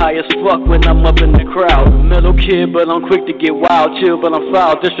low, be high as fuck when I'm up in the crowd. Middle kid, but I'm quick to get wild. Chill, but I'm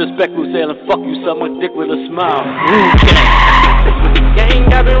foul. Disrespectful, saying fuck you, suck my dick with a smile. Gang,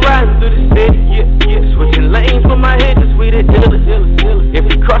 I've been riding through the city. Yeah. Switching lanes with my head, that's we the illest. If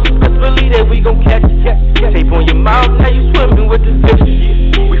you cross the believe that we gon' catch it. Tape on your mouth, now you swimming with the fish.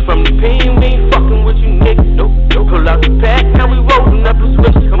 We from the pain, we ain't fucking with you niggas. Nope. Pull out the pack, now we rolling up a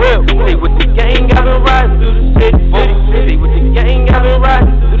switch. Say with the gang, I've been riding through the city. Say with the gang, I've been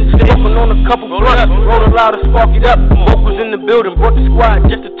riding through the city. Smoking on a couple blunts, roll it loud and spark it up. Vocals in in the building, brought the squad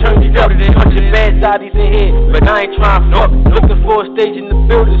just to turn it up. Punching bad thotties in here, but I ain't trying to fuck. Looking for a stage in the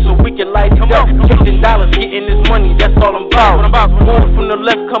building so we can light it up. Chasing dollars, getting this money, that's all I'm about. Going from the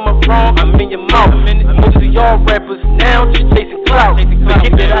left, come up wrong, I'm in your mouth. Most of y'all rappers now just chasing clout.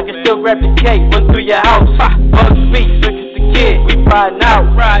 Forget that I can still rap the K, run through your house. Bug speak, circus the kid, we riding out.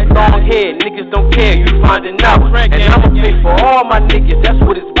 Long hair, niggas don't care, you finding out. And I'ma pay for all my niggas, that's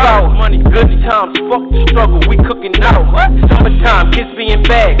what it's about. Good times, fuck the struggle, we cooking out. Summertime, kids being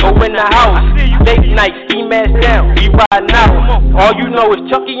bad, go in the house. Late night, ski mask down, we riding out. All you know is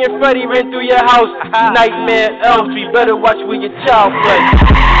Chucky and Freddy ran through your house. Nightmare Elm Street, better watch where your child play.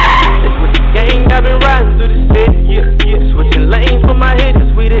 That's what the gang, I've been riding through the city. Switching lanes for my head,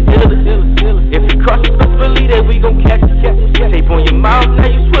 cause we the illest. If you cross the possibility that we gon' catch it. Tape on your mouth,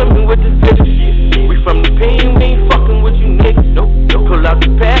 now you swimming with the fish. We from the pain, we ain't fucking with you niggas. Pull out the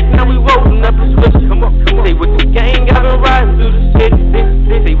pack, now we rolling up the switch. Come on. Say with the gang, I've been riding through the city.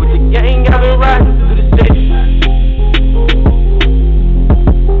 Say with the gang, I've been riding through the city.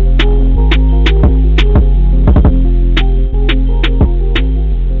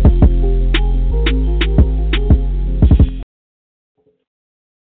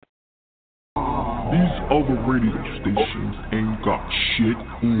 These other radio stations ain't got shit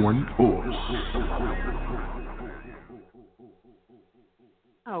on us.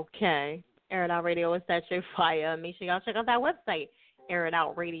 Okay. Air It Out Radio is that your fire. Make sure y'all check out that website,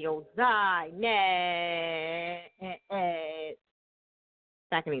 airitoutradio.net.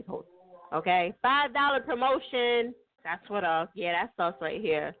 Stacking these hoes. Okay. $5 promotion. That's what yeah, that's us right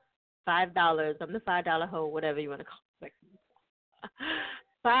here. $5. I'm the $5 hoe, whatever you want to call it.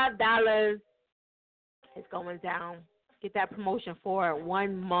 $5 is going down. Get that promotion for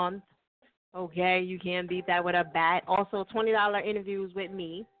 1 month. Okay, you can't beat that with a bat. Also, $20 interviews with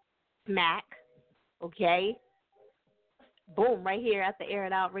me, Smack. Okay, boom, right here at the Air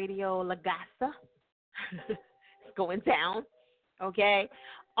It Out Radio Lagasa. It's going down. Okay,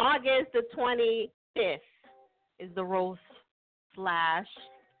 August the 25th is the roast /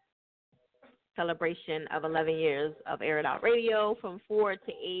 celebration of 11 years of Air It Out Radio from 4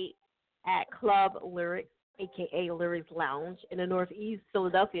 to 8 at Club Lyrics, a.k.a. Lyrics Lounge in the Northeast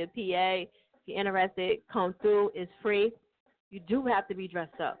Philadelphia, PA. If you're interested, come through. It's free. You do have to be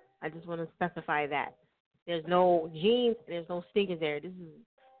dressed up. I just want to specify that. There's no jeans. There's no sneakers there. This is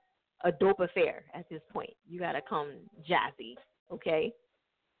a dope affair at this point. You got to come jazzy, okay?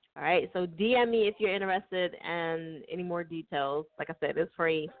 All right, so DM me if you're interested and any more details. Like I said, it's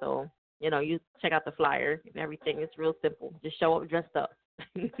free, so, you check out the flyer and everything. It's real simple. Just show up dressed up.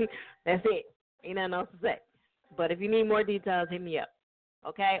 That's it. Ain't nothing else to say. But if you need more details, hit me up,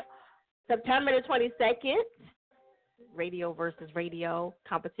 okay? September the 22nd, Radio versus Radio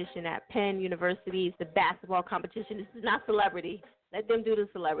competition at Penn University. It's the basketball competition. This is not celebrity. Let them do the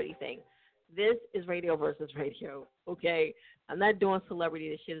celebrity thing. This is Radio versus Radio, okay? I'm not doing celebrity.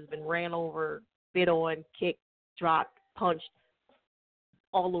 This shit has been ran over, spit on, kicked, dropped, punched,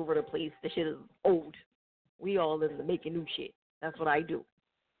 all over the place. This shit is old. We all in the making new shit. That's what I do,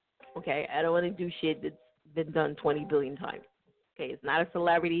 okay? I don't want to do shit that's been done 20 billion times, okay? It's not a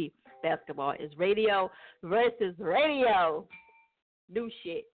celebrity basketball. It's Radio versus Radio. New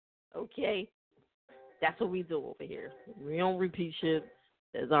shit, okay? That's what we do over here. We don't repeat shit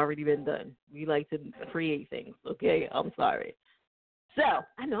that's already been done. We like to create things, okay? I'm sorry. So,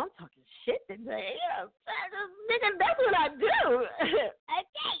 I know I'm talking shit today. Nigga, that's what I do. Okay.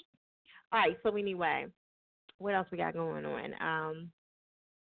 All right, so anyway, what else we got going on?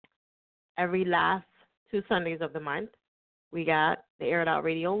 Every last 2 Sundays of the month, we got the Air It Out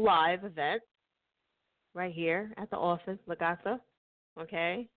Radio live event right here at the office, Lagasa.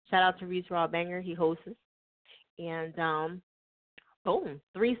 Okay. Shout out to Reese Raw Banger. He hosts. And, boom,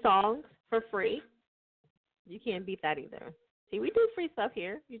 3 songs for free. You can't beat that either. See, we do free stuff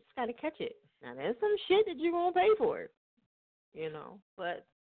here. You just got to catch it. Now, there's some shit that you're going to pay for, But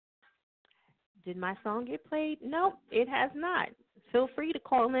did my song get played? No, it has not. Feel free to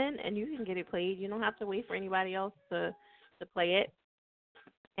call in, and you can get it played. You don't have to wait for anybody else to play it.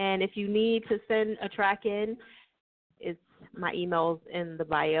 And if you need to send a track in, it's my email's in the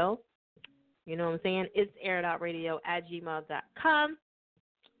bio. You know what I'm saying? It's airitoutradio@gmail.com.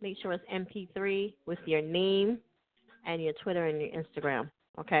 Make sure it's MP3 with your name and your Twitter and your Instagram.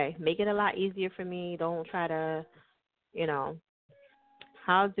 Okay? Make it a lot easier for me. Don't try to,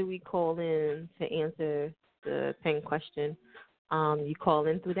 how do we call in to answer the pen question? You call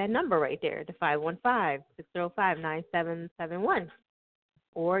in through that number right there, the 515-605-9771.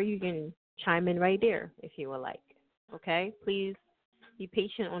 Or you can chime in right there if you would like. Okay? Please be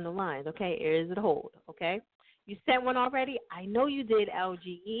patient on the line. Okay? Ears to hold. Okay? You sent one already? I know you did,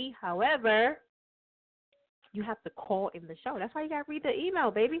 LGE. However, you have to call in the show. That's why you got to read the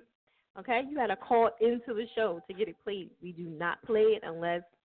email, baby. Okay? You got to call into the show to get it played. We do not play it unless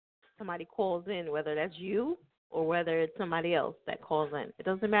somebody calls in, whether that's you or whether it's somebody else that calls in. It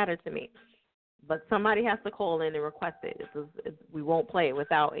doesn't matter to me. But somebody has to call in and request it. We won't play it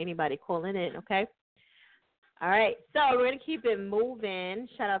without anybody calling in, okay? All right, so we're going to keep it moving.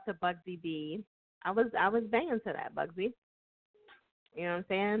 Shout out to Bugsy B. I was banging to that, Bugsy. You know what I'm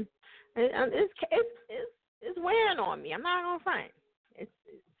saying? It's wearing on me. I'm not going to front.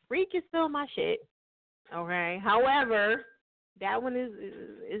 Freak is still my shit, okay? However, that one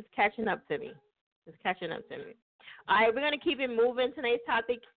is catching up to me. It's catching up to me. All right, we're going to keep it moving. Tonight's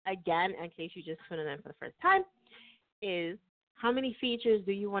topic, again, in case you just tuning in for the first time, is how many features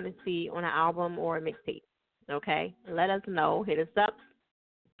do you want to see on an album or a mixtape? Okay? Let us know. Hit us up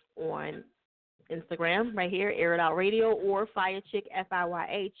on Instagram right here, Air It Out Radio, or Fire Chick,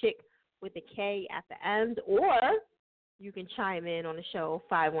 FIYA Chick with a K at the end, or you can chime in on the show,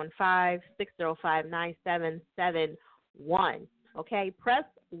 515-605-9771. Okay? Press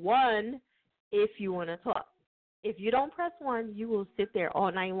 1 if you want to talk. If you don't press 1, you will sit there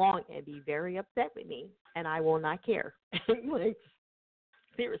all night long and be very upset with me, and I will not care. Like,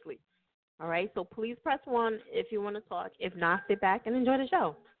 seriously. All right? So please press 1 if you want to talk. If not, sit back and enjoy the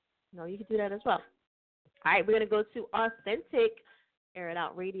show. No, you can do that as well. All right, we're going to go to Authentic, Air It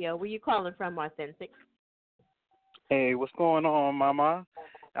Out Radio. Where you calling from, Authentic? Hey, what's going on, Mama?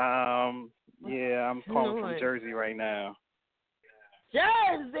 Yeah, I'm calling from Jersey right now.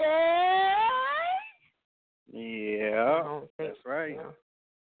 Jersey! Yeah, that's right.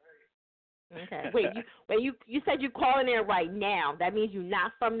 Okay. Wait, you said you're calling there right now. That means you're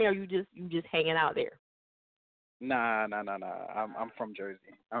not from there. You just hanging out there. Nah. I'm from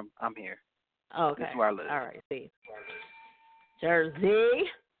Jersey. I'm here. Oh, okay. That's where I live. All right. See. Jersey.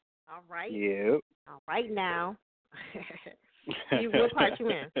 All right. Yep. All right now. What part you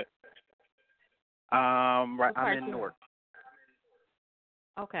in? Right. I'm in Newark.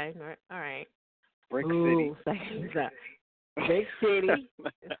 Okay. All right. Brick City. Big city.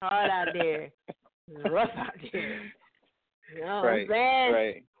 It's hard out there. It's rough out there. You know what I'm saying?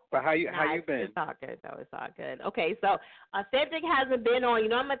 Right. But how you been? It's all good though. It's all good. Okay, so Authentic hasn't been on. You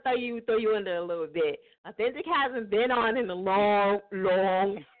know, I'm gonna throw you in there a little bit. Authentic hasn't been on in a long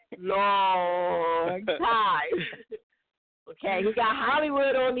time. Okay, he got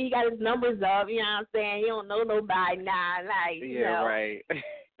Hollywood on me. He got his numbers up. You know what I'm saying? He don't know nobody now. Like, you know. Right.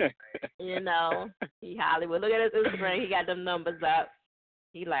 You know, he Hollywood. Look at his Instagram. He got them numbers up.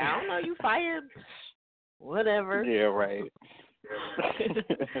 He like, I don't know, you fired. Whatever. Yeah, right.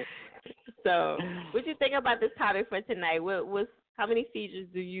 So, what you think about this topic for tonight? How many features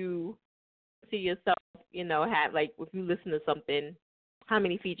do you see yourself, have? Like, if you listen to something, how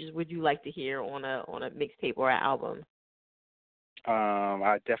many features would you like to hear on a mixtape or an album?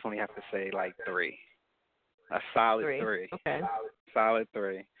 I definitely have to say like 3. A solid 3. Okay. Solid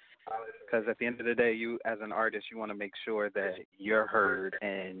 3. Because at the end of the day, you as an artist, you want to make sure that you're heard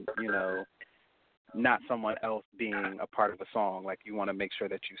and, not someone else being a part of a song. Like, you want to make sure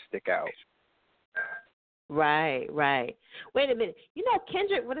that you stick out. Right. Wait a minute.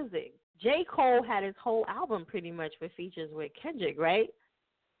 Kendrick, what is it? J. Cole had his whole album pretty much with features with Kendrick, right?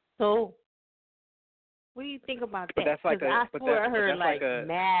 So, what do you think about that? I heard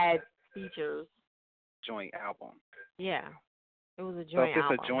mad features. Joint album. Yeah. It was a joint album. So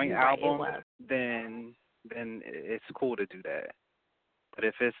if it's a joint album, then it's cool to do that. But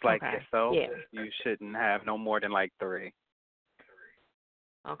if it's like yourself, you shouldn't have no more than like 3.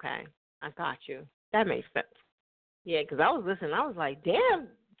 Okay. I got you. That makes sense. Yeah, because I was listening. I was like, damn,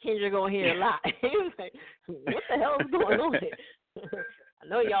 Kendrick gonna hear a lot. He was like, what the hell is going on here? I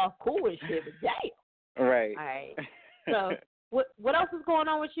know y'all cool and shit, but damn. Right. All right. So what else is going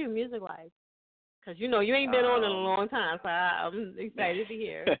on with you music-wise? Because, you ain't been on in a long time, so I'm excited to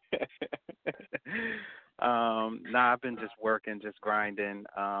hear. I've been just working, just grinding.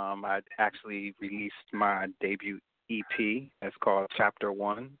 I actually released my debut EP. It's called Chapter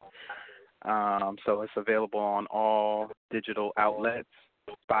 1. So it's available on all digital outlets,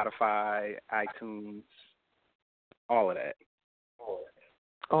 Spotify, iTunes, all of that.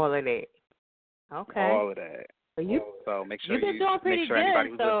 All of that. Okay. All of that. So make sure you've been doing pretty good, anybody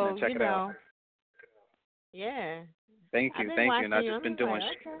who's listening, check it out. Yeah. Thank you. And I've just been doing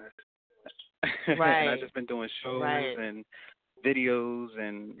Right. And I've just been doing shows and videos,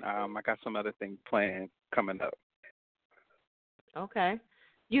 and I got some other things planned coming up. Okay.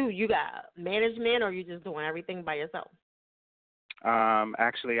 You got management, or you just doing everything by yourself?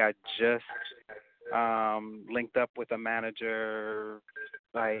 Actually, I just linked up with a manager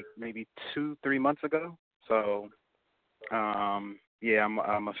like maybe 2-3 months ago. So yeah,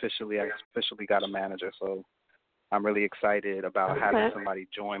 I officially got a manager, so I'm really excited about having somebody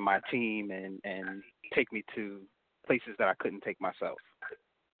join my team and take me to places that I couldn't take myself.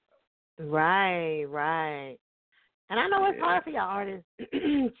 Right. And I know it's hard for y'all artists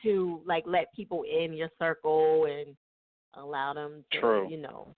to like let people in your circle and allow them to, you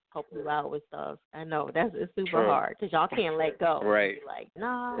know, help you out with stuff. I know it's super hard because y'all can't let go. Right. You're like,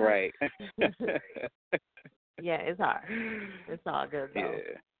 nah. Right. Yeah, it's hard. It's all good though.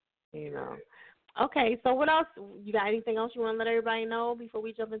 Yeah. You know. Okay, so what else? You got anything else you want to let everybody know before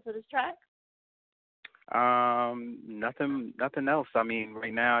we jump into this track? Nothing else. I mean,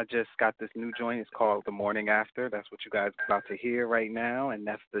 right now I just got this new joint. It's called The Morning After. That's what you guys are about to hear right now, and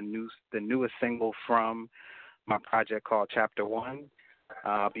that's the newest single from my project called Chapter 1.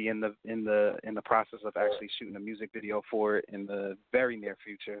 I'll be in the process of actually shooting a music video for it in the very near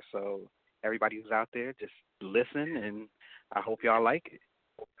future. So everybody who's out there, just listen, and I hope y'all like it.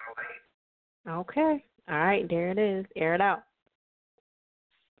 Okay. All right, there it is. Air it out.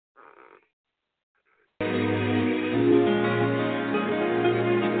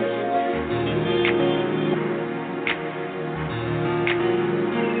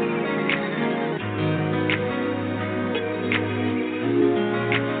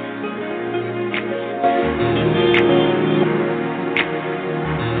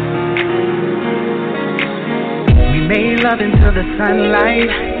 We made love until the sunlight.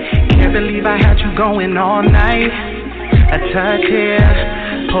 Can't believe I had you going all night. A touch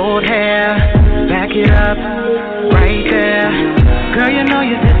here, pulled hair, back it up, right there. Girl, you know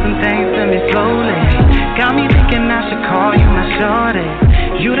you did some things to me slowly. Got me thinking I should call you my shorty.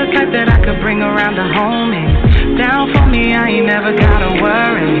 You the type that I could bring around the homies. Down for me, I ain't never gotta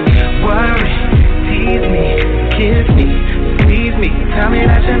worry. Tease me, kiss me, squeeze me. Tell me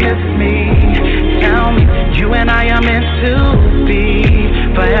that you miss me. Tell me you and I are meant to be.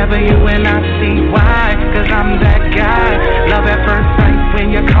 Forever you and I see why. Cause I'm that guy. Love at first sight when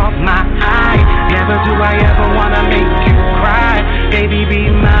you caught my eye. Never do I ever wanna make you cry. Baby, be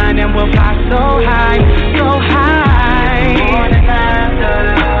mine and we'll fly so high, so high. Morning after,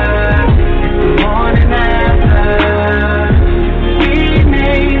 it's the morning after. We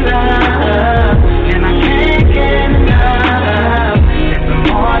made love, and I can't get enough. It's the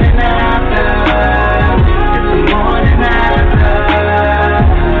morning after, it's the morning after.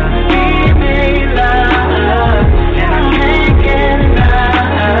 We made love, and I can't get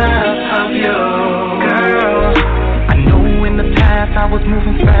enough of you. Girl, I know in the past I was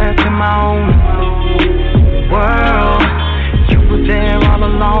moving fast in my own world. You were there all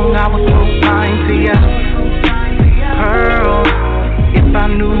along, I was so blind to you. Pearl, if I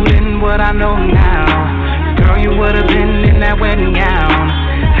knew then what I know now, girl, you would have been in that wedding gown.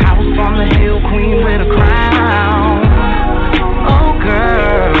 House on the hill, queen with a crown. Oh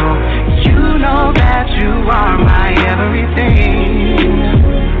girl, you know that you are my everything.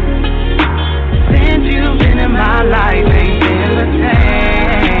 Since you've been in my life, ain't been the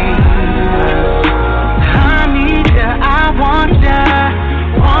same. I need ya, I want ya,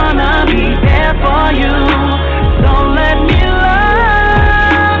 wanna be there for you. So let me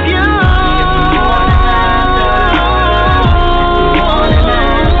love you.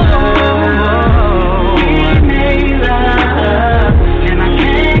 We made love, and I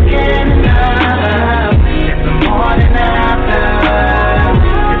can't get enough. It's the morning after.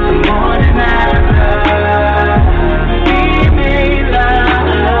 It's the morning after. We made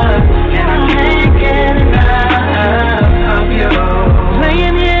love, and I can't get enough of you.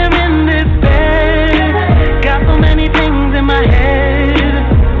 Laying here in this bed, got so many things in my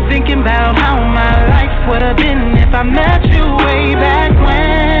head, thinking about how my life would have been if I met you way back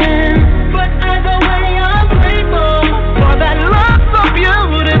when. But either way, I'm grateful for that love so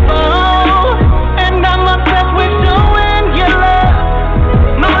beautiful, and I'm obsessed with showing you love,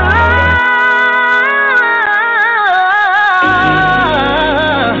 my love.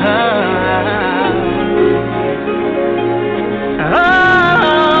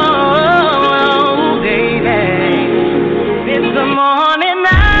 Oh, baby, it's the morning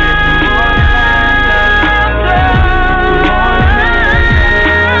after.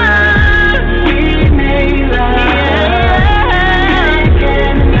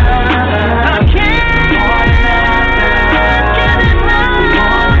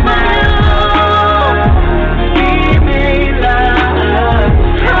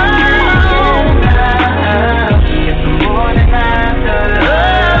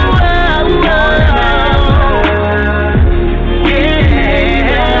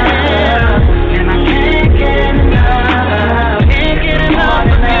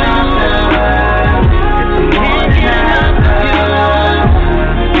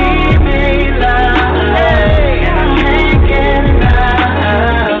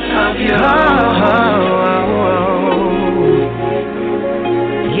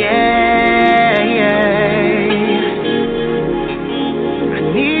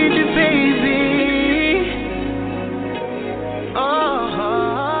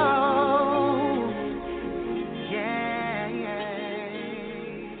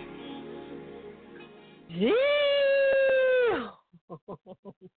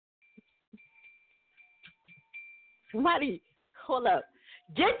 somebody, hold up.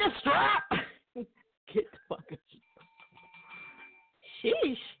 Get the strap. Get the fucking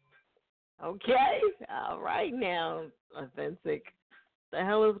sheesh. Okay. All right now, Authentic. The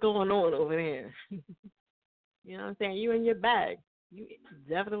hell is going on over there? You know what I'm saying? You in your bag. You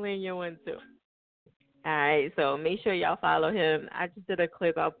definitely in your one too. All right, so make sure y'all follow him. I just did a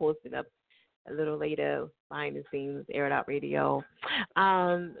clip. I'll post it up a little later. Behind the scenes, Air It Out Radio.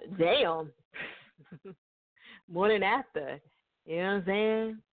 Damn. Morning after. You know what I'm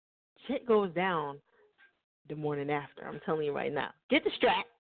saying? Shit goes down the morning after. I'm telling you right now. Get the strap.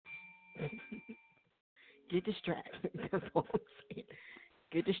 Get the strap. That's all I'm saying.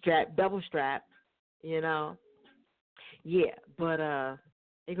 Get the strap. Double strap. You know. Yeah, but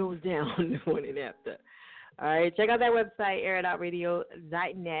it goes down the morning after. All right, check out that website,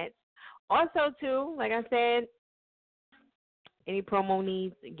 airitoutradio.net. Also, too, like I said, any promo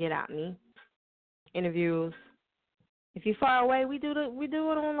needs, get at me. Interviews. If you're far away, we do it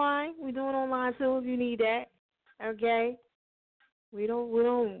online. We do it online too if you need that. Okay. We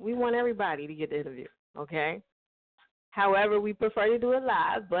want everybody to get the interview. Okay. However, we prefer to do it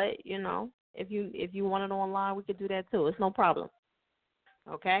live, but you know, if you want it online, we could do that too. It's no problem.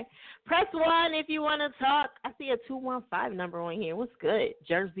 Okay. Press 1 if you want to talk. I see a 215 number on here. What's good,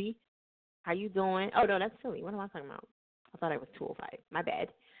 Jersey? How you doing? Oh no, that's Philly. What am I talking about? I thought it was 205. My bad.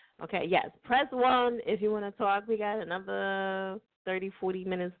 Okay, yes. Press 1 if you want to talk. We got another 30, 40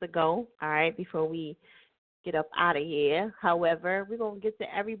 minutes to go, all right, before we get up out of here. However, we're going to get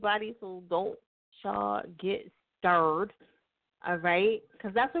to everybody, so don't y'all get stirred, all right,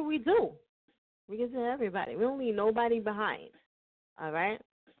 because that's what we do. We get to everybody. We don't leave nobody behind, all right?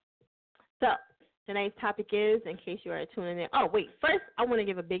 So tonight's topic is, in case you are tuning in. Oh, wait. First, I want to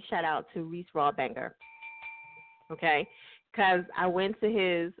give a big shout-out to Reese Rawbanger, okay? Because I went to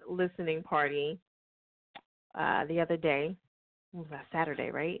his listening party the other day. What was that,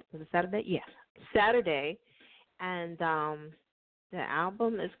 Saturday, right? Was it Saturday? Yeah, Saturday. And the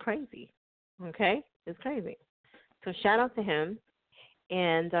album is crazy, okay? It's crazy. So shout out to him.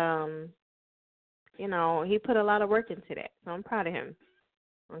 And, you know, he put a lot of work into that. So I'm proud of him,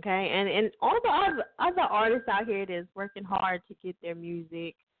 okay? And all the other artists out here that's working hard to get their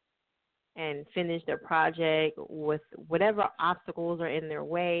music and finish their project with whatever obstacles are in their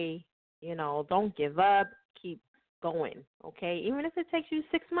way. You know, don't give up. Keep going, okay? Even if it takes you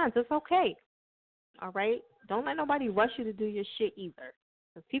 6 months, it's okay, all right? Don't let nobody rush you to do your shit either.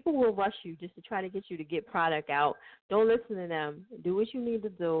 Because people will rush you just to try to get you to get product out. Don't listen to them. Do what you need to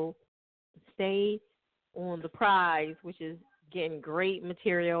do. Stay on the prize, which is getting great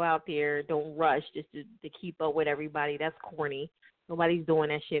material out there. Don't rush just to keep up with everybody. That's corny. Nobody's doing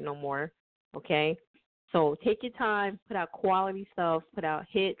that shit no more. Okay, so take your time, put out quality stuff, put out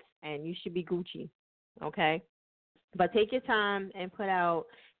hits, and you should be Gucci. Okay, but take your time and put out,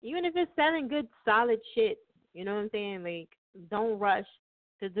 even if it's selling good, solid shit. You know what I'm saying? Like, don't rush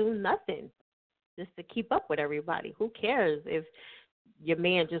to do nothing just to keep up with everybody. Who cares if your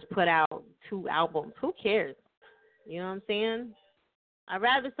man just put out 2 albums? Who cares? You know what I'm saying? I'd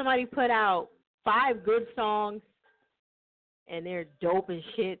rather somebody put out 5 good songs and they're dope as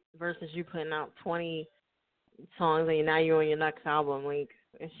shit versus you putting out 20 songs and now you're on your next album. Like,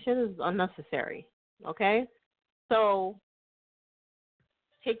 this shit is unnecessary, okay? So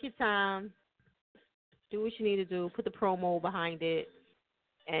take your time, do what you need to do, put the promo behind it,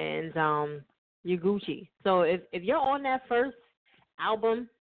 and you're Gucci. So if you're on that first album,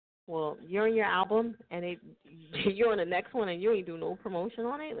 well, you're on your album, and you're on the next one and you ain't do no promotion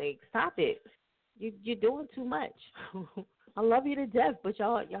on it, like, stop it. You're doing too much. I love you to death, but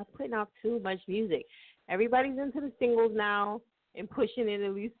y'all putting out too much music. Everybody's into the singles now and pushing it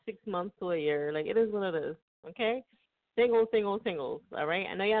at least 6 months to a year. Like, it is what it is, okay? Singles, all right?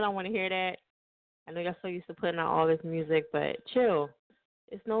 I know y'all don't want to hear that. I know y'all so used to putting out all this music, but chill.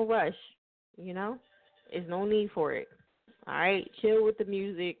 It's no rush, you know? There's no need for it, all right? Chill with the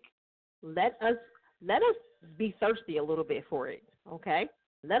music. Let us be thirsty a little bit for it, okay?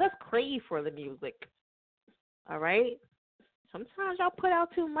 Let us crave for the music, all right? Sometimes y'all put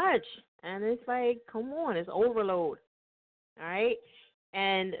out too much, and it's like, come on, it's overload, all right?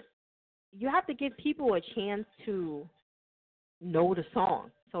 And you have to give people a chance to know the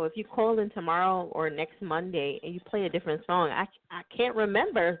song. So if you call in tomorrow or next Monday and you play a different song, I can't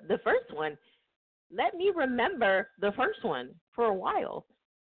remember the first one. Let me remember the first one for a while.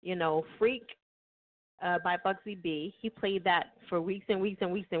 You know, Freak by Bugsy B, he played that for weeks and weeks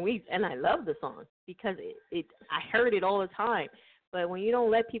and weeks and weeks, and I love the song because I heard it all the time. But when you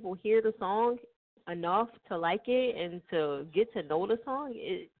don't let people hear the song enough to like it and to get to know the song,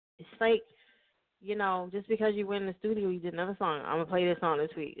 it's like you know, just because you went in the studio, you did another song. I'm gonna play this song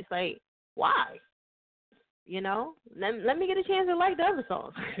this week. It's like, why? You know, let me get a chance to like the other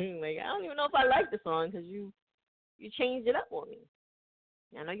songs. Like, I don't even know if I like the song because you changed it up on me.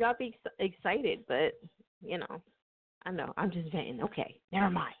 I know y'all be excited, but you know, I know I'm just venting. Okay, never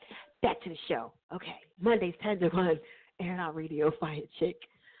mind. Back to the show. Okay, Mondays 10 to 1, Air Out Radio, Fire Chick.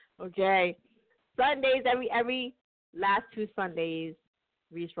 Okay, Sundays every last 2 Sundays,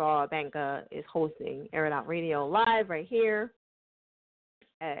 Reese Raw Banka is hosting Air It Out Radio live right here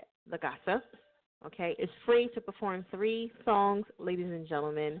at La Casa. Okay, it's free to perform 3 songs, ladies and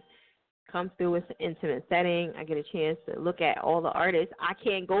gentlemen. Come through with an intimate setting. I get a chance to look at all the artists. I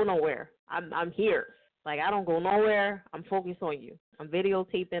can't go nowhere. I'm here. Like, I don't go nowhere. I'm focused on you. I'm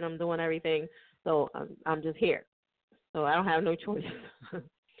videotaping. I'm doing everything. So I'm just here. So I don't have no choice.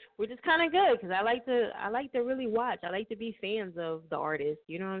 Which is kind of good because I like to really watch. I like to be fans of the artist.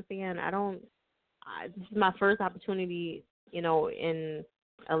 You know what I'm saying? This is my first opportunity, you know, in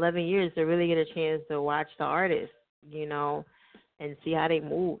 11 years to really get a chance to watch the artist, you know, and see how they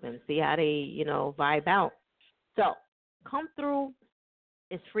move and see how they, you know, vibe out. So come through.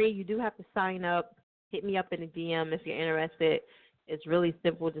 It's free. You do have to sign up. Hit me up in the DM if you're interested. It's really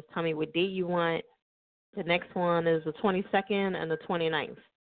simple. Just tell me what date you want. The next one is the 22nd and the 29th,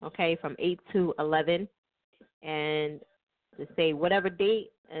 okay, from 8 to 11. And just say whatever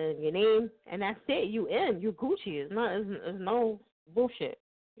date and your name, and that's it. You in. You Gucci. It's no bullshit.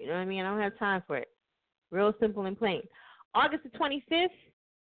 You know what I mean? I don't have time for it. Real simple and plain. August the 25th,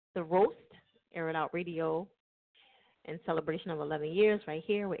 the Roast, Air It Out Radio, in celebration of 11 years right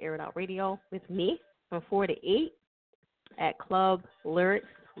here with Air It Out Radio with me from 4 to 8 at Club Lyrics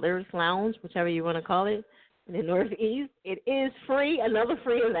Lounge, whichever you want to call it, in the Northeast. It is free, another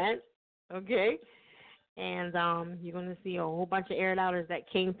free event, okay? And you're going to see a whole bunch of Air It Outers that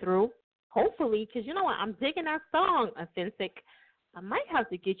came through, hopefully, because you know what? I'm digging that song, Authentic. I might have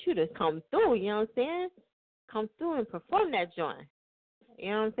to get you to come through, you know what I'm saying? Come through and perform that joint.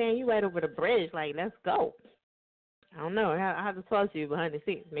 You know what I'm saying? You right over the bridge, like, let's go. I don't know. I have to talk to you behind the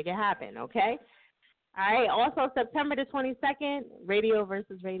scenes. Make it happen, okay? All right. Also, September the 22nd, Radio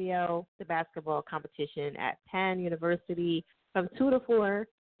versus Radio, the basketball competition at Penn University from 2 to 4.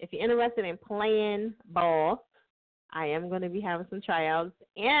 If you're interested in playing ball, I am going to be having some tryouts.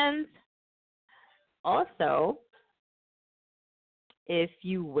 And also, if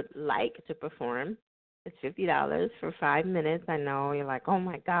you would like to perform, it's $50 for 5 minutes. I know you're like, oh,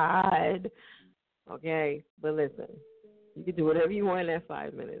 my God. Okay, but listen, you can do whatever you want in that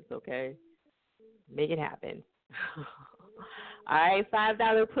 5 minutes, okay? Make it happen. All right,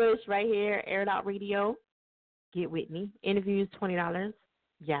 $5 push right here, Air It Out Radio. Get with me. Interviews, $20.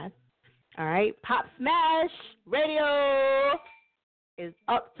 Yes. All right, Pop Smash Radio is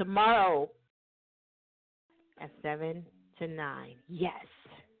up tomorrow at 7 to 9. Yes.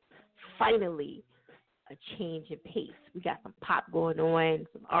 Finally, a change in pace. We got some pop going on,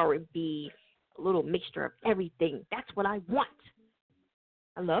 some R&B, a little mixture of everything. That's what I want.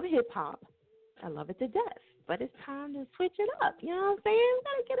 I love hip-hop. I love it to death. But it's time to switch it up. You know what I'm saying? We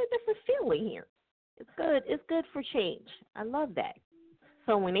got to get a different feeling here. It's good. It's good for change. I love that.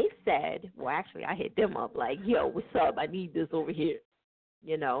 So when they said, well, actually, I hit them up like, yo, what's up? I need this over here.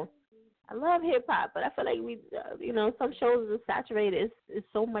 You know, I love hip-hop, but I feel like we, you know, some shows are saturated. It's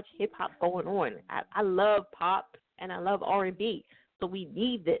so much hip-hop going on. I love pop and I love R&B. So we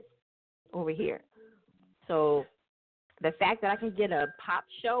need this over here. So the fact that I can get a pop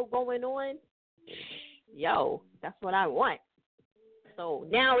show going on, yo, that's what I want. So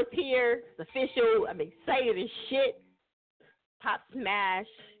now it's here. It's official. I'm excited as shit. Pop Smash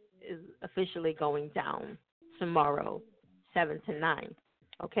is officially going down tomorrow, 7 to 9.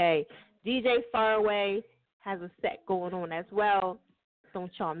 Okay? DJ Faraway has a set going on as well.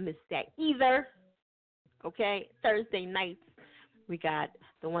 Don't y'all miss that either. Okay? Thursday nights, we got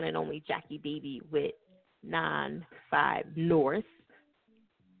the one and only Jackie Baby with 9-5 North.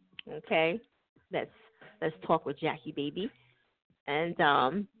 Okay? Let's talk with Jackie Baby. And,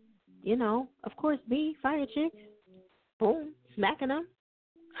 you know, of course, me, Fire Chick. Boom. Smacking them.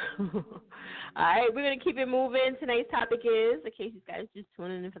 All right, we're going to keep it moving. Tonight's topic is, in case you guys just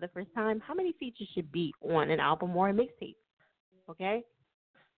tuning in for the first time, how many features should be on an album or a mixtape? Okay?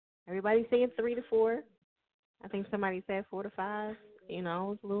 Everybody's saying 3 to 4. I think somebody said 4 to 5. You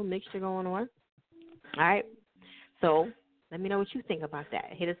know, it's a little mixture going on. All right. So let me know what you think about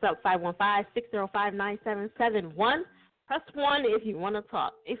that. Hit us up, 515-605-9771. Press 1 if you want to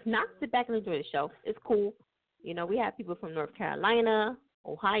talk. If not, sit back and enjoy the show. It's cool. You know, we have people from North Carolina,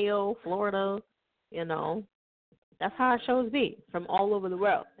 Ohio, Florida, you know. That's how our shows be, from all over the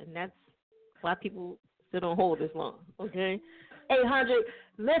world. And Why people still don't hold this long, okay? 800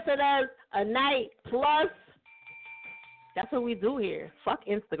 listeners a night plus. That's what we do here. Fuck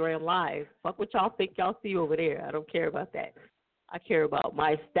Instagram Live. Fuck what y'all think y'all see over there. I don't care about that. I care about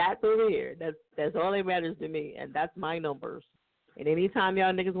my stats over here. That's all that matters to me, and that's my numbers. And anytime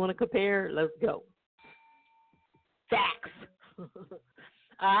y'all niggas want to compare, let's go. Facts. All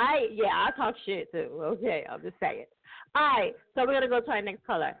right? Yeah, I talk shit too. Okay, I'm just saying. All right, so we're going to go to our next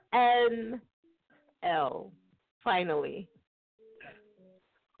caller. NL, finally.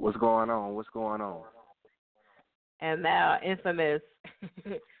 What's going on? And now, infamous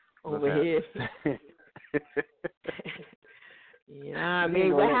over here. You know what I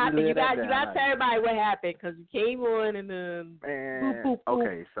mean? What happened? You got to tell everybody what happened because you came on and then boop, boop, boop.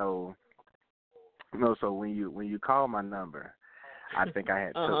 Okay, so when you call my number, I think I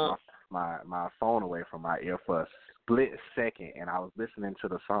had took my phone away from my ear for a split second, and I was listening to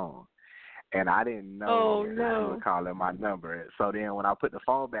the song, and I didn't know you were calling my number. So then when I put the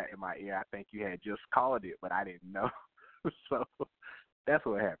phone back in my ear, I think you had just called it, but I didn't know. So that's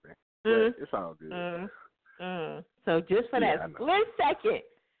what happened. But it's all good. So just for that split second,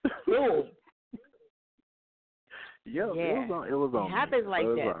 boom. It was on. It happens like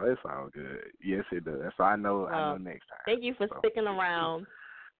that. It's all good. Yes, it does. So I know next time. Thank you for sticking around.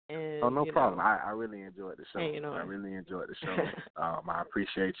 And, no problem. I really enjoyed the show. I really enjoyed the show. I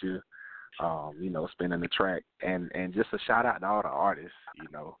appreciate you. Spinning the track and just a shout out to all the artists.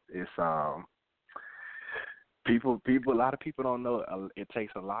 It's people. A lot of people don't know it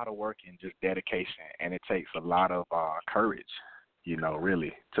takes a lot of work and just dedication, and it takes a lot of courage.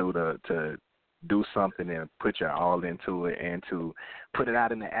 Really to do something and put your all into it and to put it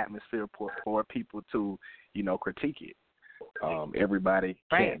out in the atmosphere for people to critique it. Everybody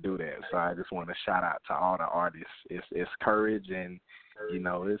can't do that, so I just want to shout out to all the artists. It's courage and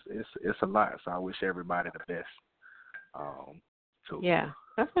it's a lot. So I wish everybody the best.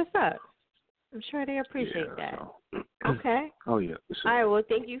 That's what's up. I'm sure they appreciate that. So. Okay. Oh yeah. Sure. All right. Well,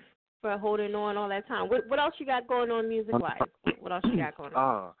 thank you for holding on all that time. What else you got going on music wise? What else you got going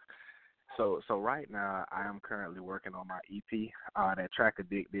on? So right now I am currently working on my EP. That track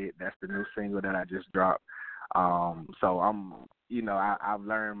Addicted. That's the new single that I just dropped. So I'm, I've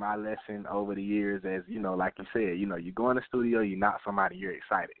learned my lesson over the years as, like you said, you go in the studio, you're not somebody, you're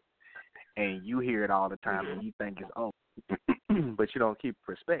excited. And you hear it all the time and you think it's old. But you don't keep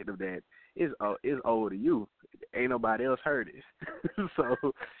perspective that it's old to you. Ain't nobody else heard it.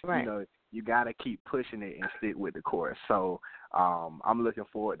 So, you got to keep pushing it and stick with the chorus. So I'm looking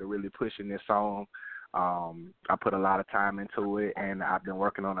forward to really pushing this song. I put a lot of time into it, and I've been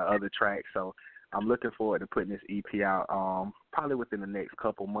working on the other tracks. So I'm looking forward to putting this EP out probably within the next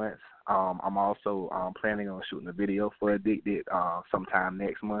couple months. I'm also planning on shooting a video for Addicted sometime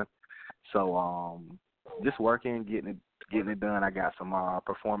next month. So just working, getting it done. I got some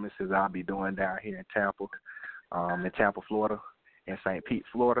performances I'll be doing down here in Tampa, Florida, and St. Pete,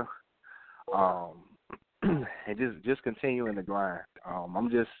 Florida. And just continuing the grind. I'm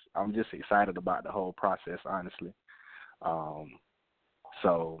just excited about the whole process, honestly.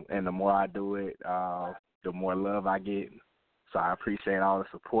 So, and the more I do it, the more love I get. So I appreciate all the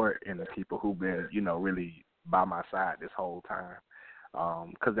support and the people who've been, really by my side this whole time.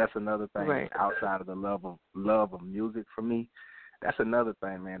 Because that's another thing outside of the love of music for me. That's another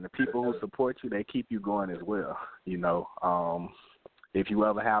thing, man. The people who support you, they keep you going as well. If you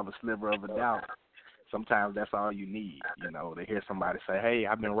ever have a sliver of a doubt, sometimes that's all you need. To hear somebody say, "Hey,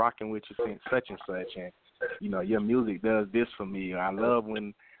 I've been rocking with you since such and such, and your music does this for me. I love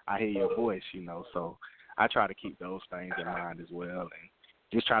when I hear your voice." So I try to keep those things in mind as well, and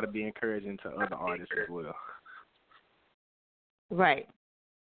just try to be encouraging to other artists as well. Right.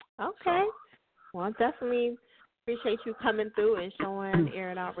 Okay. Well, I definitely appreciate you coming through and showing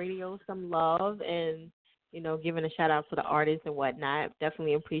Air It Out Radio some love and, giving a shout out to the artists and whatnot.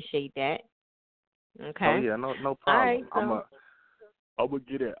 Definitely appreciate that. Okay. Oh yeah, no problem. All right, so, I'm gonna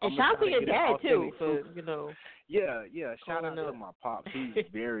get it. And shout out to your dad too, Yeah. Shout out to my pops. He's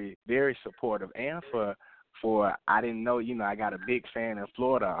very, very supportive, and for I didn't know, I got a big fan in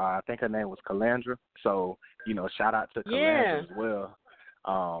Florida. I think her name was Calandra. So, shout out to Calandra as well.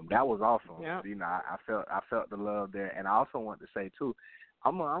 That was awesome. Yep. I felt the love there, and I also want to say too,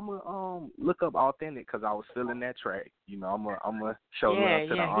 I'm gonna look up Authentic because I was feeling that track. I'm gonna show love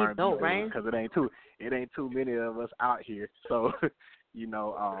to the R&B because it ain't too many of us out here. So,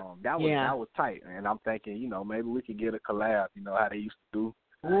 that was tight, and I'm thinking, maybe we could get a collab. How they used to do.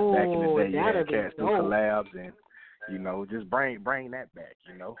 Back in the day, you had cats do collabs and, just bring that back,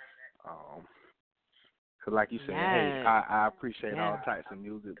 Because like you said, hey, I appreciate all types of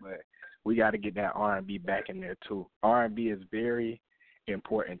music, but we got to get that R&B back in there too. R&B is very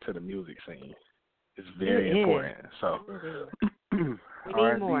important to the music scene. It's very important. So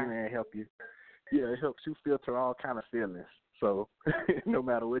R&B, man, help you. Yeah, it helps you filter all kind of feelings. So no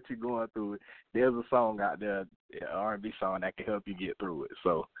matter what you're going through, there's a song out there, an R&B song that can help you get through it.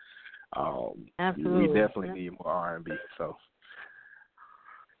 So absolutely, we definitely need more R&B. So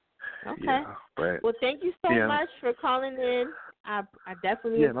okay. Yeah, but, well, thank you so much for calling in. I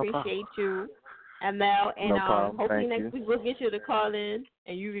definitely appreciate you, ML, and hopefully next week we'll get you to call in,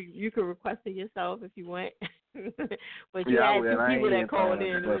 and you can request it yourself if you want. But you had two people that called in.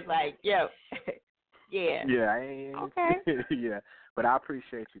 It was like, yo, yeah. Yeah, I ain't. Okay. Yeah, but I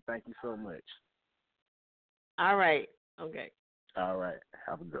appreciate you. Thank you so much. All right. Okay. All right.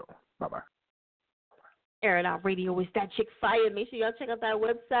 Have a good one. Bye-bye. Air It Out Radio is that chick fire. Make sure y'all check out that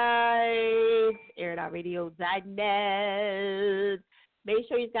website, airitoutradio.net. Make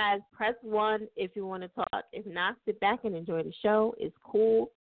sure you guys press 1 if you want to talk. If not, sit back and enjoy the show. It's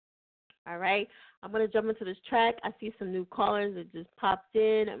cool. All right. I'm going to jump into this track. I see some new callers that just popped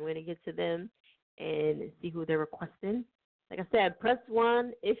in. I'm going to get to them and see who they're requesting. Like I said, press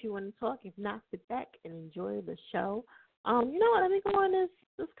 1 if you want to talk. If not, sit back and enjoy the show. You know what? Let me go on this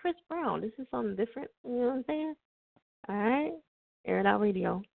Chris Brown. This is something different. You know what I'm saying? All right. Air It Out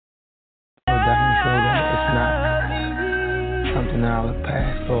Radio. I would definitely say that it's not something that I would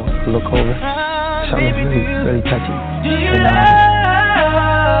pass or look over. Something really, really touchy. And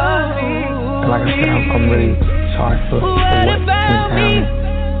like I said, I'm really sorry for what went down.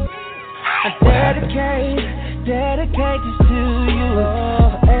 What happened. Dedicate this to you.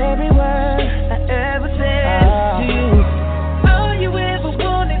 Every word I ever said to you. All you ever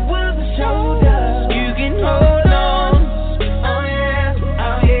wanted was a shoulder. You can hold on. Oh yeah,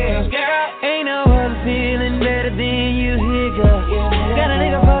 girl. Ain't no other feeling better than you here, girl. Got a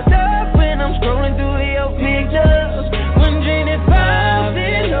nigga fucked up when I'm scrolling through your pictures, wondering if I'm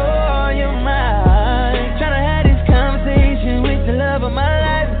still on your mind. Trying to have this conversation with the love of my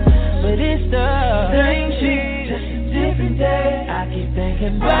life, but it's the same shit. Different day, I keep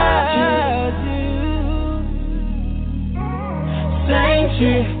thinking about you. Same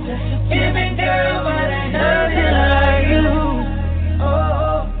shit, just a different girl, but ain't nothing like you.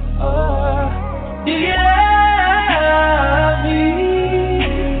 Do you love me?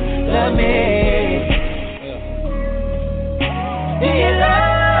 Love me. Do you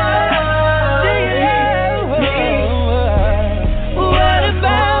love me? What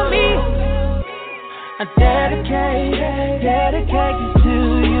about me? I dedicate this to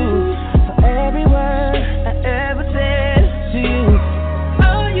you. For every word I ever said to you.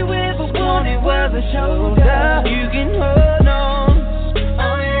 All you ever wanted was a shoulder. You can hold on.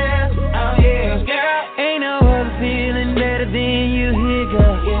 Oh yeah, girl. Ain't no other feeling better than you here,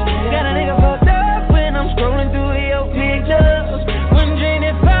 girl. Got a nigga fucked up when I'm scrolling through your pictures, wondering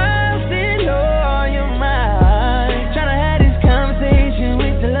if I'm still on your mind. Trying to have this conversation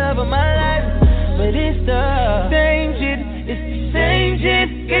with the love of my life, but it's the same shit, it's the same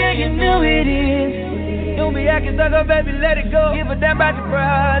shit, girl, you know it is. Don't be acting sucker, baby, let it go. Give a damn about your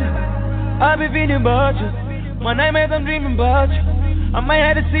pride. I've been thinking about you. My nightmares, I'm dreaming about you. I might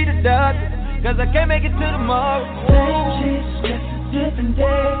have to see the doctor, cause I can't make it to tomorrow. Same shit, just a different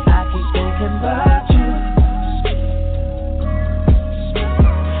day. I keep thinking about you.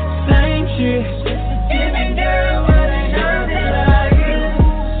 Same shit, just a different girl, but ain't nothing like you.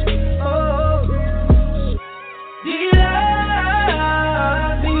 Do you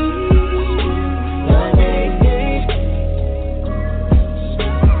love me? Love me.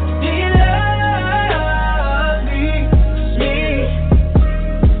 Do you love me?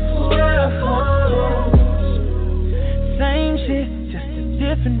 Same shit, just a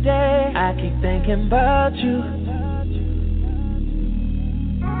different day. I keep thinking about you.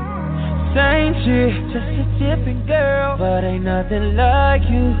 Same shit, just a different girl, but ain't nothing like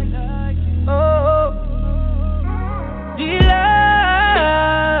you. Oh. Do you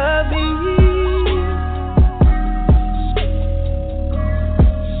love me?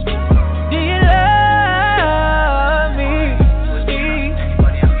 Do you love me?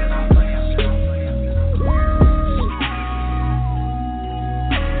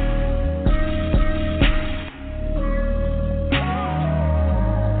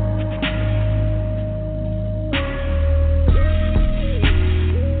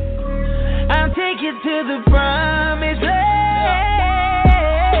 I'll take you to the promised land.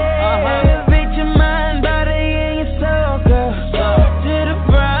 Elevate your mind, body, and your soul, girl. To the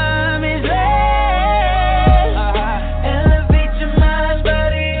promised land. Elevate your mind,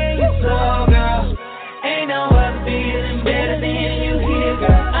 body, and your soul, girl. Ain't no other feeling better than you here,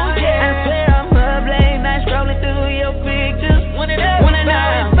 girl. I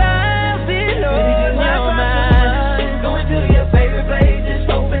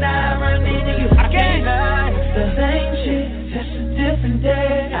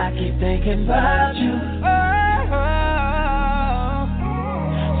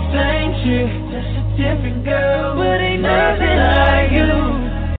shit. Just a different girl, but ain't nothing like you.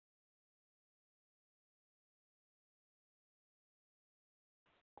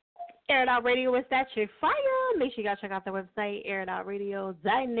 Air It Out Radio is that shit fire. Make sure you guys check out the website,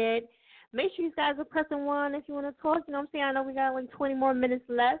 airitoutradio.net. Make sure you guys are pressing 1 if you want to talk. You know what I'm saying? I know we got like 20 more minutes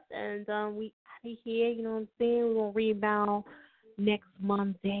left, and we out of here. You know what I'm saying? We're going to rebound next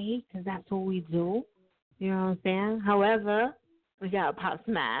Monday because that's what we do. You know what I'm saying? However, we got Pop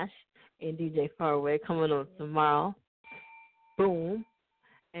Smash and DJ Faraway coming on tomorrow. Boom.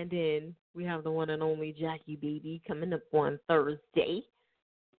 And then we have the one and only Jackie Baby coming up on Thursday.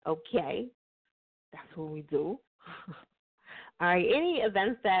 Okay. That's what we do. All right. Any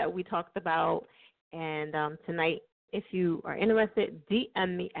events that we talked about and tonight, if you are interested,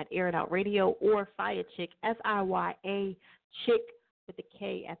 DM me at Air It Out Radio or Fire Chick, FIYA Chick with the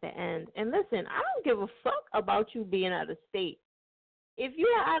K at the end. And listen, I don't give a fuck about you being out of state. If you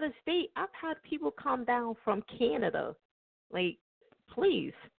are out of state, I've had people come down from Canada. Like,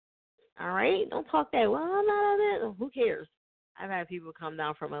 please. All right? Don't talk that, well, I'm not out there. Who cares? I've had people come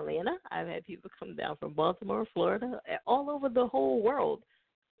down from Atlanta. I've had people come down from Baltimore, Florida, all over the whole world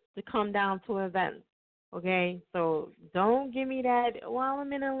to come down to events. Okay? So don't give me that, well,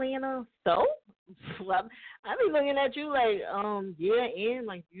 I'm in Atlanta. So? I be looking at you like, yeah, and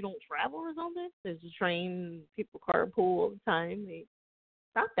like you don't travel or something? There's a train, people carpool all the time.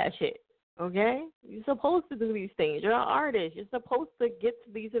 Stop that shit. Okay? You're supposed to do these things. You're an artist. You're supposed to get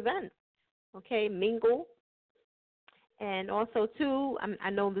to these events. Okay? Mingle. And also, too, I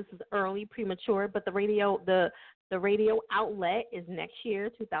know this is early, premature, but the radio outlet is next year,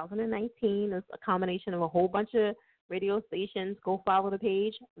 2019. It's a combination of a whole bunch of radio stations. Go follow the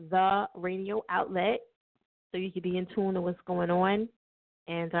page, The Radio Outlet, so you can be in tune to what's going on.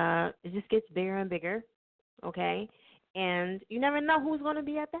 And it just gets bigger and bigger, okay? And you never know who's going to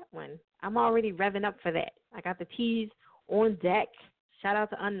be at that one. I'm already revving up for that. I got the tees on deck. Shout out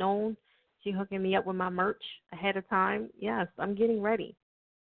to Unknown. She hooking me up with my merch ahead of time. Yes, I'm getting ready.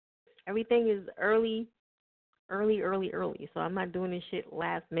 Everything is early. So I'm not doing this shit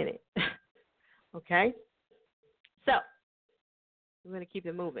last minute. Okay? So, we're going to keep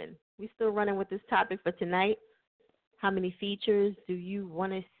it moving. We're still running with this topic for tonight. How many features do you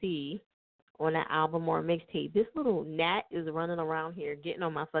want to see on an album or a mixtape? This little gnat is running around here getting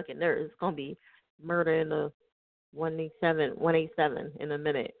on my fucking nerves. It's going to be murder in the 187 in a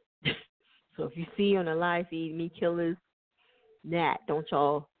minute. So if you see on the live feed me kill this gnat, don't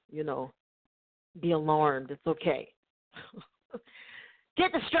y'all, be alarmed. It's okay.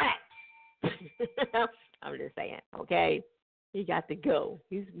 Get the strap. I'm just saying, okay? He got to go.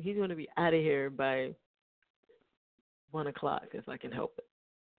 He's going to be out of here by 1 o'clock if I can help it.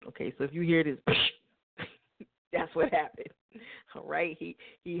 Okay, so if you hear this, that's what happened. All right, he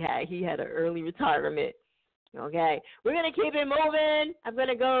had an early retirement. Okay, we're going to keep it moving. I'm going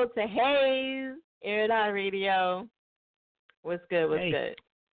to go to Hayes, Air It Out Radio. What's good? Good?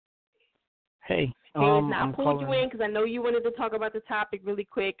 Hey. Hayes, now I pulled you in because I know you wanted to talk about the topic really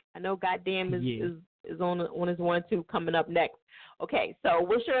quick. I know Goddamn is on his 1-2 coming up next. Okay, so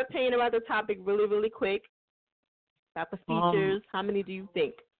what's your opinion about the topic really, really quick? About the features, how many do you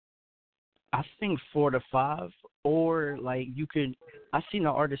think? I think 4 to 5, or like you could. I seen an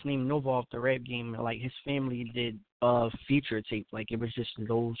artist named Nova off the Rap Game, and like his family did a feature tape. Like it was just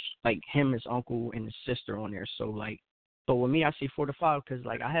those, like him, his uncle, and his sister on there. So with me, I say 4 to 5 because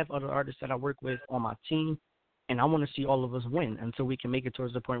like I have other artists that I work with on my team, and I want to see all of us win until we can make it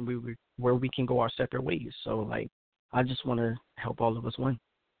towards the point where we can go our separate ways. So like I just want to help all of us win.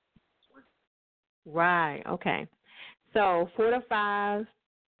 Right. Okay. So 4 to 5.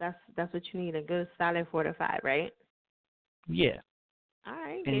 That's what you need, a good solid 4 to 5, right? Yeah. All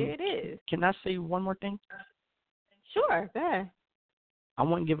right, and here it is. Can I say one more thing? Sure, go ahead. I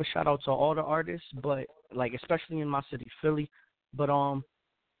want to give a shout out to all the artists, but like especially in my city, Philly, but all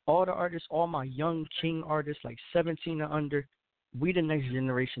the artists, all my young king artists, like 17 and under, we the next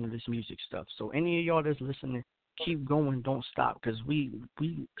generation of this music stuff. So any of y'all that's listening, keep going, don't stop, because we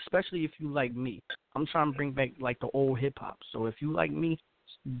especially if you like me, I'm trying to bring back like the old hip hop. So if you like me,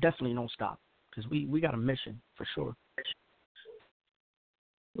 definitely don't stop, because we got a mission for sure.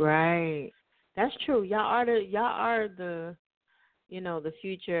 Right, that's true. Y'all are the the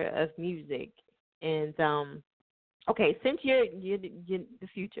future of music. And okay, since you're the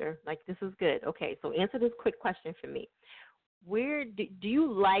future, like this is good. Okay, so answer this quick question for me. Where do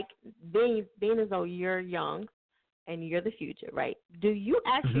you like being as though you're young and you're the future, right? Do you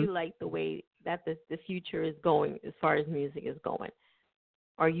actually like the way that the future is going as far as music is going?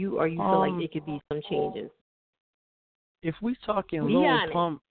 Or you feel like it could be some changes? If we talking Lil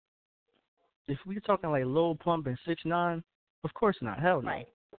Pump, if we're talking like Lil Pump and 6ix9ine, of course not. Hell no. Right.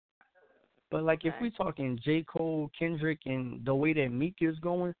 But like if we're talking J. Cole, Kendrick, and the way that Meek is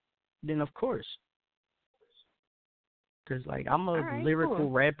going, then of course. Because like I'm a lyrical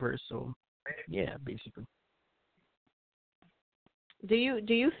rapper, so yeah, basically. Do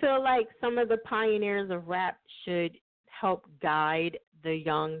you feel like some of the pioneers of rap should help guide the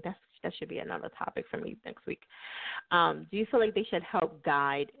young? That should be another topic for me next week. Do you feel like they should help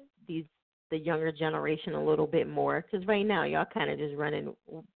guide the younger generation a little bit more? Because right now y'all kind of just running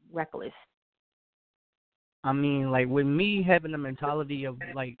reckless. I mean, like with me having the mentality of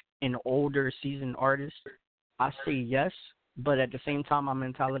like an older seasoned artist, I say yes, but at the same time, my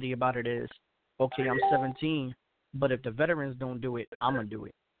mentality about it is, okay, I'm 17, but if the veterans don't do it, I'm going to do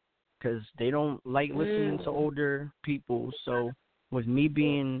it. Because they don't like listening to older people. So with me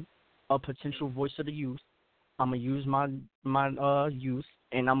being a potential voice of the youth, I'm going to use my youth,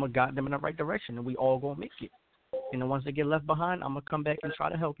 and I'm going to guide them in the right direction, and we all going to make it. And the ones that get left behind, I'm going to come back and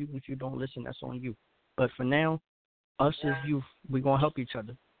try to help you. If you don't listen, that's on you. But for now, us as youth, we're going to help each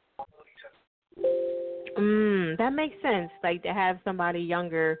other. That makes sense, like to have somebody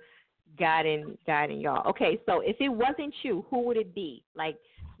younger guiding y'all. Okay, so if it wasn't you, who would it be? Like,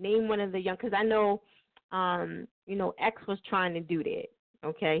 name one of the young, because I know, X was trying to do that.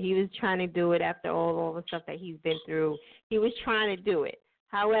 Okay, he was trying to do it after all the stuff that he's been through. He was trying to do it.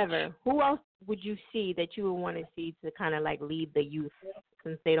 However, who else would you see that you would want to see to kind of like lead the youth,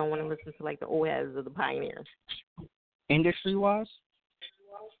 since they don't want to listen to like the old heads or the pioneers? Industry-wise?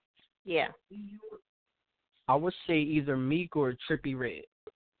 Yeah. I would say either Meek or Trippie Redd.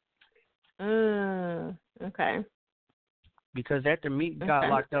 Okay. Because after Meek got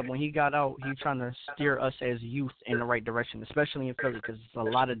locked up, when he got out, he trying to steer us as youth in the right direction, especially in Philly, because there's a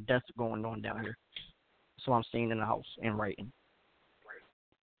lot of deaths going on down here. So I'm staying in the house and writing.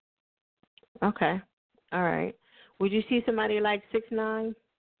 Okay. All right. Would you see somebody like 6ix9ine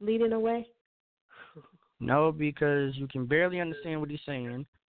leading the way? No, because you can barely understand what he's saying.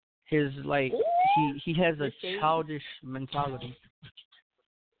 His he has a childish mentality.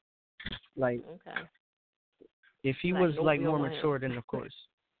 Like, if he was like more mature, then of course.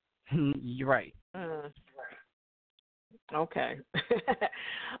 You're right. Okay.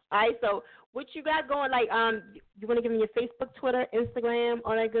 All right. So, what you got going? Like, you want to give me your Facebook, Twitter, Instagram,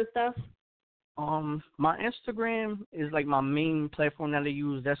 all that good stuff? My Instagram is like my main platform that I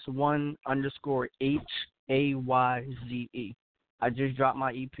use. That's _HAYZE. I just dropped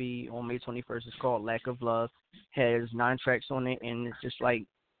my EP on May 21st. It's called Lack of Love. Has 9 tracks on it, and it's just like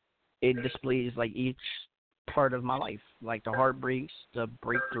it displays like each part of my life, like the heartbreaks, the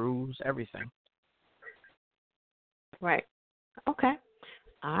breakthroughs, everything. Right. Okay.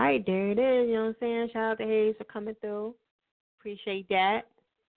 All right, there it is. You know what I'm saying? Shout out to Hayes for coming through. Appreciate that.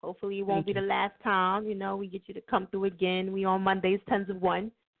 Hopefully it won't be the last time. We get you to come through again. We on Mondays, 10 to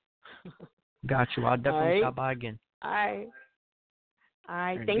 1. Got you. I'll definitely stop by again. All right.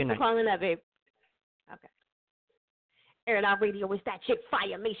 Thanks for calling up, babe. Okay. Air It Out Radio is that chick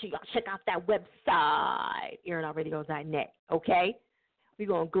fire. Make sure y'all check out that website, airitoutradio.net. Okay? We're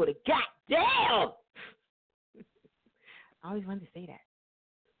going to go to goddamn. I always wanted to say that.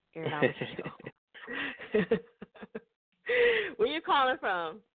 Air It Out Radio. Where you calling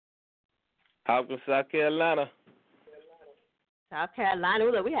from? Hopkins, South Carolina. South Carolina.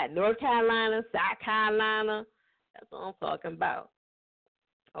 Look, we had North Carolina, South Carolina. That's what I'm talking about.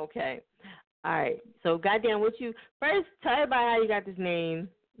 Okay. All right. So, goddamn, first tell everybody how you got this name.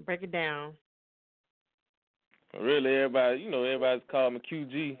 Break it down. Really, everybody's calling me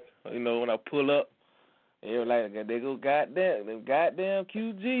QG. When I pull up, they're like, they go goddamn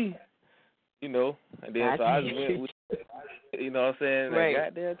QG. And then so I just went with, what I'm saying, right. Like,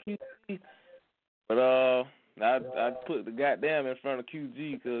 goddamn QG. But I put the goddamn in front of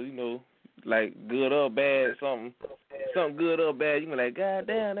QG because like good or bad, something good or bad, you can be like,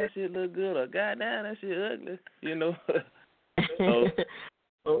 goddamn, that shit look good, or goddamn, that shit ugly, So,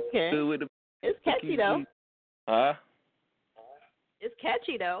 okay. It's catchy though. Huh? It's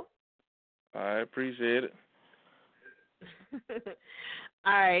catchy though. I appreciate it.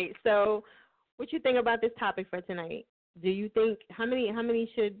 All right. So, what you think about this topic for tonight? Do you think how many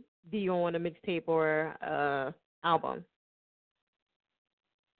should be on a mixtape or album?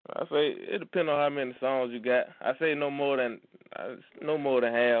 I say it depends on how many songs you got. I say no more than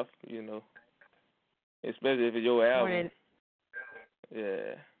half. Especially if it's your album.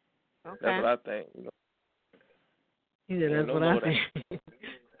 Yeah. Okay. That's what I think. Yeah, that's what I think.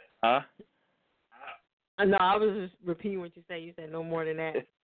 Huh? No, I was just repeating what you said. You said no more than that.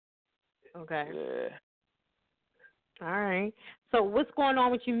 Okay. Yeah. All right. So what's going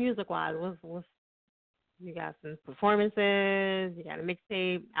on with you music-wise? What's you got some performances? You got a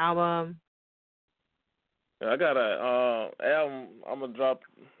mixtape, album? I got a album I'm going to drop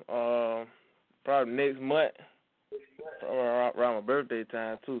probably next month, around my birthday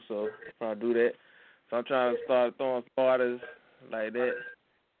time, too, so I'll probably do that. So I'm trying to start throwing parties like that.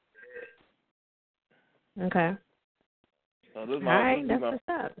 Okay. So this all right, that's what's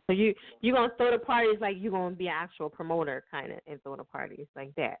up. So you going to throw the parties like you going to be an actual promoter kind of and throw the parties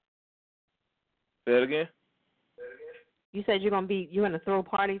like that? Say it again? You said you're going to throw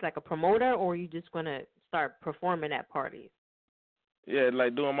parties like a promoter, or are you just going to start performing at parties? Yeah,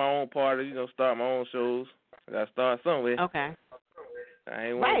 like doing my own parties, start my own shows. I got to start somewhere. Okay. I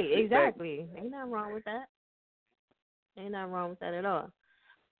ain't right, exactly. Ain't nothing wrong with that. Ain't nothing wrong with that at all.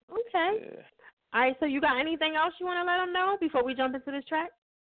 Okay. Yeah. All right, so you got anything else you want to let them know before we jump into this track?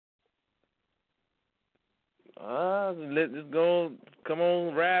 Just go, come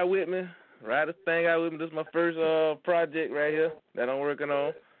on, ride with me. Ride this thing out with me. This is my first project right here that I'm working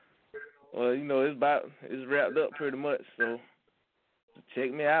on. Well, it's wrapped up pretty much, so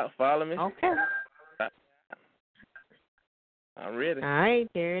check me out, follow me. Okay. I'm ready. All right,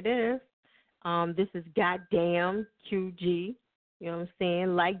 there it is. This is Goddamn QG. You know what I'm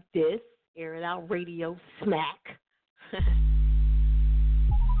saying? Like this. Air It Out Radio Smack.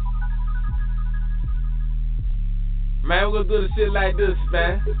 Man, we're gonna do the shit like this,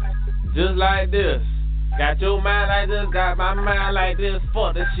 man. Just like this. Got your mind like this, got my mind like this.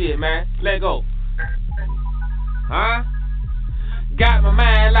 Fuck this shit, man. Let go. Huh? Got my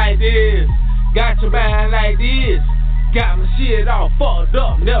mind like this. Got your mind like this. Got my shit all fucked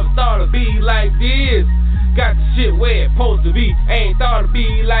up. Never thought it'd be like this. Got the shit where it supposed to be. Ain't thought it'd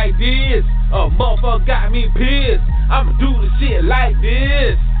be like this. A motherfucker got me pissed. I'ma do the shit like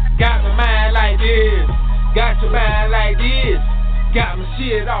this. Got my mind like this. Got your mind like this. Got my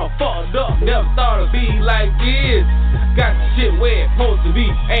shit all fucked up. Never thought it'd be like this. Got the shit where it supposed to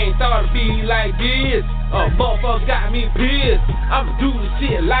be. Ain't thought it'd be like this. A motherfucker got me pissed. I'ma do the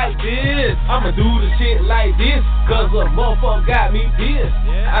shit like this. I'ma do the shit like this. Cause a motherfucker got me pissed.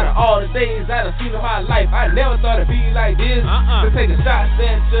 Out of all the days I done seen in my life, I never thought it'd be like this. To take a shot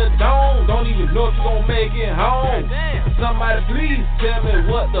at the dome. Don't even know if you gon' make it home. Somebody please tell me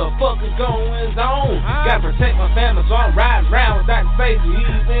what the fuck is going on. Gotta protect my family, so I'm riding around without the safety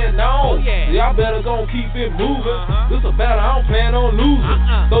even known. So y'all better gon' keep it moving. This a battle I don't plan on losing.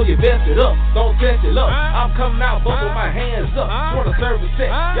 So you vest it up, don't test it up. I'm coming out, but with my hands up. Wanna serve a check,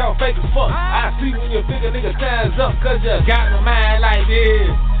 y'all fake as fuck. I see when you figure nigga time's up. Cause you got my mind like this.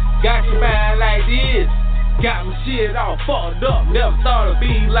 Got your mind like this. Got my shit all fucked up. Never thought it'd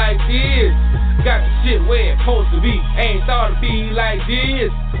be like this. Got the shit where it supposed to be. Ain't thought it'd be like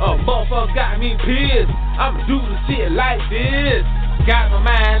this. A motherfucker got me pissed. I'ma do the shit like this. Got my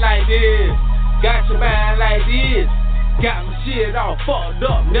mind like this. Got your mind like this. Got my shit all fucked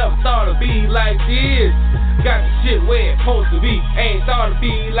up. Never thought it'd be like this. Got the shit where it supposed to be. Ain't thought it'd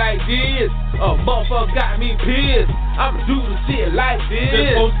be like this. A motherfucker got me pissed. I'ma do the shit like this.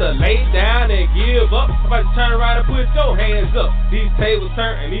 Just supposed to lay down and give up. Somebody turn around and put your hands up. These tables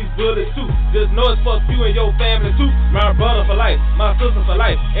turn and these bullets too. Just know it's fuck you and your family too. My brother for life, my sister for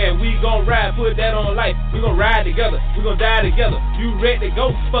life. And we gon' ride, put that on life. We gon' ride together, we gon' die together. You ready to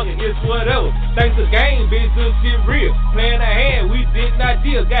go? Fuck it, it's whatever. Thanks to game, bitch, this shit real. Playing a hand, we did not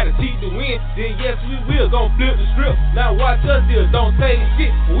deal. Gotta cheat to win, then yes we will. Gon' flip the script. Now watch us deal. Don't say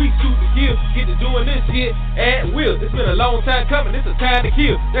shit. When we shoot to kill, get to doing this shit at will. It's been a long time coming. This is time to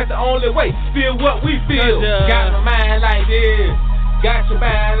kill. That's the only way. Feel what we feel. Got my mind like this. Got your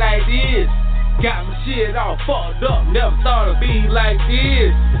mind like this. Got my shit all fucked up. Never thought it'd be like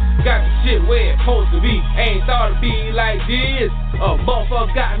this. Got the shit where it supposed to be. Ain't thought it'd be like this. A motherfucker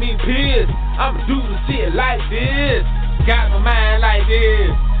got me pissed. I'ma do the shit like this. Got my mind like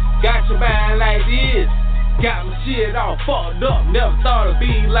this. Got your mind like this. Got my shit all fucked up. Never thought it'd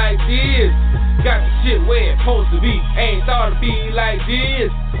be like this. Got the shit where it supposed to be. Ain't thought it'd be like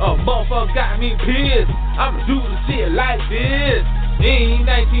this. A motherfucker got me pissed. I'ma do the shit like this. In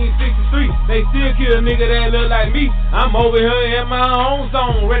 1963, they still kill a nigga that look like me. I'm over here in my own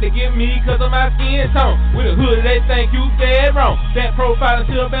zone, ready to get me cause of my skin tone. With a hood, they think you dead wrong. That profile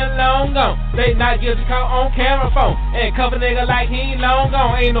should been long gone. They not get caught on camera phone and cover nigga like he ain't long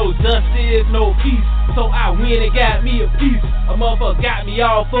gone. Ain't no justice, no peace. So I went and got me a piece. A motherfucker got me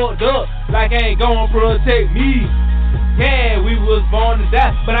all fucked up, like I ain't gonna protect me. Yeah, we was born to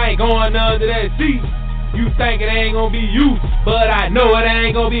die, but I ain't going under that seat. You think it ain't gonna be you, but I know it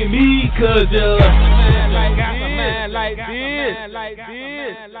ain't gonna be me, cause you got my man like this.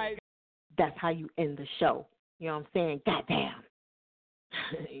 That's how you end the show. You know what I'm saying? Goddamn.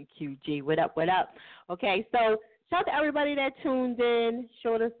 QG, what up, what up? Okay, so shout out to everybody that tuned in,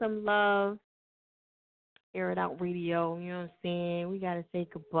 showed us some love. Air It Out Radio, you know what I'm saying? We got to say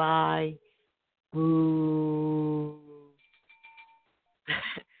goodbye. Boo.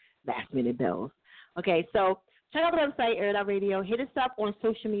 Last minute bells. Okay, so check out the website, Air It Out Radio. Hit us up on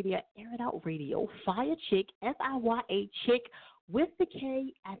social media, Air It Out Radio. Fire Chick, F-I-Y-A Chick, with the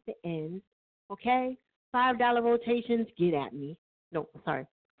K at the end. Okay? $5 rotations, get at me. No, sorry,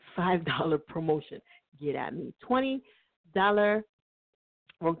 $5 promotion, get at me. $20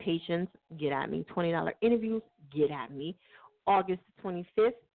 rotations, get at me. $20 interviews, get at me. August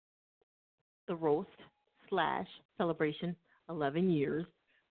 25th, the roast / celebration, 11 years.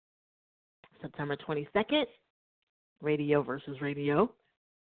 September 22nd, Radio versus Radio,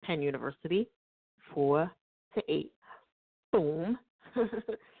 Penn University, 4 to 8. Boom. All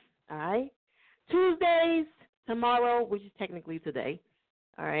right. Tuesdays, tomorrow, which is technically today,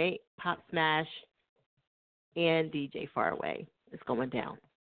 all right, Pop Smash and DJ Faraway is going down,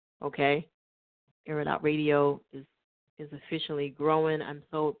 okay? Air It Out Radio is officially growing. I'm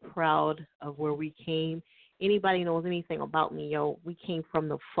so proud of where we came. Anybody knows anything about me, yo, we came from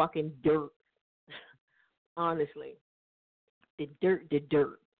the fucking dirt, honestly. The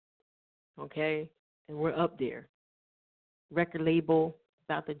dirt, okay? And we're up there. Record label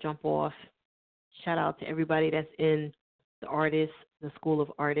about to jump off. Shout out to everybody that's in the School of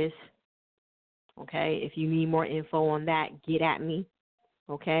Artists. Okay, if you need more info on that, get at me.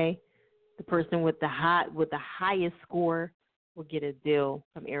 Okay, the person with the highest score will get a deal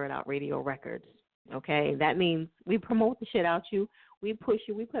from Air It Out Radio Records. Okay, that means we promote the shit out you, we push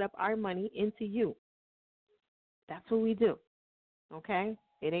you, we put up our money into you. That's what we do. Okay,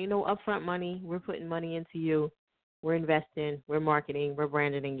 it ain't no upfront money. We're putting money into you. We're investing. We're marketing. We're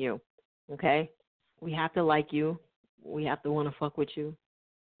branding you. Okay. We have to like you. We have to want to fuck with you.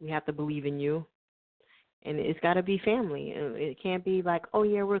 We have to believe in you. And it's got to be family. It can't be like, oh,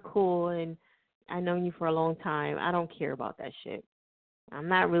 yeah, we're cool, and I've known you for a long time. I don't care about that shit. I'm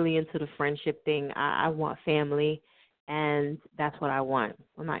not really into the friendship thing. I want family, and that's what I want.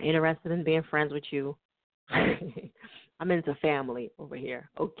 I'm not interested in being friends with you. I'm into family over here,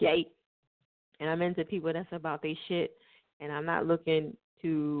 okay? And I'm into people that's about their shit, and I'm not looking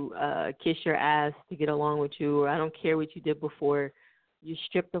to kiss your ass to get along with you, or I don't care what you did before. You're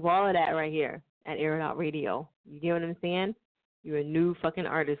stripped of all of that right here at Air It Out Radio. You get what I'm saying? You're a new fucking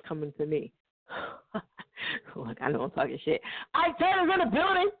artist coming to me. Look, I know I'm talking shit. Turner's in the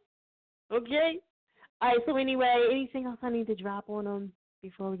building. Okay? All right, so anyway, anything else I need to drop on them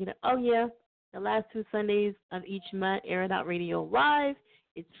before we get it? Oh, yeah. The last 2 Sundays of each month, Air It Out Radio Live.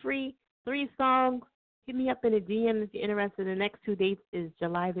 It's free. 3 songs. Hit me up in a DM if you're interested. The next 2 dates is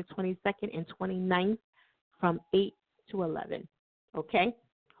July the 22nd and 29th from 8 to 11. Okay?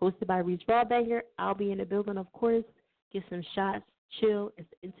 Hosted by Reese Rawbagger. I'll be in the building, of course. Get some shots. Chill.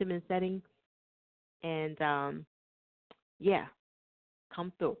 It's an intimate setting. And, yeah.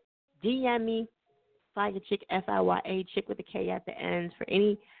 Come through. DM me. Fire Chick, F-I-Y-A, Chick with a K at the end for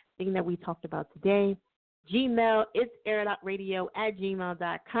anything that we talked about today. Gmail, it's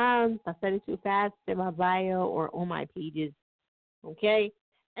airitoutradio@gmail.com. If I said it too fast, in my bio or on my pages. Okay?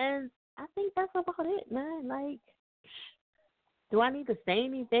 And I think that's about it, man. Like, do I need to say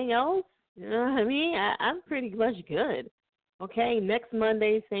anything else? You know what I mean? I'm pretty much good. Okay? Next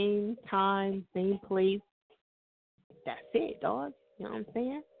Monday, same time, same place. That's it, dog. You know what I'm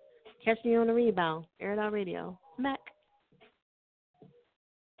saying? Catch me on the rebound. Air It Out Radio. Smack.